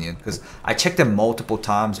opinion, because I checked them multiple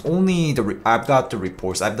times. Only I've got the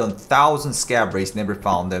reports. I've done 1,000 scav raids, never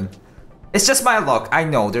found them. It's just my luck. I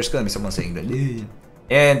know there's gonna be someone saying that.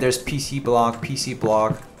 And there's PC block, PC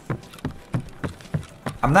block.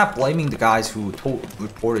 I'm not blaming the guys who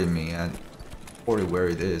reported me and reported where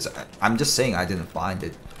it is. I'm just saying I didn't find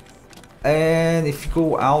it. And if you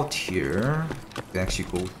go out here, you can actually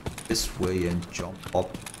go this way and jump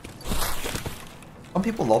up. Some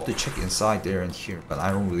people love to check inside there and here, but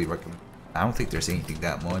I don't really recommend. I don't think there's anything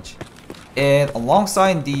that much. And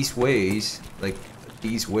alongside these ways, like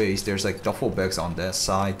these ways, there's like duffel bags on that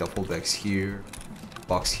side, duffel bags here,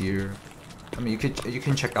 box here. I mean, you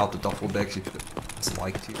can check out the duffel bags if you'd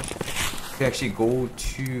like to. You can actually go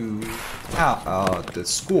to the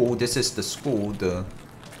school. This is the school, the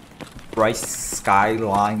bright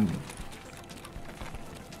skyline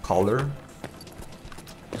color.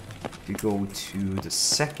 If you go to the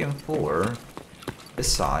 2nd floor,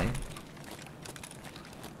 this side,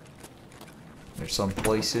 there's some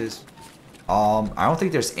places. I don't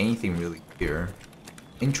think there's anything really here.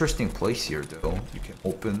 Interesting place here though. You can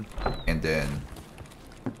open and then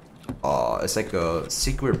it's like a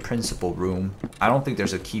secret principal room. I don't think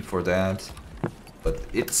there's a key for that,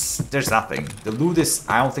 but there's nothing. The loot is,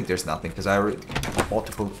 I don't think there's nothing because I already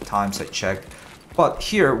multiple times I checked. But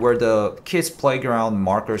here where the kids playground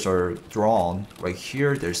markers are drawn, right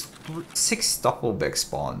here there's 6 duffel bag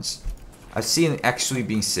spawns. I've seen it actually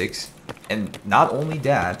being 6, and not only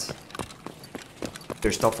that,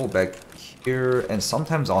 there's duffel bag here and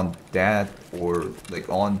sometimes on that or like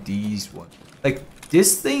on these ones. Like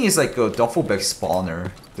this thing is like a duffel bag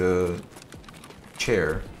spawner. The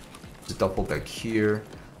chair, the duffel bag here.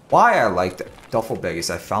 Why I like the duffel bag is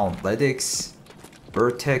I found LEXOS,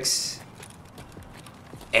 Vertex,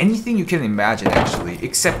 anything you can imagine actually,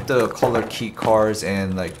 except the color key cards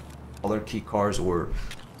and like color key cards or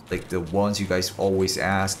like the ones you guys always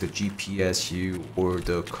ask, the GPSU or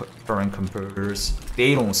the current converters.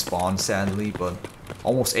 They don't spawn sadly, but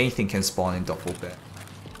almost anything can spawn in duffel bag.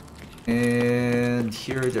 And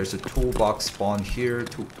here there's a toolbox spawn here,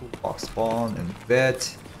 toolbox spawn and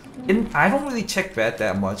vet. And I don't really check vet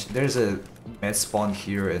that much. There's a med spawn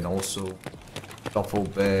here and also duffel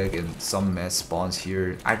bag and some med spawns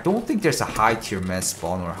here. I don't think there's a high tier med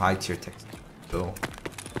spawn or high tier text though.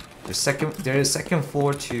 There is 2nd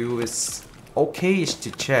floor too. It's okay-ish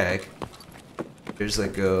to check. There's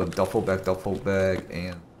like a duffel bag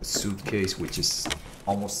and a suitcase, which is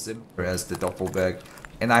almost similar as the duffel bag.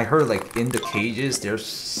 And I heard like in the cages there's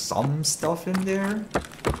some stuff in there,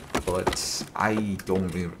 but I don't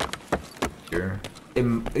really care.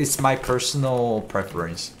 It's my personal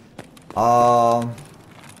preference. And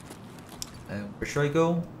where should I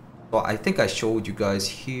go? Well, I think I showed you guys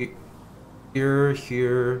here.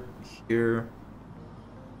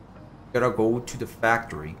 Gotta go to the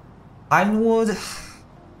factory. Pinewood.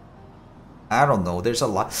 I don't know. There's a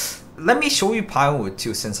lot. Let me show you Pinewood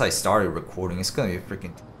too. Since I started recording, it's gonna be a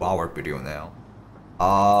freaking 2-hour video now.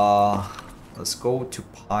 Let's go to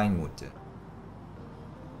Pinewood then.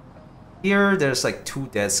 Here, there's like 2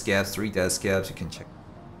 dead scavs, 3 dead scavs. You can check.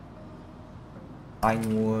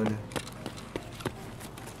 Pinewood.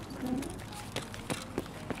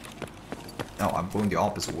 No, I'm going the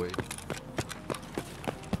opposite way.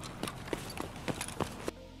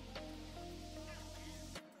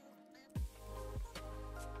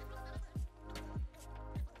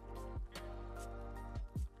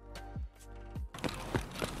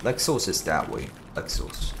 LEXOS is that way.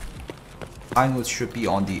 LEXOS. Pinewood should be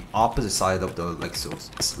on the opposite side of the LEXOS.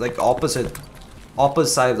 It's like opposite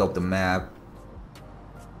side of the map.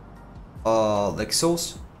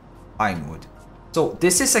 LEXOS, Pinewood. So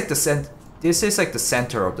this is like the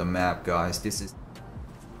center of the map, guys. This is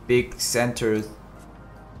big center,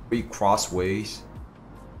 3 crossways.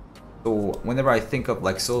 So whenever I think of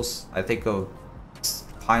LEXOS, I think of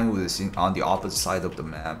Pinewood is on the opposite side of the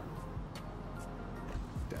map.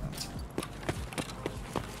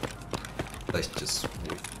 Let's just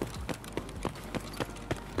wait.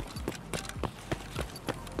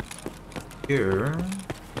 Here.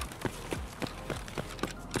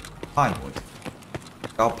 Pinewood.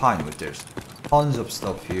 Got Pinewood. There's tons of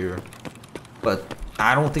stuff here, but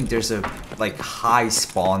I don't think there's a like high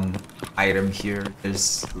spawn item here.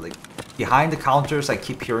 There's like behind the counters, I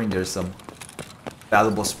keep hearing there's some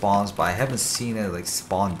valuable spawns, but I haven't seen it like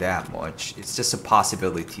spawn that much. It's just a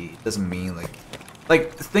possibility. It doesn't mean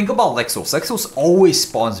like think about LEXOS. LEXOS always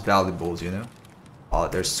spawns valuables, you know.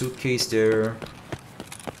 There's suitcase there.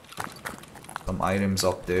 Some items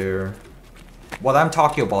up there. What I'm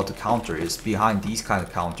talking about the counter is behind these kind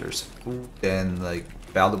of counters. Food and like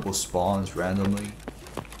valuable spawns randomly.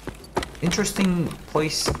 Interesting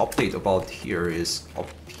place update about here is up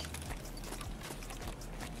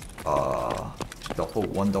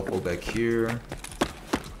one duffel bag here.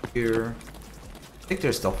 I think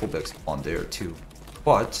there's duffel bags on there too.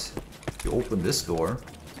 But if you open this door,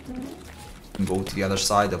 you can go to the other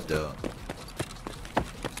side of the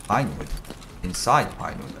Pinewood. Inside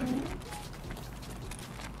Pinewood, I mean.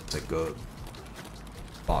 There's like a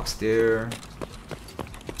box there.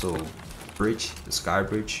 So bridge, the sky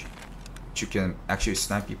bridge. You can actually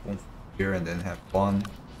snipe people here and then have fun if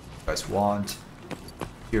you guys want.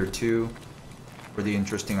 Here too, pretty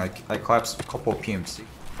interesting. I collapsed a couple of PMC.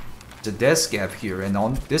 There's a desk gap here, and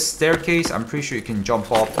on this staircase I'm pretty sure you can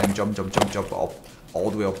jump up and jump up all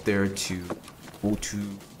the way up there to go to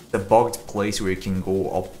the bugged place where you can go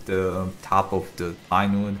up the top of the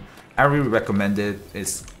Pinewood. I really recommend it.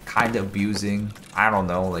 It's kind of abusing. I don't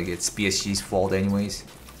know, like it's BSG's fault anyways,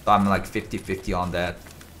 so I'm like 50-50 on that.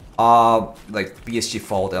 Like BSG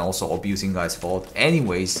fault and also abusing guys fault.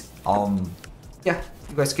 Anyways, yeah,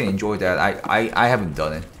 you guys can enjoy that. I haven't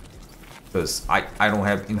done it because I don't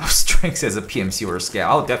have enough strength as a PMC or a SCAV.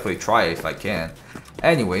 I'll definitely try it if I can.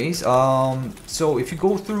 Anyways, so if you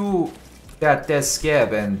go through that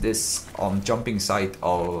SCAV and this jumping site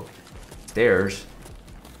of stairs,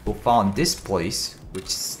 you'll find this place,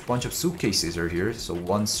 which a bunch of suitcases are here. So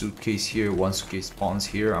one suitcase here, one suitcase spawns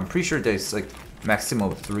here. I'm pretty sure there's like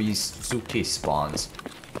maximum of 3 suitcase spawns,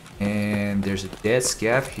 and there's a dead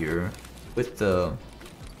SCAV here with the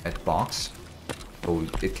med box, so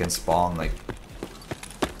it can spawn like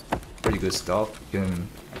pretty good stuff. You can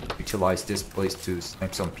utilize this place to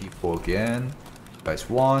snipe some people again if you guys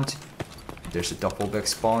want. There's a duffel bag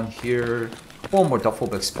spawn here. 4 more duffel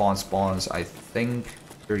bag spawns I think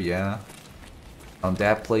here. Yeah, on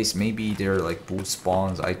that place maybe they're like boost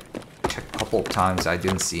spawns. I checked a couple of times, I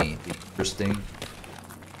didn't see anything interesting.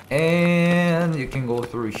 And you can go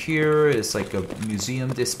through here. It's like a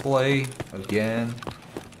museum display again.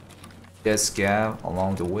 There's SCAV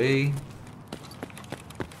along the way.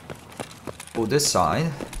 Go this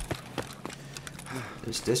side.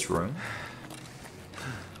 There's this room.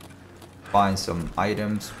 Find some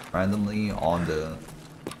items randomly on the...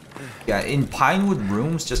 Yeah, in Pinewood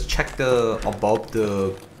rooms, just check the above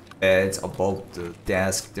the beds, above the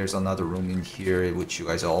desk. There's another room in here which you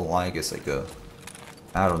guys all like. It's like a,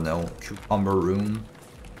 I don't know, cucumber room.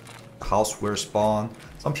 Houseware spawn.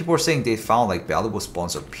 Some people are saying they found like valuable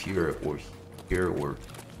spawns up here or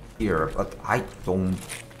here, but I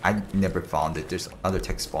never found it. There's another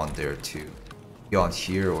tech spawn there too. Beyond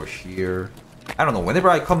here or here. I don't know. Whenever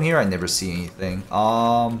I come here, I never see anything.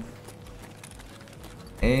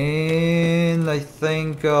 And I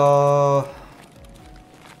think not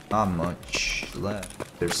much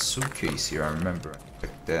left. There's a suitcase here, I remember.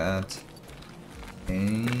 Like that.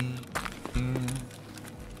 And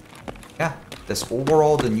yeah, that's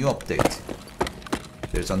overall the new update.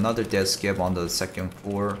 There's another dead SCAV on the 2nd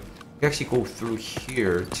floor. You actually go through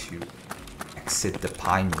here to exit the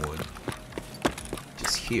Pinewood.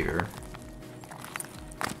 Just here.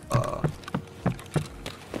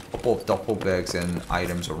 Couple of duffel bags and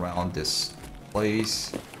items around this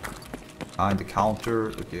place. Behind the counter,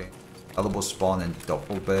 okay. Valuable spawn and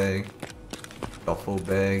duffel bag. Duffel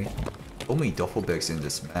bag. So many duffel bags in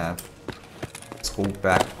this map. Let's go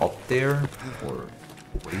back up there or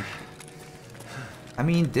away. I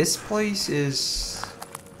mean, this place is...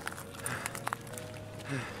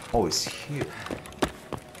 Oh, it's here.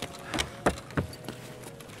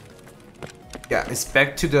 Yeah, it's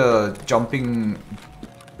back to the jumping,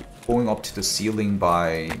 going up to the ceiling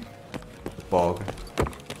by the bug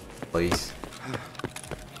place.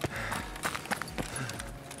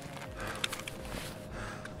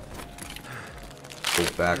 Go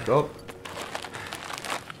back up.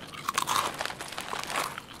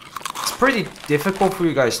 It's pretty difficult for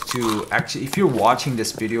you guys to actually, if you're watching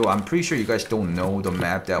this video, I'm pretty sure you guys don't know the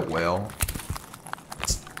map that well.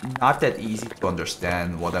 It's not that easy to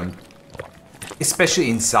understand what I'm, especially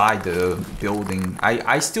inside the building.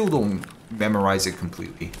 I still don't memorize it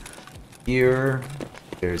completely. Here,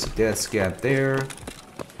 there's a dead SCAV there.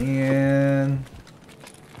 And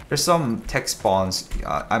there's some tech spawns.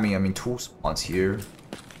 I mean tool spawns here.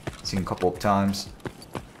 Seen a couple of times.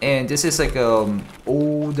 And this is like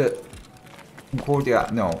old Concordia,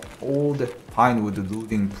 no, old Pinewood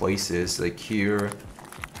looting places like here.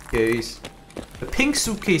 Case. The pink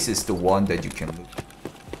suitcase is the one that you can loot.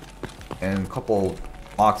 And a couple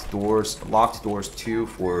locked doors too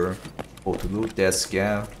for people to loot. That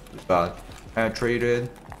scav got penetrated.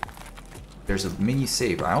 There's a mini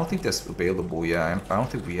safe. I don't think that's available. Yeah, I don't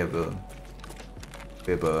think we have a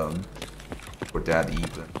for that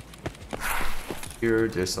even. Here,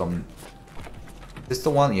 there's some. This the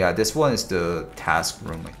one? Yeah, this one is the task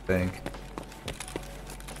room, I think.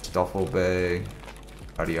 Duffel bag,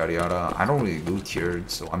 yada yada yada. I don't really loot here,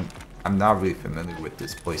 so I'm not really familiar with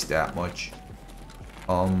this place that much.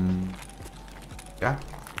 Yeah.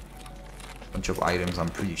 Bunch of items I'm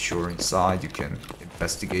pretty sure inside. You can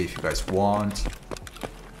investigate if you guys want.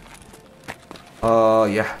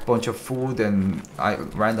 Yeah, bunch of food and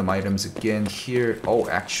random items again here. Oh,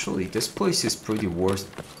 actually, this place is pretty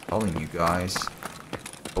worth telling you guys.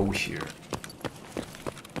 Oh, here.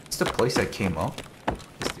 It's the place I came up.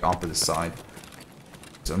 It's the opposite side.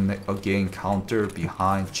 So again, counter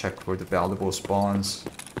behind. Check for the valuable spawns.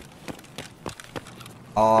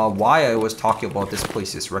 Why I was talking about this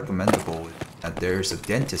place is recommendable. And there's a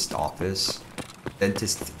dentist office,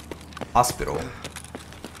 dentist hospital,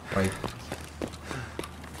 right?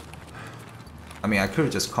 I mean, I could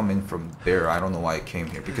have just come in from there. I don't know why I came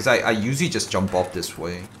here because I usually just jump off this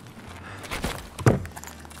way.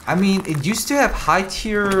 I mean, it used to have high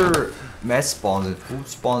tier med spawns and food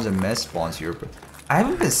spawns and med spawns here, but I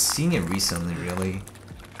haven't been seeing it recently. Really,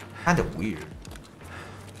 kind of weird.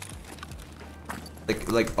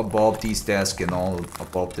 Like above these desks and all,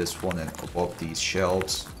 above this one and above these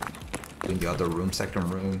shelves. In the other room, second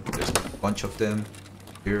room, there's a bunch of them.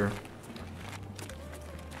 Here.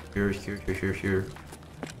 Here.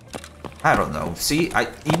 I don't know. See,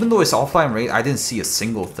 even though it's offline raid, I didn't see a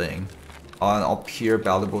single thing. Up here,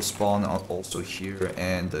 valuable spawn, also here,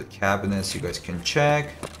 and the cabinets you guys can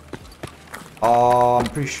check. I'm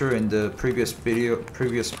pretty sure in the previous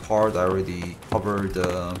part, I already covered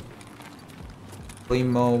the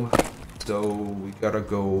Klimov, so we gotta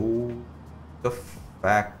go the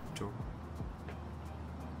factory.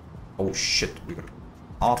 Oh shit, we gotta go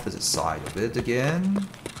opposite side of it again.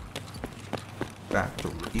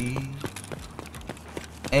 Factory,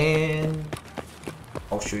 and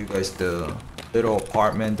I'll show you guys the little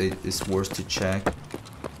apartment that is worth to check.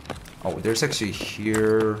 Oh, there's actually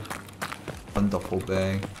here a duffel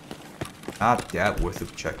bag. Not that worth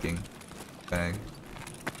of checking. Bag.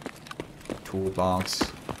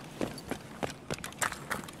 Toolbox.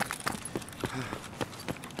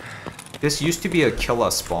 This used to be a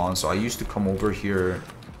killer spawn, so I used to come over here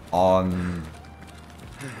on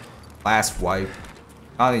last wipe.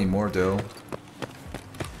 Not anymore though.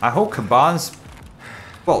 I hope Kaban's...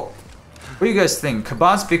 Well, what do you guys think?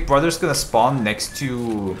 Kaban's big brother's gonna spawn next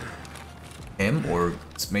to him or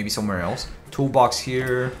maybe somewhere else? Toolbox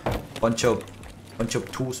here. Bunch of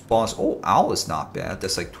tool spawns. Oh, owl is not bad.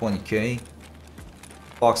 That's like 20k.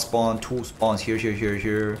 Box spawn, tool spawns here.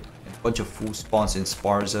 And a bunch of food spawns in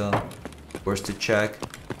Sparza. Worth to check.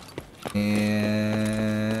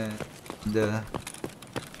 And the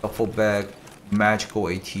duffel bag, magical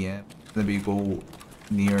ATM. Then we go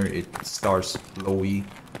near it starts lowy.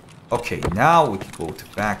 Okay, now we can go to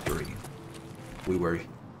factory. We were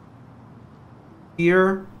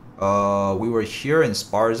here. We were here in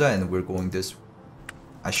Sparza, and we're going this.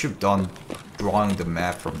 I should have done drawing the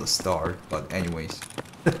map from the start, but anyways.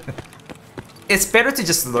 It's better to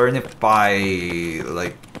just learn it by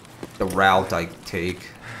like the route I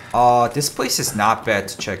take. This place is not bad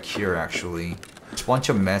to check here actually. There's a bunch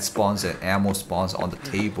of med spawns and ammo spawns on the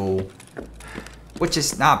table, which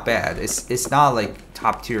is not bad. It's not like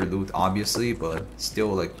top tier loot obviously, but still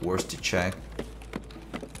like worth to check.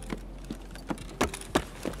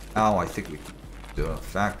 Now I think we can do the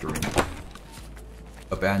factory.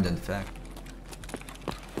 Abandoned factory.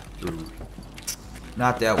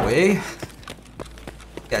 Not that way.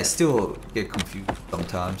 Yeah, I still get confused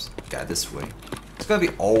sometimes. Yeah, this way. It's gonna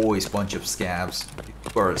be always a bunch of scavs.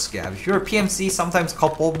 Or a scav. If you're a PMC, sometimes a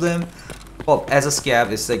couple of them. Well, as a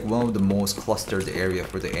scav, it's like one of the most clustered area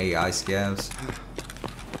for the AI scavs.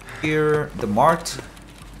 Here, the marked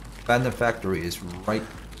abandoned factory is right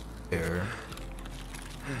there.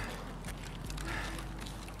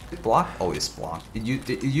 Is it blocked? Oh, it's blocked.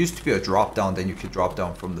 It used to be a drop down, then you could drop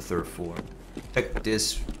down from the 3rd floor. Check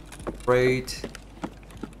this crate.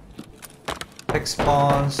 Tech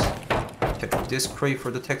spawns. Check this crate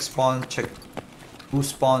for the tech spawn. Check Loot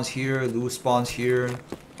spawns here, loot spawns here.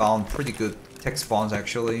 Found pretty good tech spawns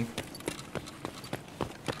actually.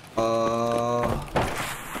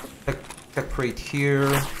 Tech crate here.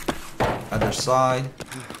 Other side.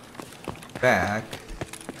 Back.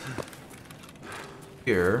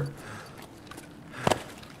 Here.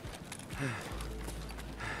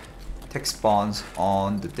 Tech spawns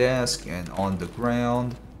on the desk and on the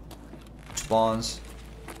ground. Spawns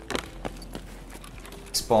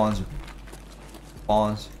on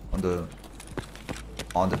the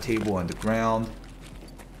table and the ground.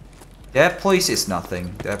 That place is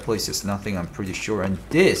nothing. That place is nothing, I'm pretty sure. And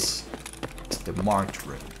this is the marked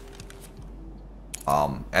room.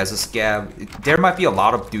 As a scav, there might be a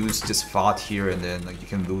lot of dudes just fought here, and then like you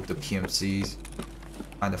can loot the PMCs.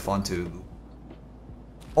 Kind of fun to loot.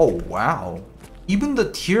 Oh wow! Even the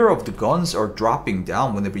tier of the guns are dropping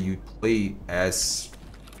down whenever you play as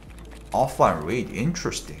offline raid.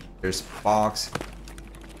 Interesting. There's a box.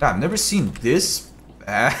 God, I've never seen this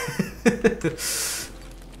bad.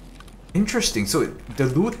 Interesting. So the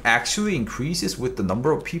loot actually increases with the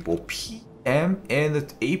number of people. PM and the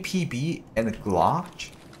APB and the Glock.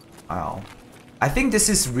 Wow. I think this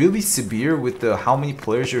is really severe with the how many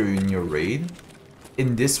players are in your raid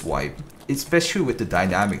in this wipe, especially with the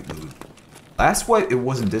dynamic loot. Last wipe it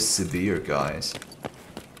wasn't this severe, guys.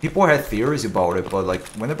 People had theories about it, but like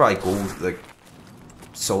whenever I go like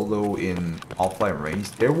solo in offline raids,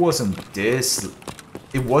 there wasn't this.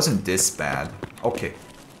 It wasn't this bad. Okay,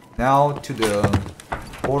 now to the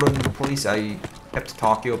important place I kept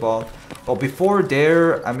talking about. Well, before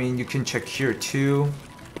there, I mean, you can check here too.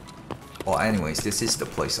 Well, anyways, this is the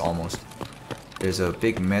place almost. There's a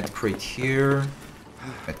big med crate here,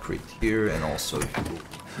 and also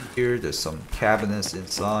here. There's some cabinets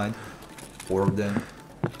inside, 4 of them.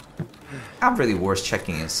 Not really worth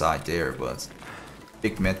checking inside there, but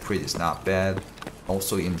big med crate is not bad.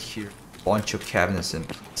 Also in here, bunch of cabinets and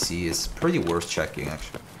PC is pretty worth checking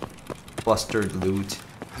actually. Clustered loot.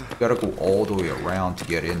 You gotta go all the way around to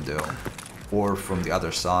get in though, or from the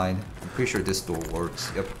other side. I'm pretty sure this door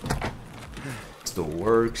works. Yep, this door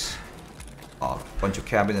works. Bunch of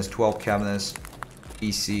cabinets, 12 cabinets,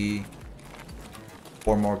 PC,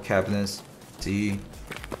 4 more cabinets. See,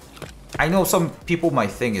 I know some people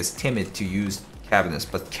might think it's timid to use cabinets,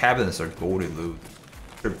 but cabinets are golden loot.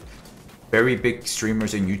 They're very big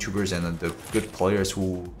streamers and YouTubers and the good players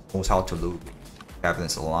who knows how to loot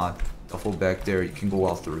cabinets a lot. Duffel bag there, you can go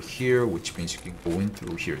out through here, which means you can go in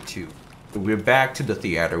through here too. So we're back to the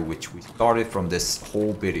theater, which we started from this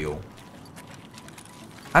whole video.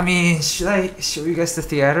 I mean, should I show you guys the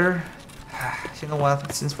theater? You know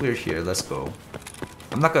what, since we're here, let's go.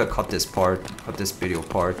 I'm not gonna cut this video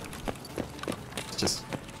part. Just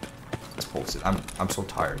post it. I'm so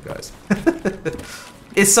tired, guys.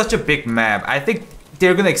 It's such a big map. I think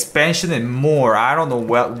they're gonna expansion it more. I don't know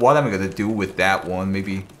what I'm gonna do with that one.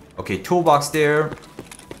 Maybe. Okay, toolbox there.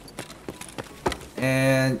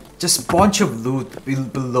 And just bunch of loot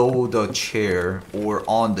below the chair or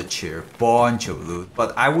on the chair. Bunch of loot.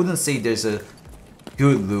 But I wouldn't say there's a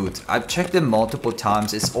good loot. I've checked it multiple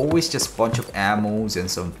times. It's always just bunch of ammos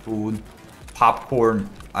and some food. Popcorn.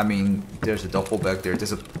 I mean, there's a duffel bag there.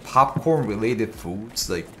 There's a popcorn related foods.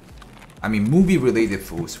 Like, I mean, movie related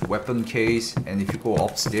foods. Weapon case. And if you go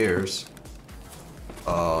upstairs,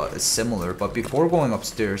 it's similar. But before going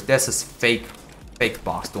upstairs, that's a fake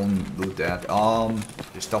box. Don't loot that.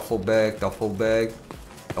 There's duffel bag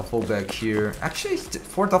here. Actually,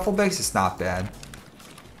 for duffel bags, it's not bad.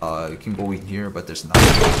 You can go in here, but there's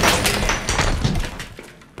nothing.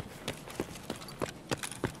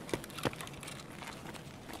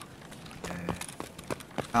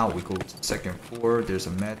 Now we go to the second floor. There's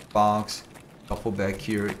a med box, duffel bag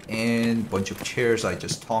here, and bunch of chairs I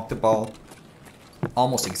just talked about.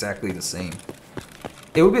 Almost exactly the same.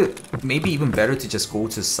 It would be maybe even better to just go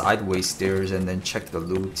to sideways stairs and then check the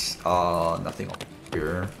loot. Nothing up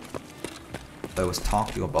here that I was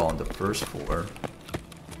talking about on the first floor.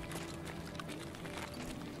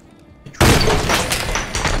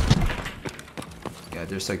 Yeah,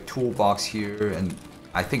 there's like toolbox here, and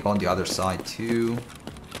I think on the other side too.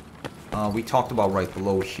 We talked about right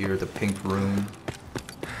below here, the pink room.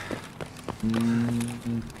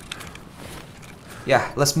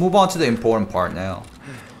 Yeah, let's move on to the important part now.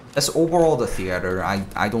 That's overall the theater.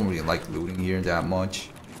 I don't really like looting here that much.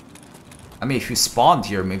 I mean, if you spawned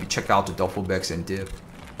here, maybe check out the duffel bags and dip.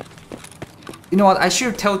 You know what, I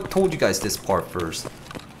should have told you guys this part first.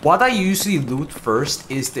 What I usually loot first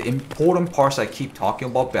is the important parts I keep talking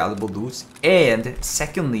about, valuable loots. And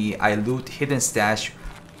secondly, I loot hidden stash,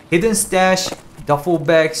 duffel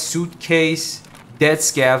bag, suitcase, dead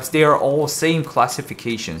scavs, they are all same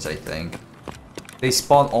classifications, I think. They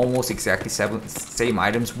spawn almost exactly same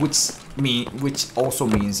items, which also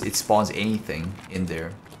means it spawns anything in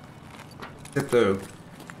there. Except the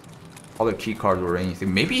color keycard or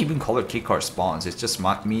anything. Maybe even color keycard spawns. It's just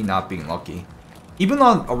me not being lucky. Even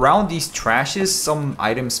around these trashes, some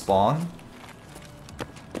items spawn.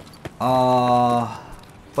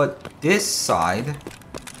 But this side,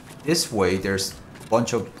 this way, there's a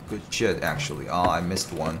bunch of good shit actually. I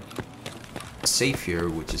missed one. Safe here,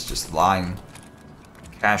 which is just lying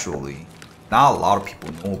casually. Not a lot of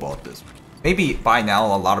people know about this. Maybe by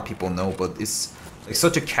now a lot of people know, but it's like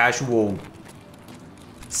such a casual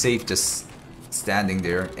safe just standing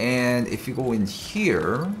there. And if you go in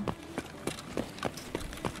here,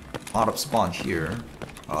 a lot of spawn here.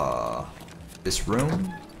 This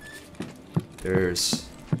room, there's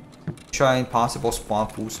trying possible spawn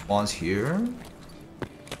food spawns here.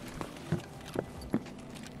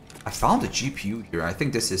 I found the GPU here. I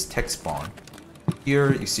think this is tech spawn.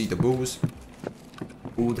 Here you see the booze,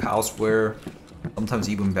 food, houseware, sometimes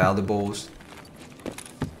even valuables.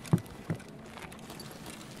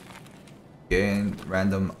 Again,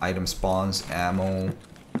 random item spawns, ammo.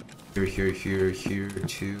 Here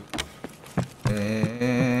too.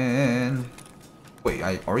 And wait,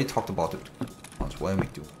 I already talked about the ones. What am I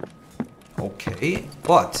doing? Okay,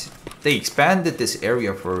 but they expanded this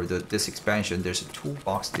area for this expansion. There's a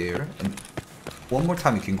toolbox there, and one more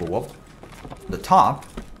time you can go up. The top,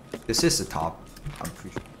 this is the top. I'm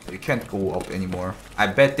pretty sure you can't go up anymore. I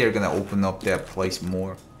bet they're gonna open up that place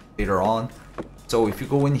more later on. So if you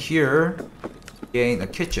go in here, again, a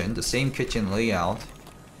kitchen, the same kitchen layout,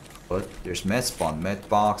 but there's med spawn, med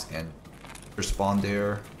box, and spawn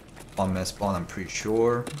there. Spawn, med spawn, I'm pretty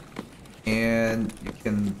sure. And you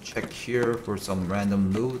can check here for some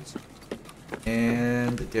random loot.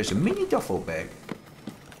 And there's a mini duffel bag.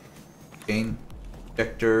 Again,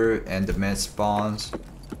 projector and the med spawns.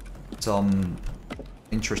 Some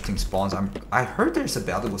interesting spawns. I heard there's a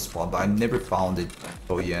valuable spawn, but I never found it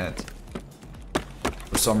yet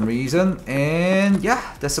for some reason. And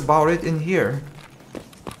yeah, that's about it in here.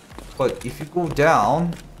 But if you go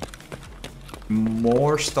down,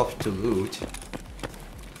 more stuff to loot.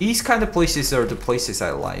 These kind of places are the places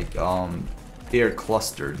I like. They're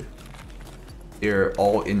clustered. They're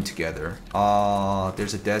all in together.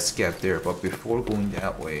 There's a dead scav there, but before going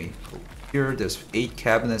that way, here there's 8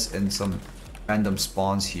 cabinets and some random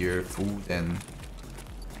spawns here, food and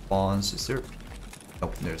spawns. Is there?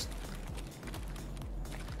 Nope, there's.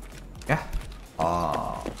 Yeah.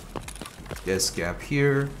 Dead scav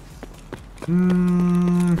here.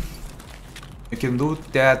 You can loot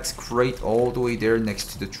that crate all the way there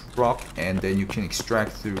next to the truck, and then you can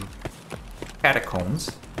extract through catacombs.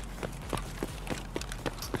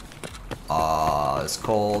 It's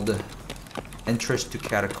called entrance to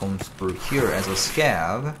catacombs through here as a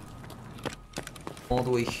scav. All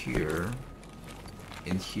the way here.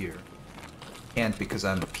 In here. Can't because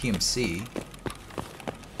I'm a PMC.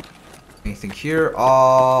 Anything here?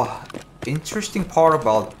 Interesting part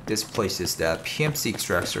about this place is that PMC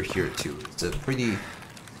extracts are here too. It's a pretty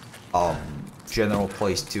general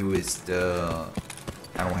place too. It's the,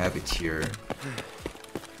 I don't have it here.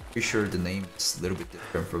 Pretty sure the name is a little bit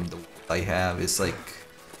different from the one I have. It's like,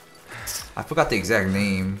 I forgot the exact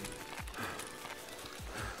name.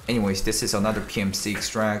 Anyways, this is another PMC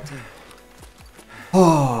extract.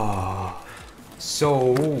 Oh,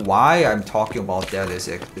 so why I'm talking about that is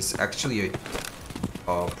it's actually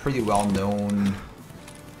a pretty well-known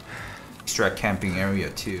extract camping area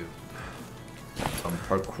too,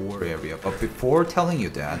 parkour area. But before telling you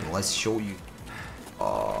that, let's show you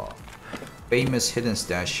famous hidden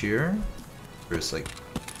stash here. There's like,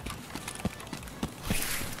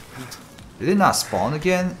 did it not spawn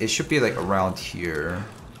again? It should be like around here,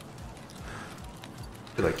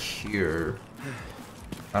 like here.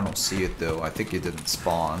 I don't see it though. I think it didn't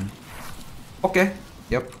spawn. Okay,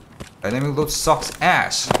 yep. Dynamic load sucks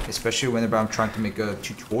ass, especially whenever I'm trying to make a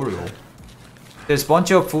tutorial. There's a bunch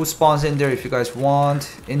of food spawns in there if you guys want.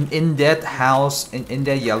 In that house, in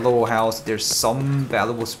that yellow house, there's some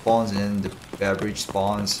valuable spawns in the beverage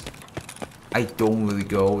spawns. I don't really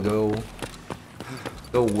go though.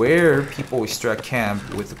 So where people extract camp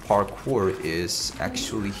with the parkour is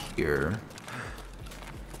actually here.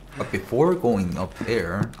 But before going up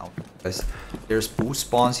there, there's food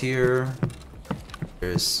spawns here.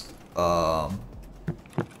 There's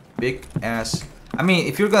big ass. I mean,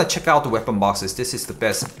 if you're gonna check out the weapon boxes, this is the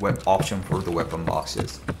best web option for the weapon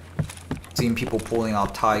boxes. Seeing people pulling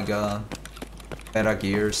out Taiga, meta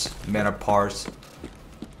gears, meta parts,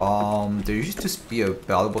 There used to be a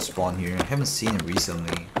valuable spawn here. I haven't seen it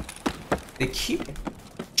recently. They keep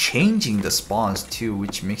changing the spawns too,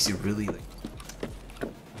 which makes it really like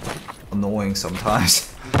annoying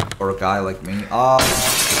sometimes for a guy like me. And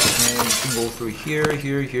you can go through here,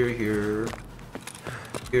 here,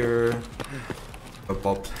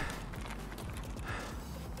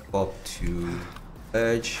 up to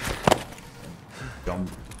edge, jump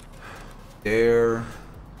there.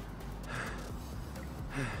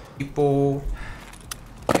 People,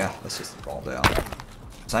 yeah, let's just fall down.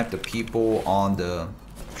 Snipe the people on the.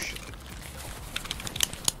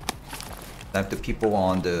 Snipe the people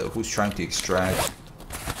on the who's trying to extract.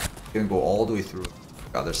 You can go all the way through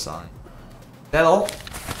the other side. That all?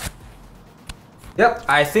 Yep,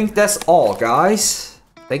 I think that's all, guys.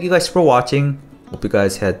 Thank you guys for watching. Hope you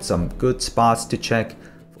guys had some good spots to check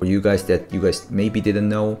for you guys that you guys maybe didn't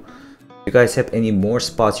know. If you guys have any more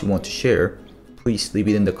spots you want to share, please leave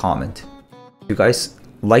it in the comment. If you guys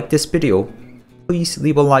like this video, please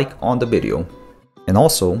leave a like on the video. And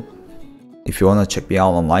also, if you want to check me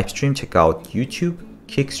out on live stream, check out YouTube,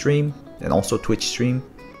 Kick stream, and also Twitch stream.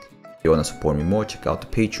 If you want to support me more, check out the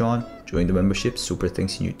Patreon, join the membership, super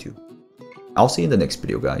thanks in YouTube. I'll see you in the next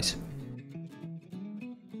video, guys.